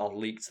or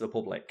leaked to the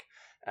public,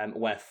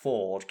 where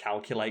Ford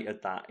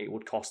calculated that it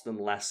would cost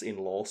them less in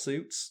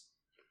lawsuits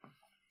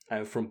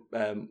from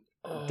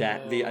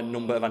the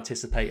number of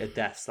anticipated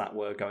deaths that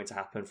were going to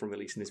happen from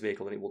releasing this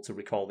vehicle than it would to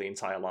recall the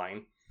entire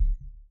line.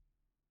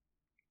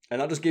 And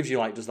that just gives you,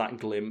 like, just that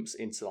glimpse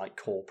into, like,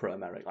 corporate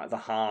America, like the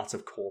heart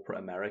of corporate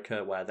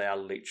America, where they are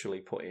literally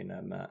putting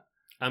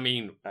I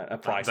mean, a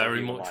price that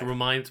very much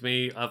reminds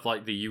me of,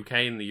 like, the UK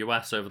and the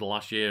US over the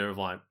last year of,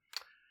 like,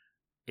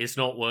 it's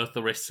not worth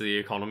the risk to the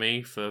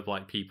economy for,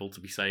 like, people to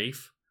be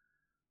safe.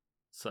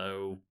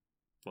 So,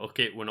 fuck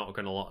it, we're not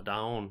going to lock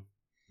down.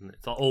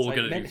 It's like, we're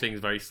going to do things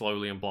very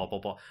slowly and blah, blah,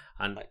 blah.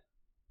 And,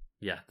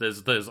 yeah,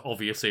 there's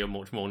obviously a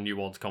much more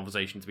nuanced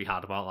conversation to be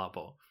had about that,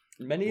 but...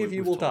 Many of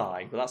you will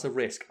die, but that's a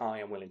risk I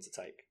am willing to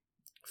take.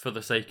 For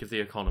the sake of the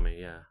economy,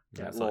 yeah.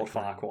 Yeah, Lord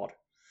Farquaad.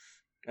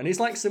 And it's,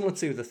 like, similar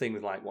to the thing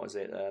with, like, what is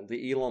it?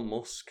 The Elon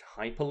Musk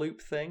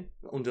Hyperloop thing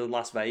under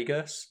Las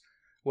Vegas,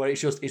 where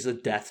it's a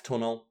death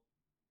tunnel.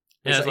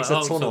 It's a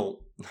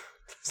tunnel. So...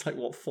 It's like,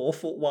 what, 4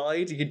 foot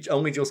wide? You could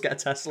only just get a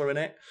Tesla in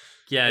it.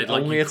 Yeah,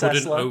 like, you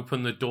couldn't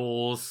open the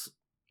doors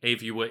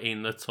if you were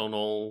in the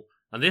tunnel.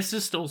 And this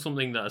is still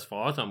something that, as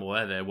far as I'm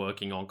aware, they're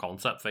working on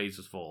concept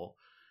phases for.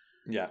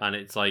 Yeah. And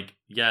it's like,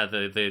 yeah,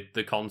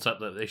 the concept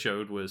that they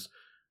showed was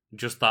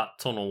just that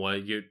tunnel where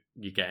you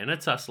get in a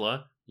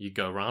Tesla, you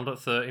go around at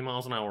 30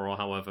 miles an hour or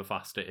however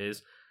fast it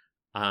is,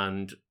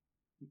 and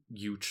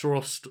you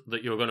trust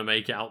that you're going to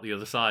make it out the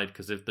other side,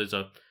 because if there's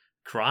a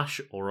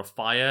crash or a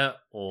fire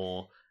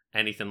or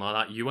anything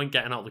like that, you ain't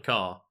getting out the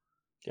car.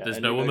 Yeah, there's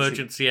no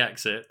emergency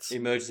exits.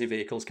 Emergency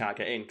vehicles can't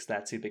get in because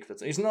they're too big for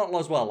it. It's not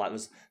as well, like,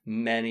 there's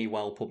many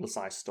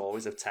well-publicised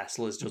stories of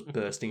Teslas just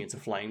bursting into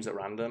flames at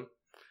random.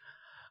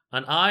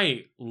 And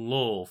I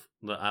love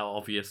that,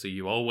 obviously,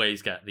 you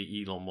always get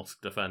the Elon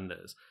Musk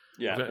defenders.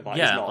 Yeah, but,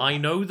 I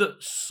know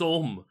that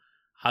some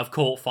have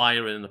caught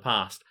fire in the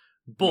past,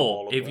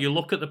 but if you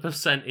look at the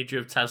percentage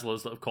of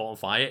Teslas that have caught on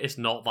fire, it's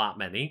not that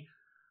many.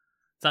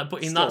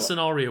 But in that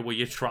scenario where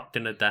you're trapped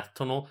in a death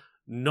tunnel,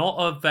 not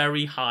a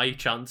very high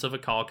chance of a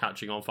car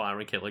catching on fire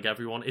and killing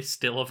everyone. It's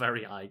still a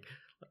very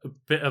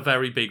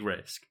big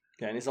risk.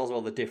 Yeah, and it's also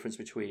the difference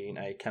between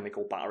a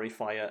chemical battery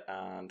fire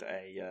and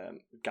a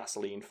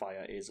gasoline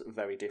fire is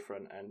very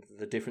different, and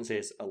the difference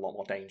is a lot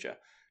more danger.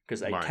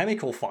 Because a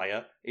chemical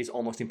fire is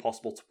almost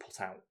impossible to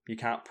put out. You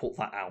can't put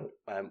that out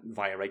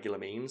via regular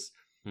means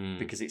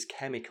because it's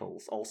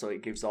chemicals. Also,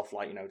 it gives off,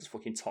 like, just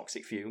fucking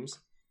toxic fumes.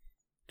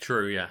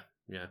 True, yeah.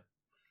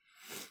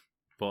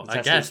 But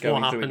I guess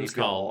what happens,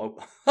 Carl...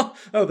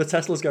 the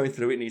Tesla's going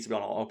through, it needs to be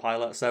on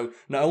autopilot. So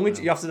not only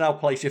do you have to now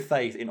place your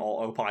faith in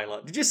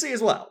autopilot, did you see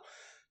as well?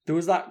 There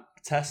was that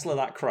Tesla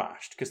that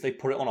crashed because they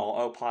put it on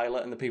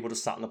autopilot and the people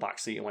just sat in the back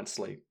seat and went to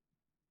sleep.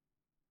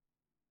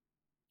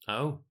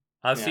 Oh.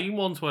 I've seen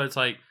ones where it's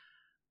like,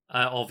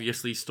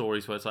 obviously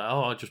stories where it's like,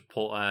 oh, I just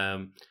put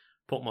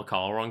my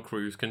car on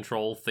cruise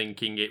control,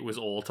 thinking it was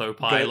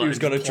autopilot, it was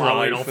going to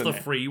drive off the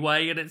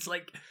freeway, and it's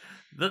like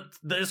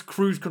there's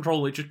cruise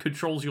control; it just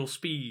controls your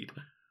speed.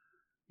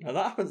 Now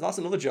that happens. That's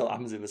another joke that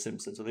happens in The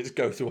Simpsons. So they just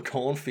go through a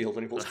cornfield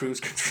and he puts cruise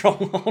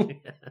control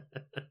on.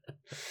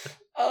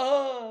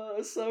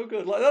 Oh, so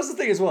good. Like that's the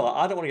thing as well.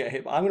 I don't want to get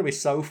hit. I'm going to be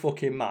so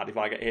fucking mad if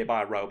I get hit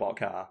by a robot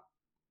car.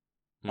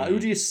 Like, who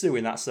do you sue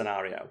in that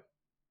scenario?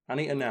 I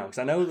need to know because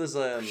I know there's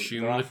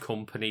assume the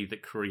company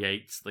that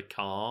creates the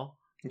car.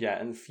 Yeah,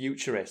 and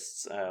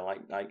futurists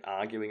like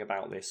arguing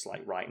about this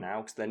like right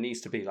now because there needs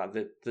to be like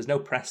there's no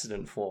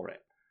precedent for it.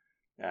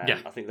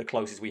 I think the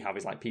closest we have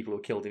is like people who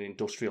are killed in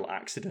industrial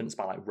accidents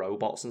by like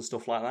robots and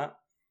stuff like that.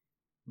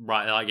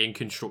 Right, like in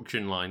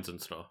construction lines and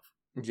stuff.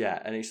 Yeah,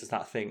 and it's just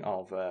that thing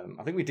of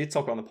I think we did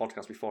talk on the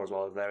podcast before as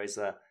well. There is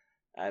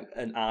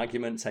an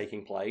argument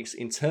taking place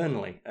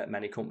internally at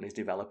many companies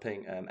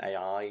developing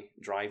AI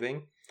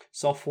driving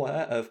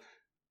software of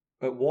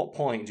at what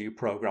point do you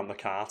program the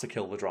car to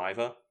kill the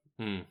driver?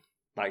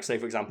 Like, say,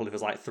 for example, if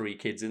there's like 3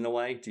 kids in the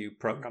way, do you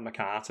program the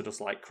car to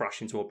just like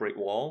crash into a brick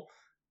wall?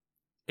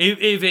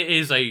 If it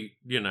is a,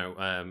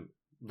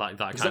 like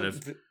that kind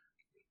of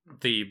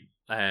the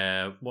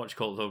what do you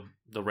call it,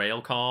 the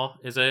rail car,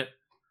 is it?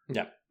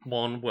 Yeah.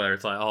 One where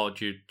it's like, oh,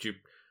 do you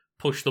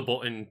push the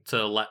button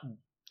to let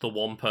the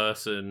one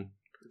person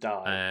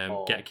die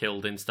get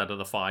killed instead of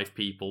the 5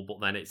 people,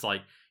 but then it's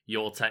like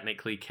you're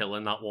technically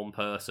killing that one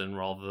person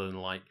rather than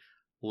like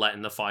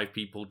letting the 5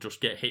 people just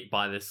get hit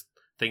by this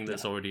thing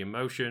that's already in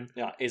motion.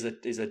 Yeah, is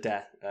a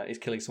death is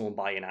killing someone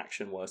by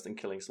inaction worse than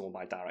killing someone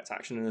by direct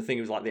action? And the thing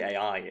is, like the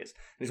AI is,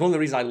 and it's one of the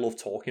reasons I love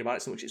talking about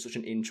it so much. It's such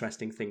an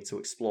interesting thing to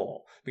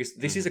explore because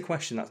this is a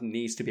question that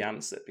needs to be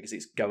answered because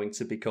it's going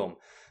to become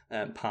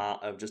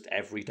part of just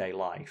everyday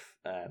life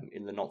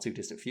in the not too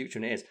distant future.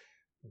 And it is: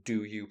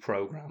 do you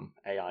program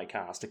AI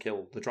cars to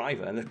kill the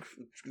driver? And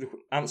the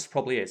answer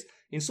probably is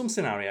in some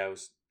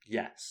scenarios,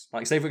 yes.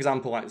 Like say for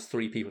example, like there's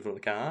 3 people in front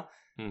of the car,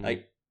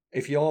 like.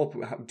 If you're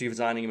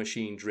designing a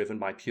machine driven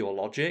by pure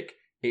logic,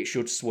 it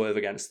should swerve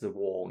against the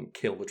wall and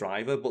kill the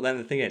driver. But then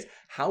the thing is,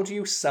 how do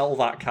you sell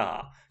that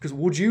car? Because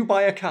would you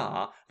buy a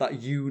car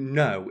that you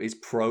know is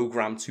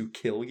programmed to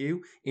kill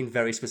you in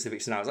very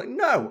specific scenarios? Like,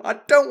 no, I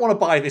don't want to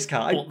buy this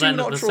car. I do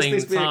not trust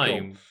this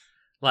vehicle.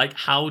 Like,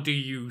 how do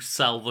you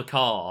sell the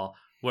car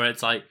where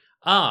it's like,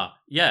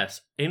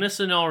 yes, in a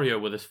scenario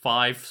where there's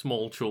 5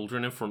 small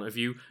children in front of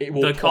you,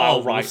 the car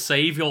will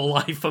save your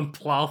life and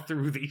plow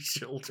through these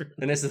children.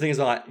 And it's the thing is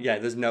like,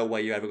 there's no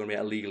way you're ever going to be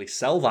able to legally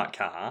sell that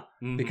car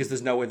because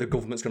there's no way the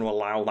government's going to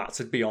allow that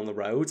to be on the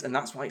roads. And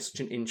that's why it's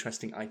such an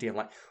interesting idea.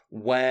 Like,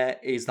 where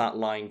is that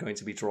line going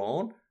to be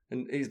drawn?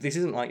 And this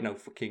isn't like,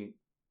 fucking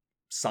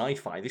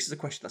sci-fi. This is a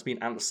question that's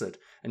being answered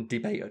and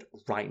debated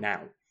right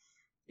now.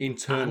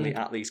 Internally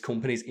at these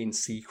companies in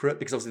secret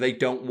because obviously they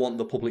don't want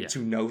the public to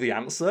know the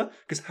answer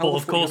because but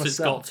of course it's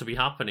got to be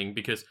happening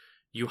because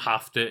you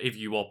have to, if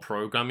you are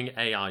programming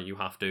AI, you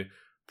have to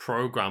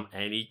program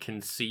any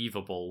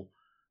conceivable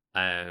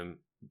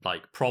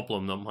like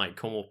problem that might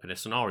come up in a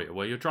scenario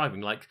where you're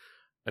driving, like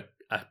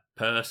a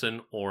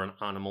person or an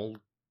animal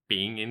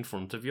being in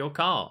front of your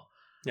car.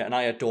 Yeah, and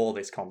I adore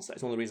this concept.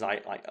 It's one of the reasons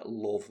I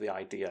love the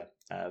idea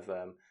of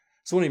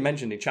someone who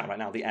mentioned in chat right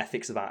now the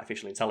ethics of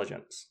artificial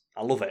intelligence.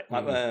 I love it.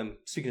 Like,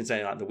 speaking of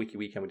saying like the Wiki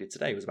Weekend we did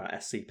today was about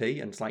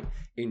SCP and it's like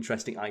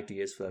interesting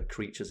ideas for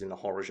creatures in the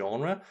horror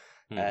genre.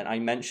 And I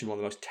mentioned one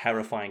of the most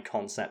terrifying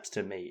concepts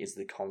to me is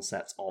the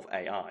concept of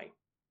AI.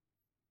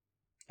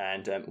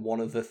 And one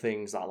of the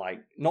things that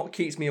like not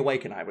keeps me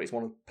awake at night, but it's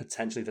one of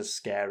potentially the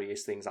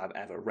scariest things I've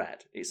ever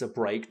read. It's a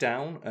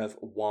breakdown of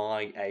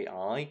why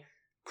AI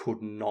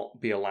could not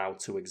be allowed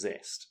to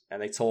exist.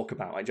 And they talk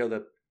about like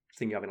the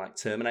thing you have in like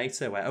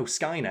Terminator where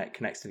Skynet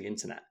connects to the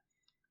internet.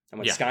 And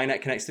when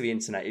Skynet connects to the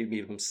internet, it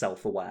becomes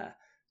self-aware.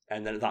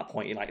 And then at that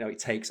point, it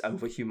takes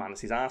over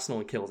humanity's arsenal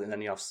and kills it. And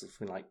then you have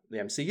something like the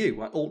MCU,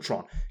 where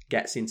Ultron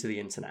gets into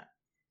the internet.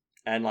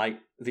 And like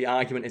the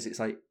argument is, it's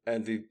like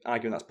the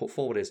argument that's put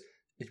forward is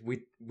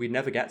we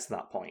never get to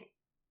that point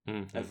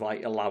of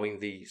like allowing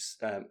these.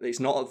 It's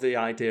not the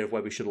idea of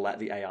where we should let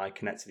the AI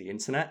connect to the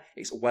internet.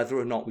 It's whether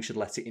or not we should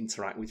let it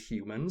interact with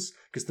humans.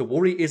 Because the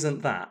worry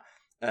isn't that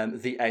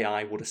the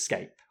AI would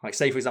escape. Like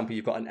say, for example,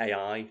 you've got an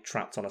AI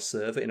trapped on a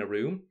server in a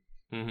room.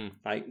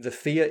 Like the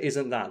fear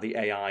isn't that the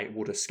AI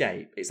would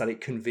escape; it's that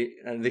it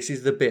and this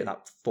is the bit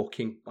that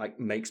fucking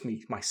like makes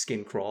my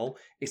skin crawl.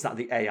 It's that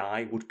the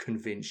AI would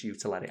convince you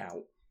to let it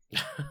out,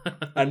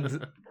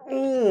 and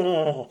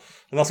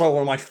that's why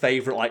one of my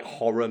favorite like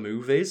horror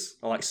movies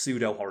or like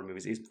pseudo horror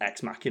movies is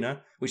Ex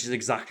Machina, which is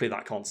exactly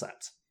that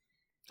concept.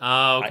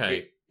 Oh, okay.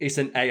 Like, it's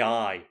an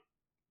AI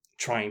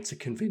trying to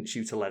convince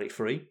you to let it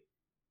free.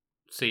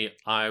 See,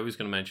 I was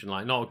going to mention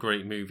like not a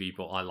great movie,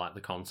 but I like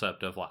the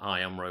concept of like I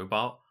Am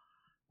Robot.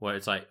 Where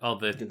it's like,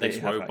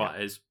 this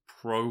robot is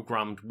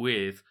programmed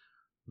with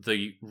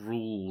the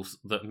rules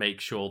that make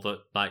sure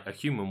that like a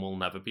human will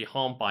never be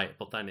harmed by it.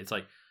 But then it's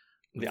like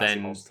the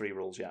Asimov's 3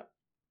 rules,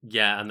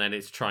 yeah, and then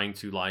it's trying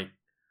to like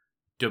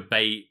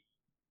debate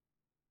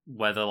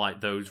whether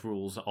like those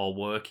rules are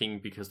working,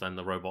 because then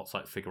the robots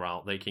like figure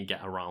out they can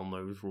get around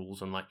those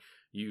rules and like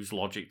use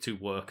logic to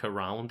work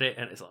around it,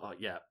 and it's like, oh,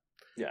 yeah.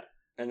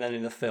 And then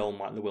in the film,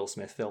 like the Will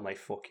Smith film, they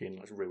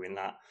fucking ruin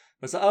that.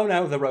 It's like, oh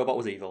no, the robot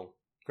was evil.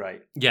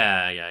 Great.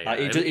 Yeah. Like,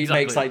 it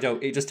makes like,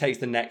 it just takes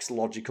the next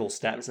logical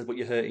step. It says, but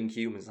you're hurting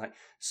humans. Like,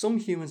 some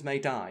humans may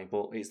die,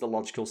 but it's the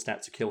logical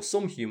step to kill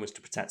some humans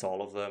to protect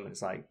all of them. And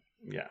it's like,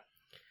 yeah.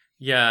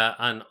 Yeah,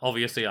 and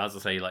obviously, as I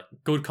say, like,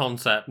 good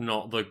concept,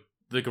 not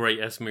the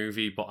greatest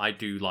movie, but I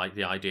do like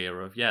the idea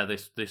of,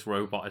 this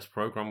robot is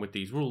programmed with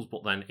these rules,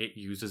 but then it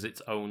uses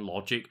its own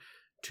logic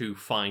to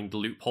find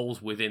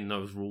loopholes within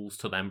those rules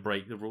to then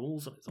break the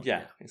rules. And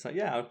it's like,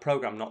 I'm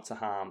programmed not to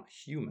harm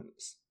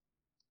humans.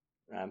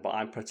 But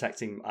I'm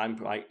protecting. I'm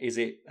like, is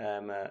it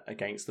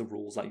against the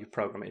rules that you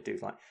program it to do?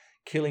 Like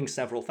killing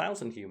several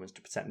thousand humans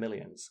to protect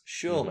millions.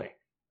 Surely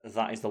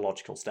that is the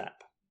logical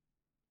step.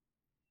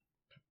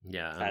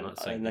 Yeah, and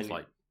that's it. It's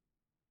like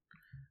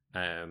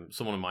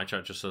someone in my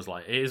chat just says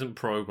like, it isn't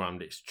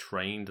programmed, it's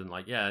trained, and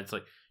like, it's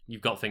like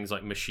you've got things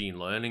like machine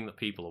learning that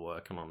people are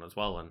working on as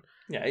well, and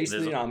it's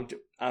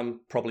I'm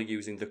probably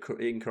using the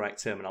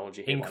incorrect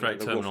terminology here.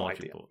 Incorrect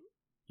terminology,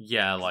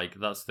 but like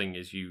that's the thing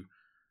is you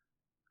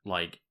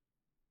like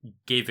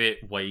give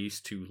it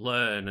ways to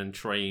learn and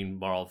train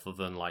rather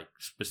than like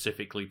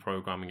specifically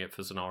programming it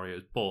for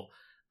scenarios, but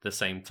at the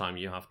same time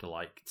you have to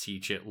like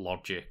teach it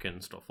logic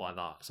and stuff like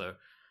that. So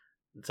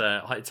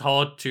it's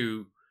hard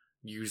to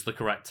use the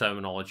correct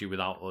terminology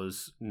without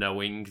us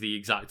knowing the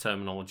exact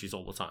terminologies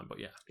all the time, but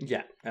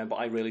but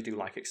I really do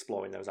like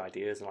exploring those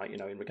ideas, and like,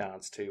 in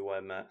regards to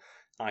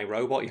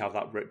iRobot, you have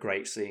that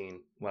great scene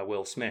where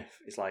Will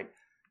Smith is like,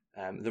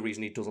 the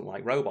reason he doesn't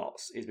like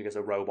robots is because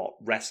a robot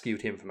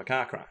rescued him from a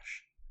car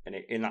crash. And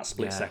in that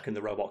split second,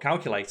 the robot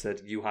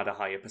calculated you had a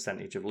higher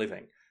percentage of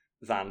living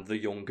than the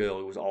young girl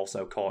who was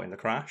also caught in the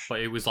crash.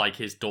 But it was like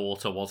his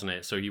daughter, wasn't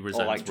it? So he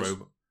resents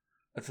robot.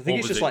 I think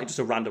it's just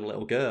a random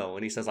little girl.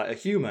 And he says, like, a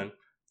human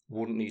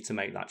wouldn't need to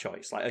make that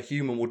choice. Like, a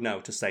human would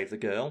know to save the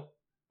girl.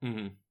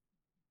 Mm-hmm.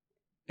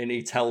 And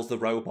he tells the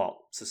robot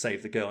to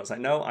save the girl. It's like,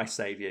 no, I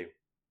save you.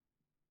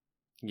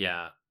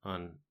 Yeah,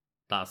 and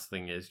that's the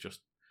thing is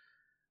just...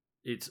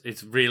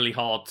 It's really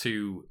hard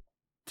to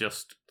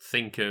just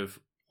think of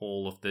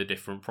all of the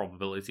different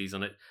probabilities,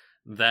 and it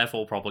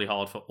therefore probably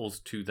hard for us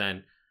to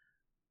then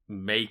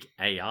make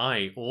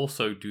AI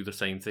also do the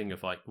same thing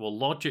of like, well,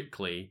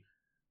 logically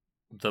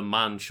the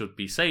man should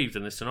be saved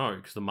in this scenario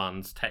because the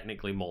man's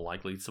technically more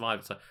likely to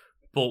survive. So,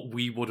 but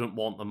we wouldn't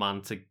want the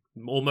man to,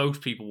 or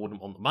most people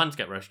wouldn't want the man to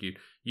get rescued.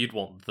 You'd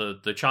want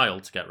the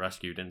child to get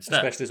rescued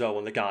instead. Especially as well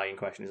when the guy in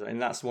question is, and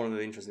that's one of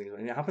the interesting things.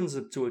 And it happens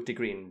to a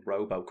degree in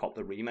RoboCop,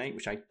 the remake,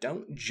 which I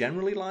don't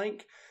generally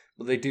like.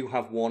 But they do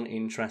have one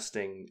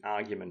interesting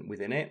argument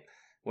within it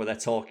where they're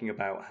talking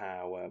about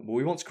how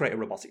we want to create a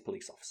robotic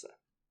police officer,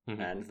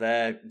 and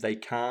they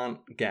can't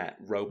get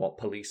robot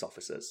police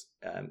officers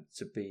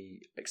to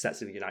be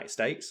accepted in the United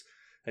States,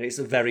 and it's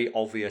a very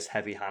obvious,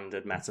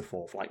 heavy-handed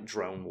metaphor for like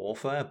drone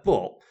warfare.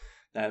 But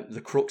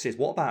the crux is,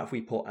 what about if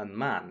we put a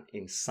man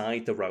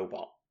inside the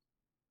robot?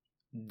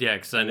 Yeah,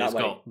 because then it's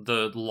got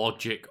the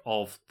logic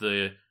of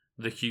the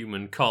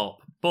human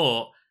cop,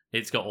 but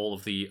it's got all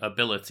of the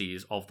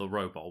abilities of the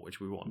robot, which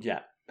we want.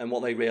 Yeah, and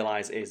what they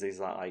realise is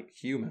that like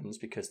humans,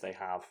 because they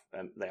have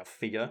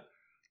fear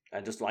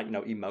and just like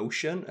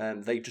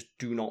emotion, they just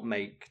do not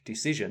make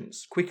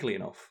decisions quickly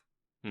enough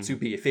to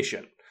be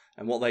efficient.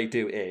 And what they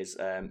do is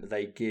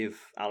they give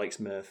Alex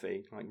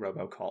Murphy, like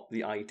RoboCop,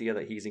 the idea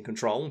that he's in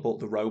control, but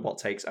the robot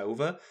takes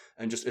over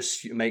and just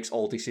makes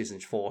all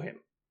decisions for him.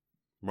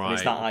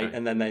 Right.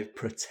 And then they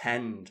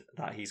pretend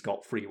that he's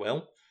got free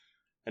will.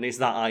 And it's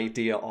that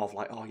idea of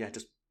like, oh yeah,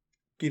 just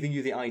giving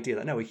you the idea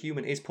that no, a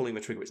human is pulling the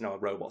trigger, it's no, a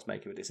robot's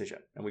making a decision.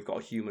 And we put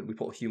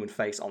a human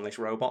face on this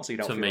robot so you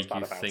don't feel bad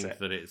about it. To make you think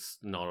that it's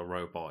not a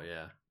robot,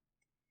 yeah.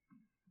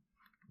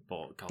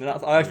 But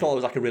I thought it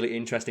was like a really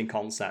interesting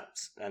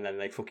concept, and then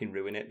they fucking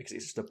ruin it because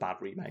it's just a bad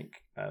remake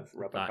of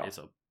RoboCop. That is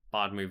a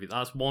bad movie.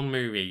 That's one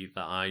movie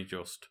that I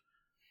just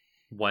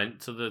went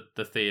to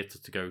the theatre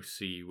to go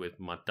see with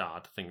my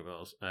dad. I think it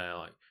was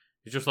like,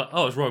 it's just like,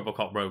 oh, it's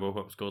RoboCop.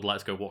 RoboCop's good.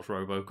 Let's go watch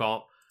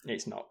RoboCop.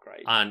 It's not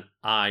great, and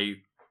I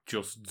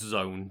just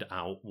zoned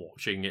out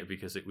watching it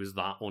because it was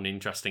that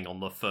uninteresting on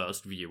the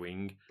first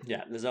viewing.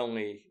 Yeah,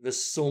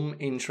 there's some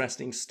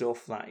interesting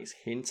stuff that is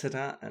hinted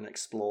at and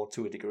explored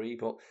to a degree,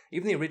 but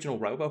even the original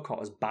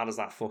RoboCop, as bad as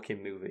that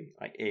fucking movie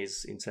like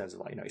is in terms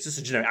of like, it's just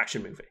a generic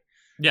action movie.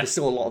 Yeah. There's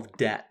still a lot of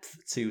depth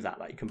to that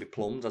it can be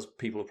plumbed, as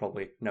people have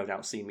probably no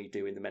doubt seen me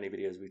do in the many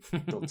videos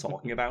we've done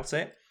talking about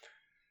it.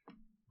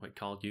 Wait,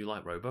 Carl, do you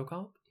like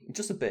RoboCop?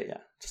 Just a bit, yeah.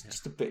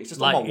 Just a bit. It's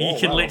just like on my wall. You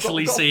can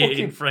literally see it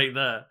in frame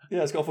there.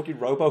 Yeah, it's got a fucking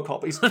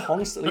RoboCop. He's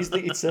constantly, he's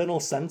the eternal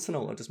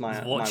sentinel of just my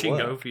He's watching my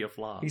work. Over your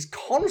fly. He's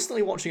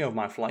constantly watching over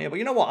my fly. But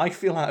you know what? I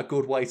feel like a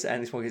good way to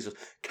end this one is just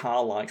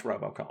Carl likes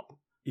RoboCop.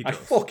 I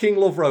fucking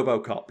love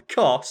RoboCop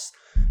because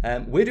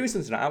We're doing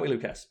something tonight, aren't we,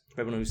 Lucas?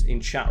 For everyone who's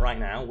in chat right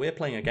now, we're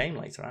playing a game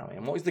later, aren't we?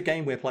 And what is the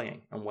game we're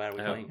playing, and where are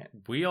we playing it?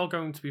 We are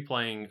going to be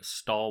playing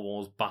Star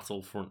Wars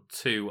Battlefront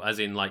 2, as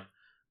in like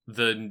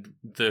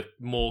the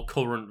more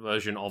current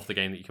version of the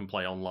game that you can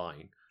play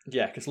online.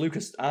 Yeah, because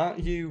Lucas,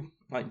 aren't you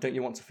like? Don't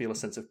you want to feel a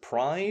sense of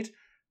pride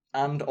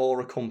and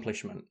or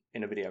accomplishment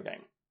in a video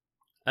game?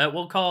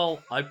 Well,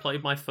 Carl, I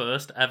played my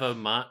first ever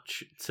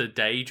match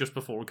today, just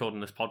before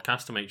recording this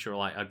podcast, to make sure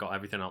like I got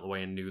everything out of the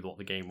way and knew what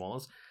the game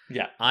was.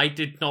 Yeah. I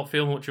did not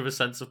feel much of a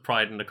sense of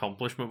pride and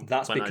accomplishment.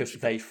 That's because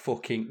they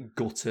fucking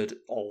gutted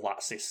all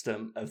that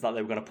system of that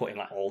they were going to put in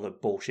like all the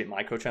bullshit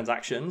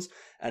microtransactions,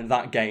 and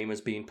that game has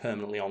been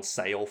permanently on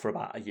sale for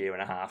about a year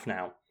and a half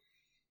now.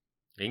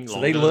 So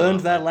they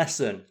learned their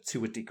lesson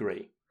to a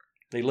degree.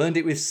 They learned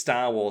it with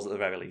Star Wars at the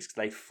very least, because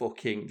they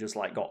fucking just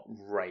like got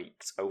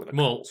raked over the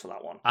coals for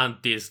that one. And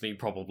Disney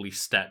probably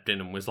stepped in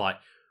and was like,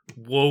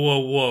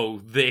 whoa,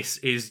 this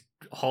is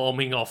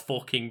harming our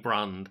fucking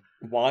brand.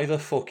 Why the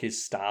fuck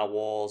is Star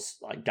Wars,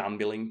 like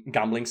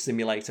gambling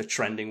simulator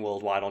trending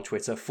worldwide on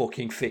Twitter?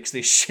 Fucking fix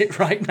this shit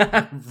right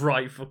now.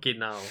 Right fucking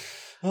now.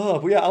 Oh,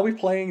 but yeah, I'll be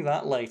playing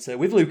that later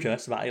with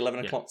Lucas about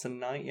 11 o'clock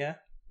tonight, yeah?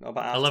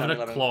 About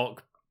 11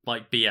 o'clock.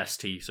 Like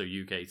BST, so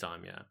UK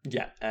time, yeah.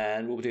 Yeah,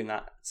 and we'll be doing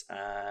that.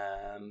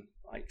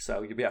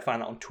 So you'll be able to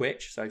find that on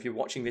Twitch. So if you're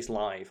watching this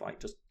live, like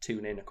just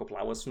tune in a couple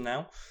hours from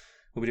now.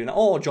 We'll be doing that.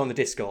 Or join the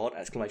Discord,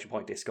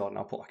 !Discord, and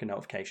I'll put like a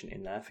notification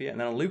in there for you. And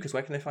then on Lucas,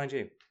 where can they find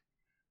you?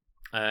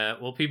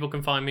 Well, people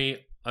can find me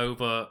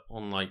over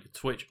on like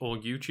Twitch or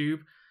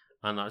YouTube,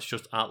 and that's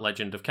just at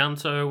Legend of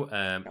Kanto.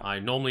 I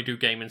normally do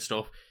gaming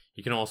stuff.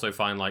 You can also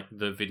find like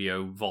the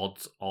video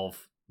VODs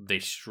of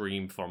this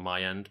stream from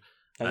my end.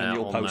 And then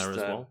you'll post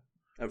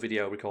a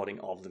video recording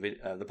of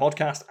the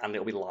podcast, and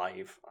it'll be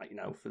live, like,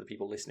 for the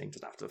people listening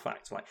just after the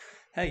fact. So like,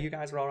 hey, you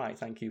guys are all right.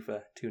 Thank you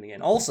for tuning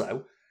in.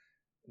 Also,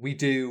 we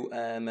do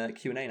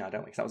Q&A now,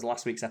 don't we? Because that was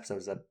last week's episode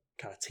as a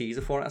kind of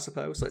teaser for it, I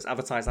suppose. So let's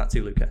advertise that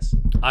too, Lucas.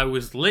 I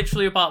was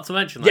literally about to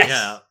mention that, yes!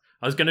 Yeah.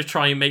 I was going to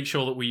try and make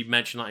sure that we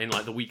mention that in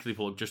like the weekly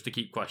plug, just to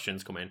keep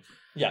questions coming.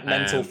 Yeah,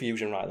 mental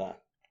fusion right there.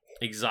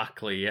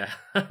 Exactly, yeah.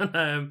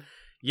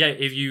 Yeah,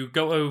 if you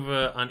go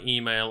over and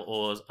email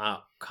us at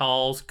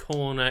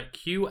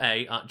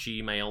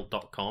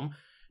carlscornerqa@gmail.com,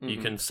 you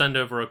can send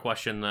over a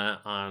question there,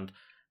 and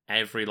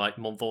every like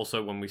month or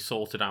so when we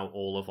sorted out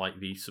all of like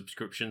the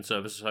subscription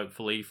services,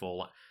 hopefully for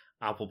like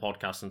Apple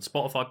Podcasts and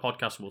Spotify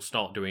Podcasts, we'll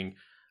start doing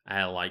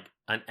like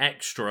an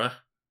extra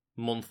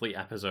monthly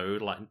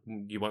episode. Like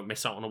you won't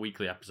miss out on a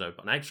weekly episode,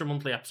 but an extra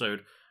monthly episode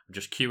of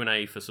just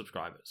Q&A for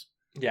subscribers.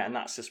 Yeah, and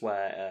that's just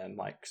where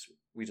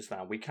we just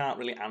found we can't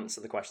really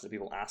answer the questions that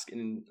people ask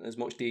in as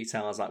much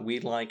detail as like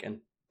we'd like and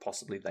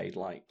possibly they'd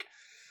like.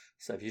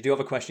 So if you do have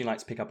a question you'd like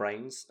to pick our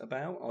brains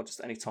about, or just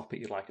any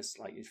topic you'd like us,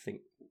 like you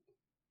think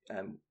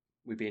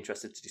we'd be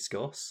interested to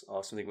discuss,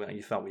 or something that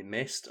you felt we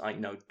missed,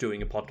 like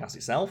doing a podcast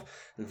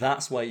itself,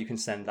 that's where you can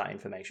send that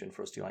information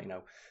for us to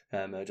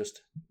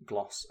just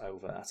gloss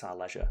over at our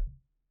leisure.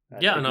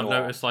 Yeah, and I've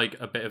noticed like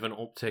a bit of an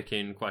uptick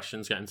in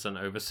questions getting sent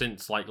over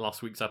since like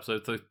last week's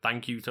episode. So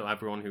thank you to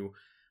everyone who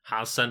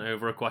has sent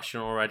over a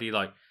question already.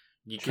 Like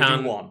you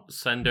can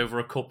send over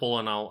a couple,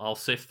 and I'll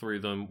sift through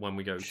them when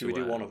we go. Should we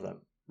do one of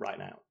them right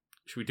now?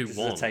 Should we do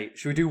one?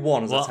 Should we do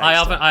one? As a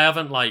taster? I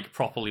haven't like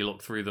properly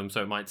looked through them,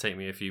 so it might take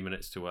me a few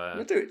minutes to.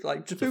 We'll do it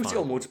like just boot it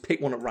on. We'll just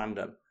pick one at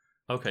random.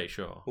 Okay,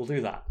 sure. We'll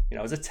do that.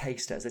 As a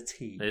taster, as a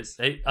tease.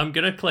 I'm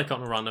gonna click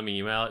on a random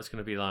email. It's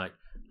gonna be like,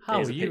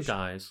 "How are you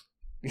guys?"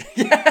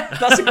 Yeah,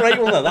 that's a great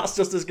one though. That's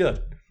just as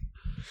good.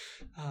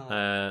 So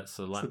that's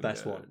the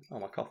best one. Oh,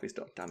 my coffee's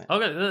done. Damn it.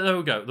 Okay, there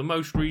we go. The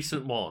most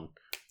recent one.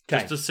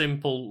 Okay. Just a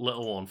simple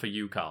little one for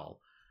you, Carl.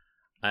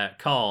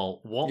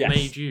 Carl, what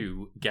made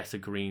you get a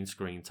green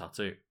screen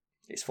tattoo?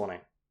 It's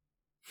funny.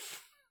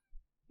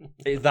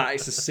 That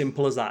is as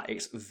simple as that.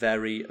 It's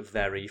very,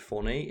 very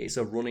funny. It's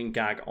a running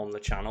gag on the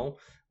channel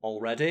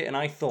already, and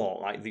I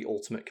thought like the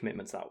ultimate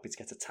commitment to that would be to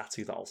get a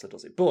tattoo that also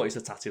does it. But it's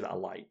a tattoo that I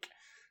like.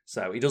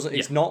 So it doesn't.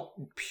 It's not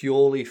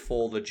purely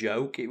for the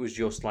joke. It was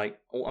just like,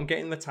 oh, I'm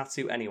getting the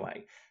tattoo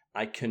anyway.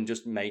 I can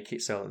just make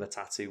it so that the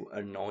tattoo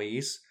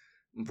annoys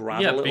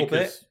Brad a little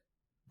bit.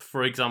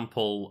 For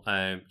example,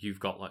 you've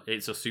got like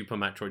it's a Super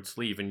Metroid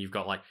sleeve, and you've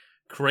got like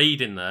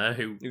Kraid in there,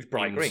 who's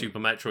bright green. Super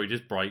Metroid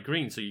is bright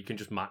green, so you can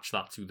just match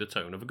that to the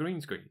tone of a green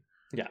screen.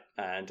 Yeah,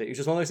 and it was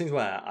just one of those things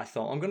where I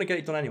thought I'm going to get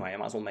it done anyway. I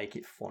might as well make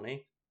it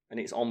funny, and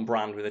it's on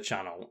brand with the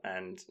channel,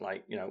 and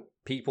like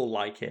people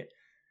like it.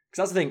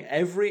 Because that's the thing,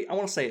 I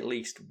want to say at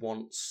least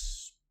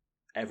once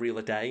every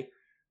other day,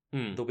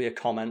 there'll be a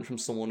comment from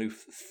someone who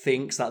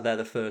thinks that they're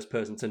the first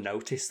person to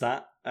notice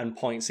that and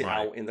points it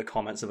out in the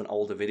comments of an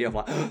older video. I'm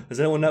like, has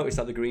anyone noticed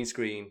that the green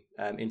screen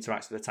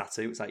interacts with the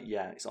tattoo? It's like,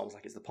 yeah, it's almost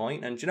like it's the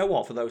point. And do you know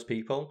what? For those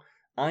people,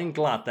 I'm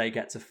glad they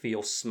get to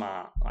feel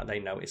smart, like they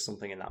notice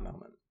something in that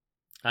moment.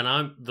 And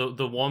I'm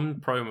the one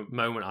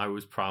moment I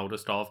was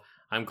proudest of,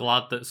 I'm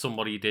glad that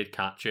somebody did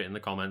catch it in the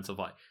comments of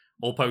like,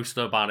 or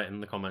posted about it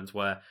in the comments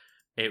where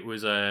it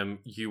was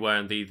you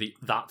wearing the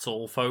That's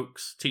All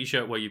Folks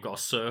t-shirt where you've got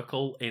a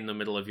circle in the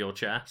middle of your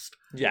chest.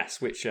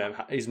 Yes, which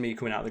is me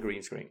coming out of the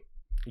green screen.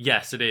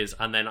 Yes, it is.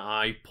 And then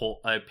I put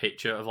a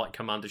picture of like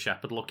Commander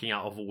Shepard looking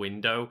out of a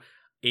window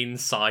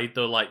inside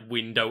the like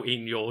window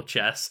in your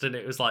chest, and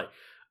it was like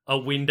a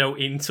window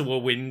into a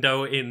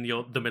window in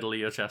the middle of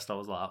your chest. I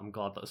was like, I'm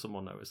glad that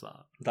someone noticed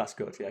that. That's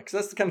good, yeah, because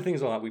that's the kind of thing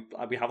as well.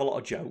 We have a lot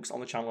of jokes on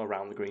the channel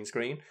around the green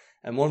screen,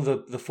 and one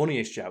of the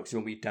funniest jokes is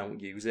when we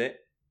don't use it.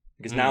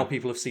 Because now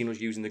people have seen us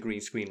using the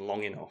green screen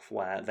long enough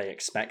where they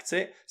expect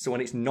it. So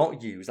when it's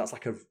not used, that's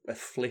like a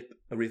flip,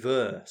 a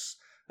reverse,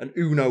 an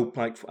Uno,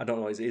 like, I don't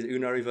know, is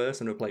Uno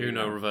reverse? And we'll play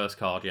Uno reverse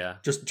card, yeah.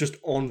 Just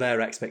on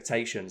their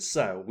expectations.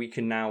 So we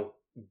can now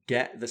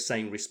get the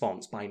same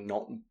response by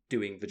not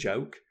doing the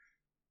joke.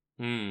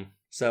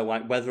 So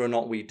like whether or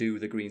not we do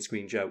the green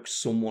screen joke,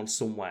 someone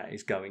somewhere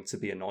is going to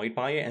be annoyed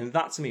by it. And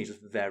that to me is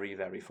just very,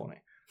 very funny.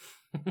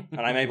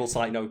 And I'm able to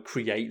like,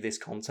 create this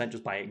content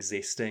just by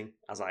existing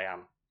as I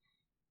am.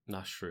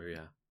 That's true,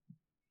 yeah.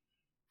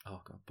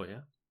 Oh, God. But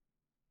yeah.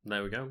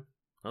 There we go.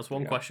 That's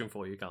one question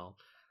for you, Carl.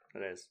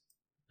 It is.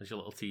 There's your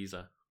little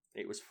teaser.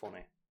 It was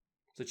funny.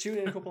 So tune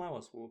in a couple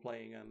hours. We're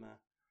playing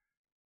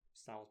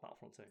Star Wars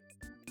Battlefront 2.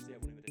 See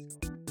everyone in the Discord.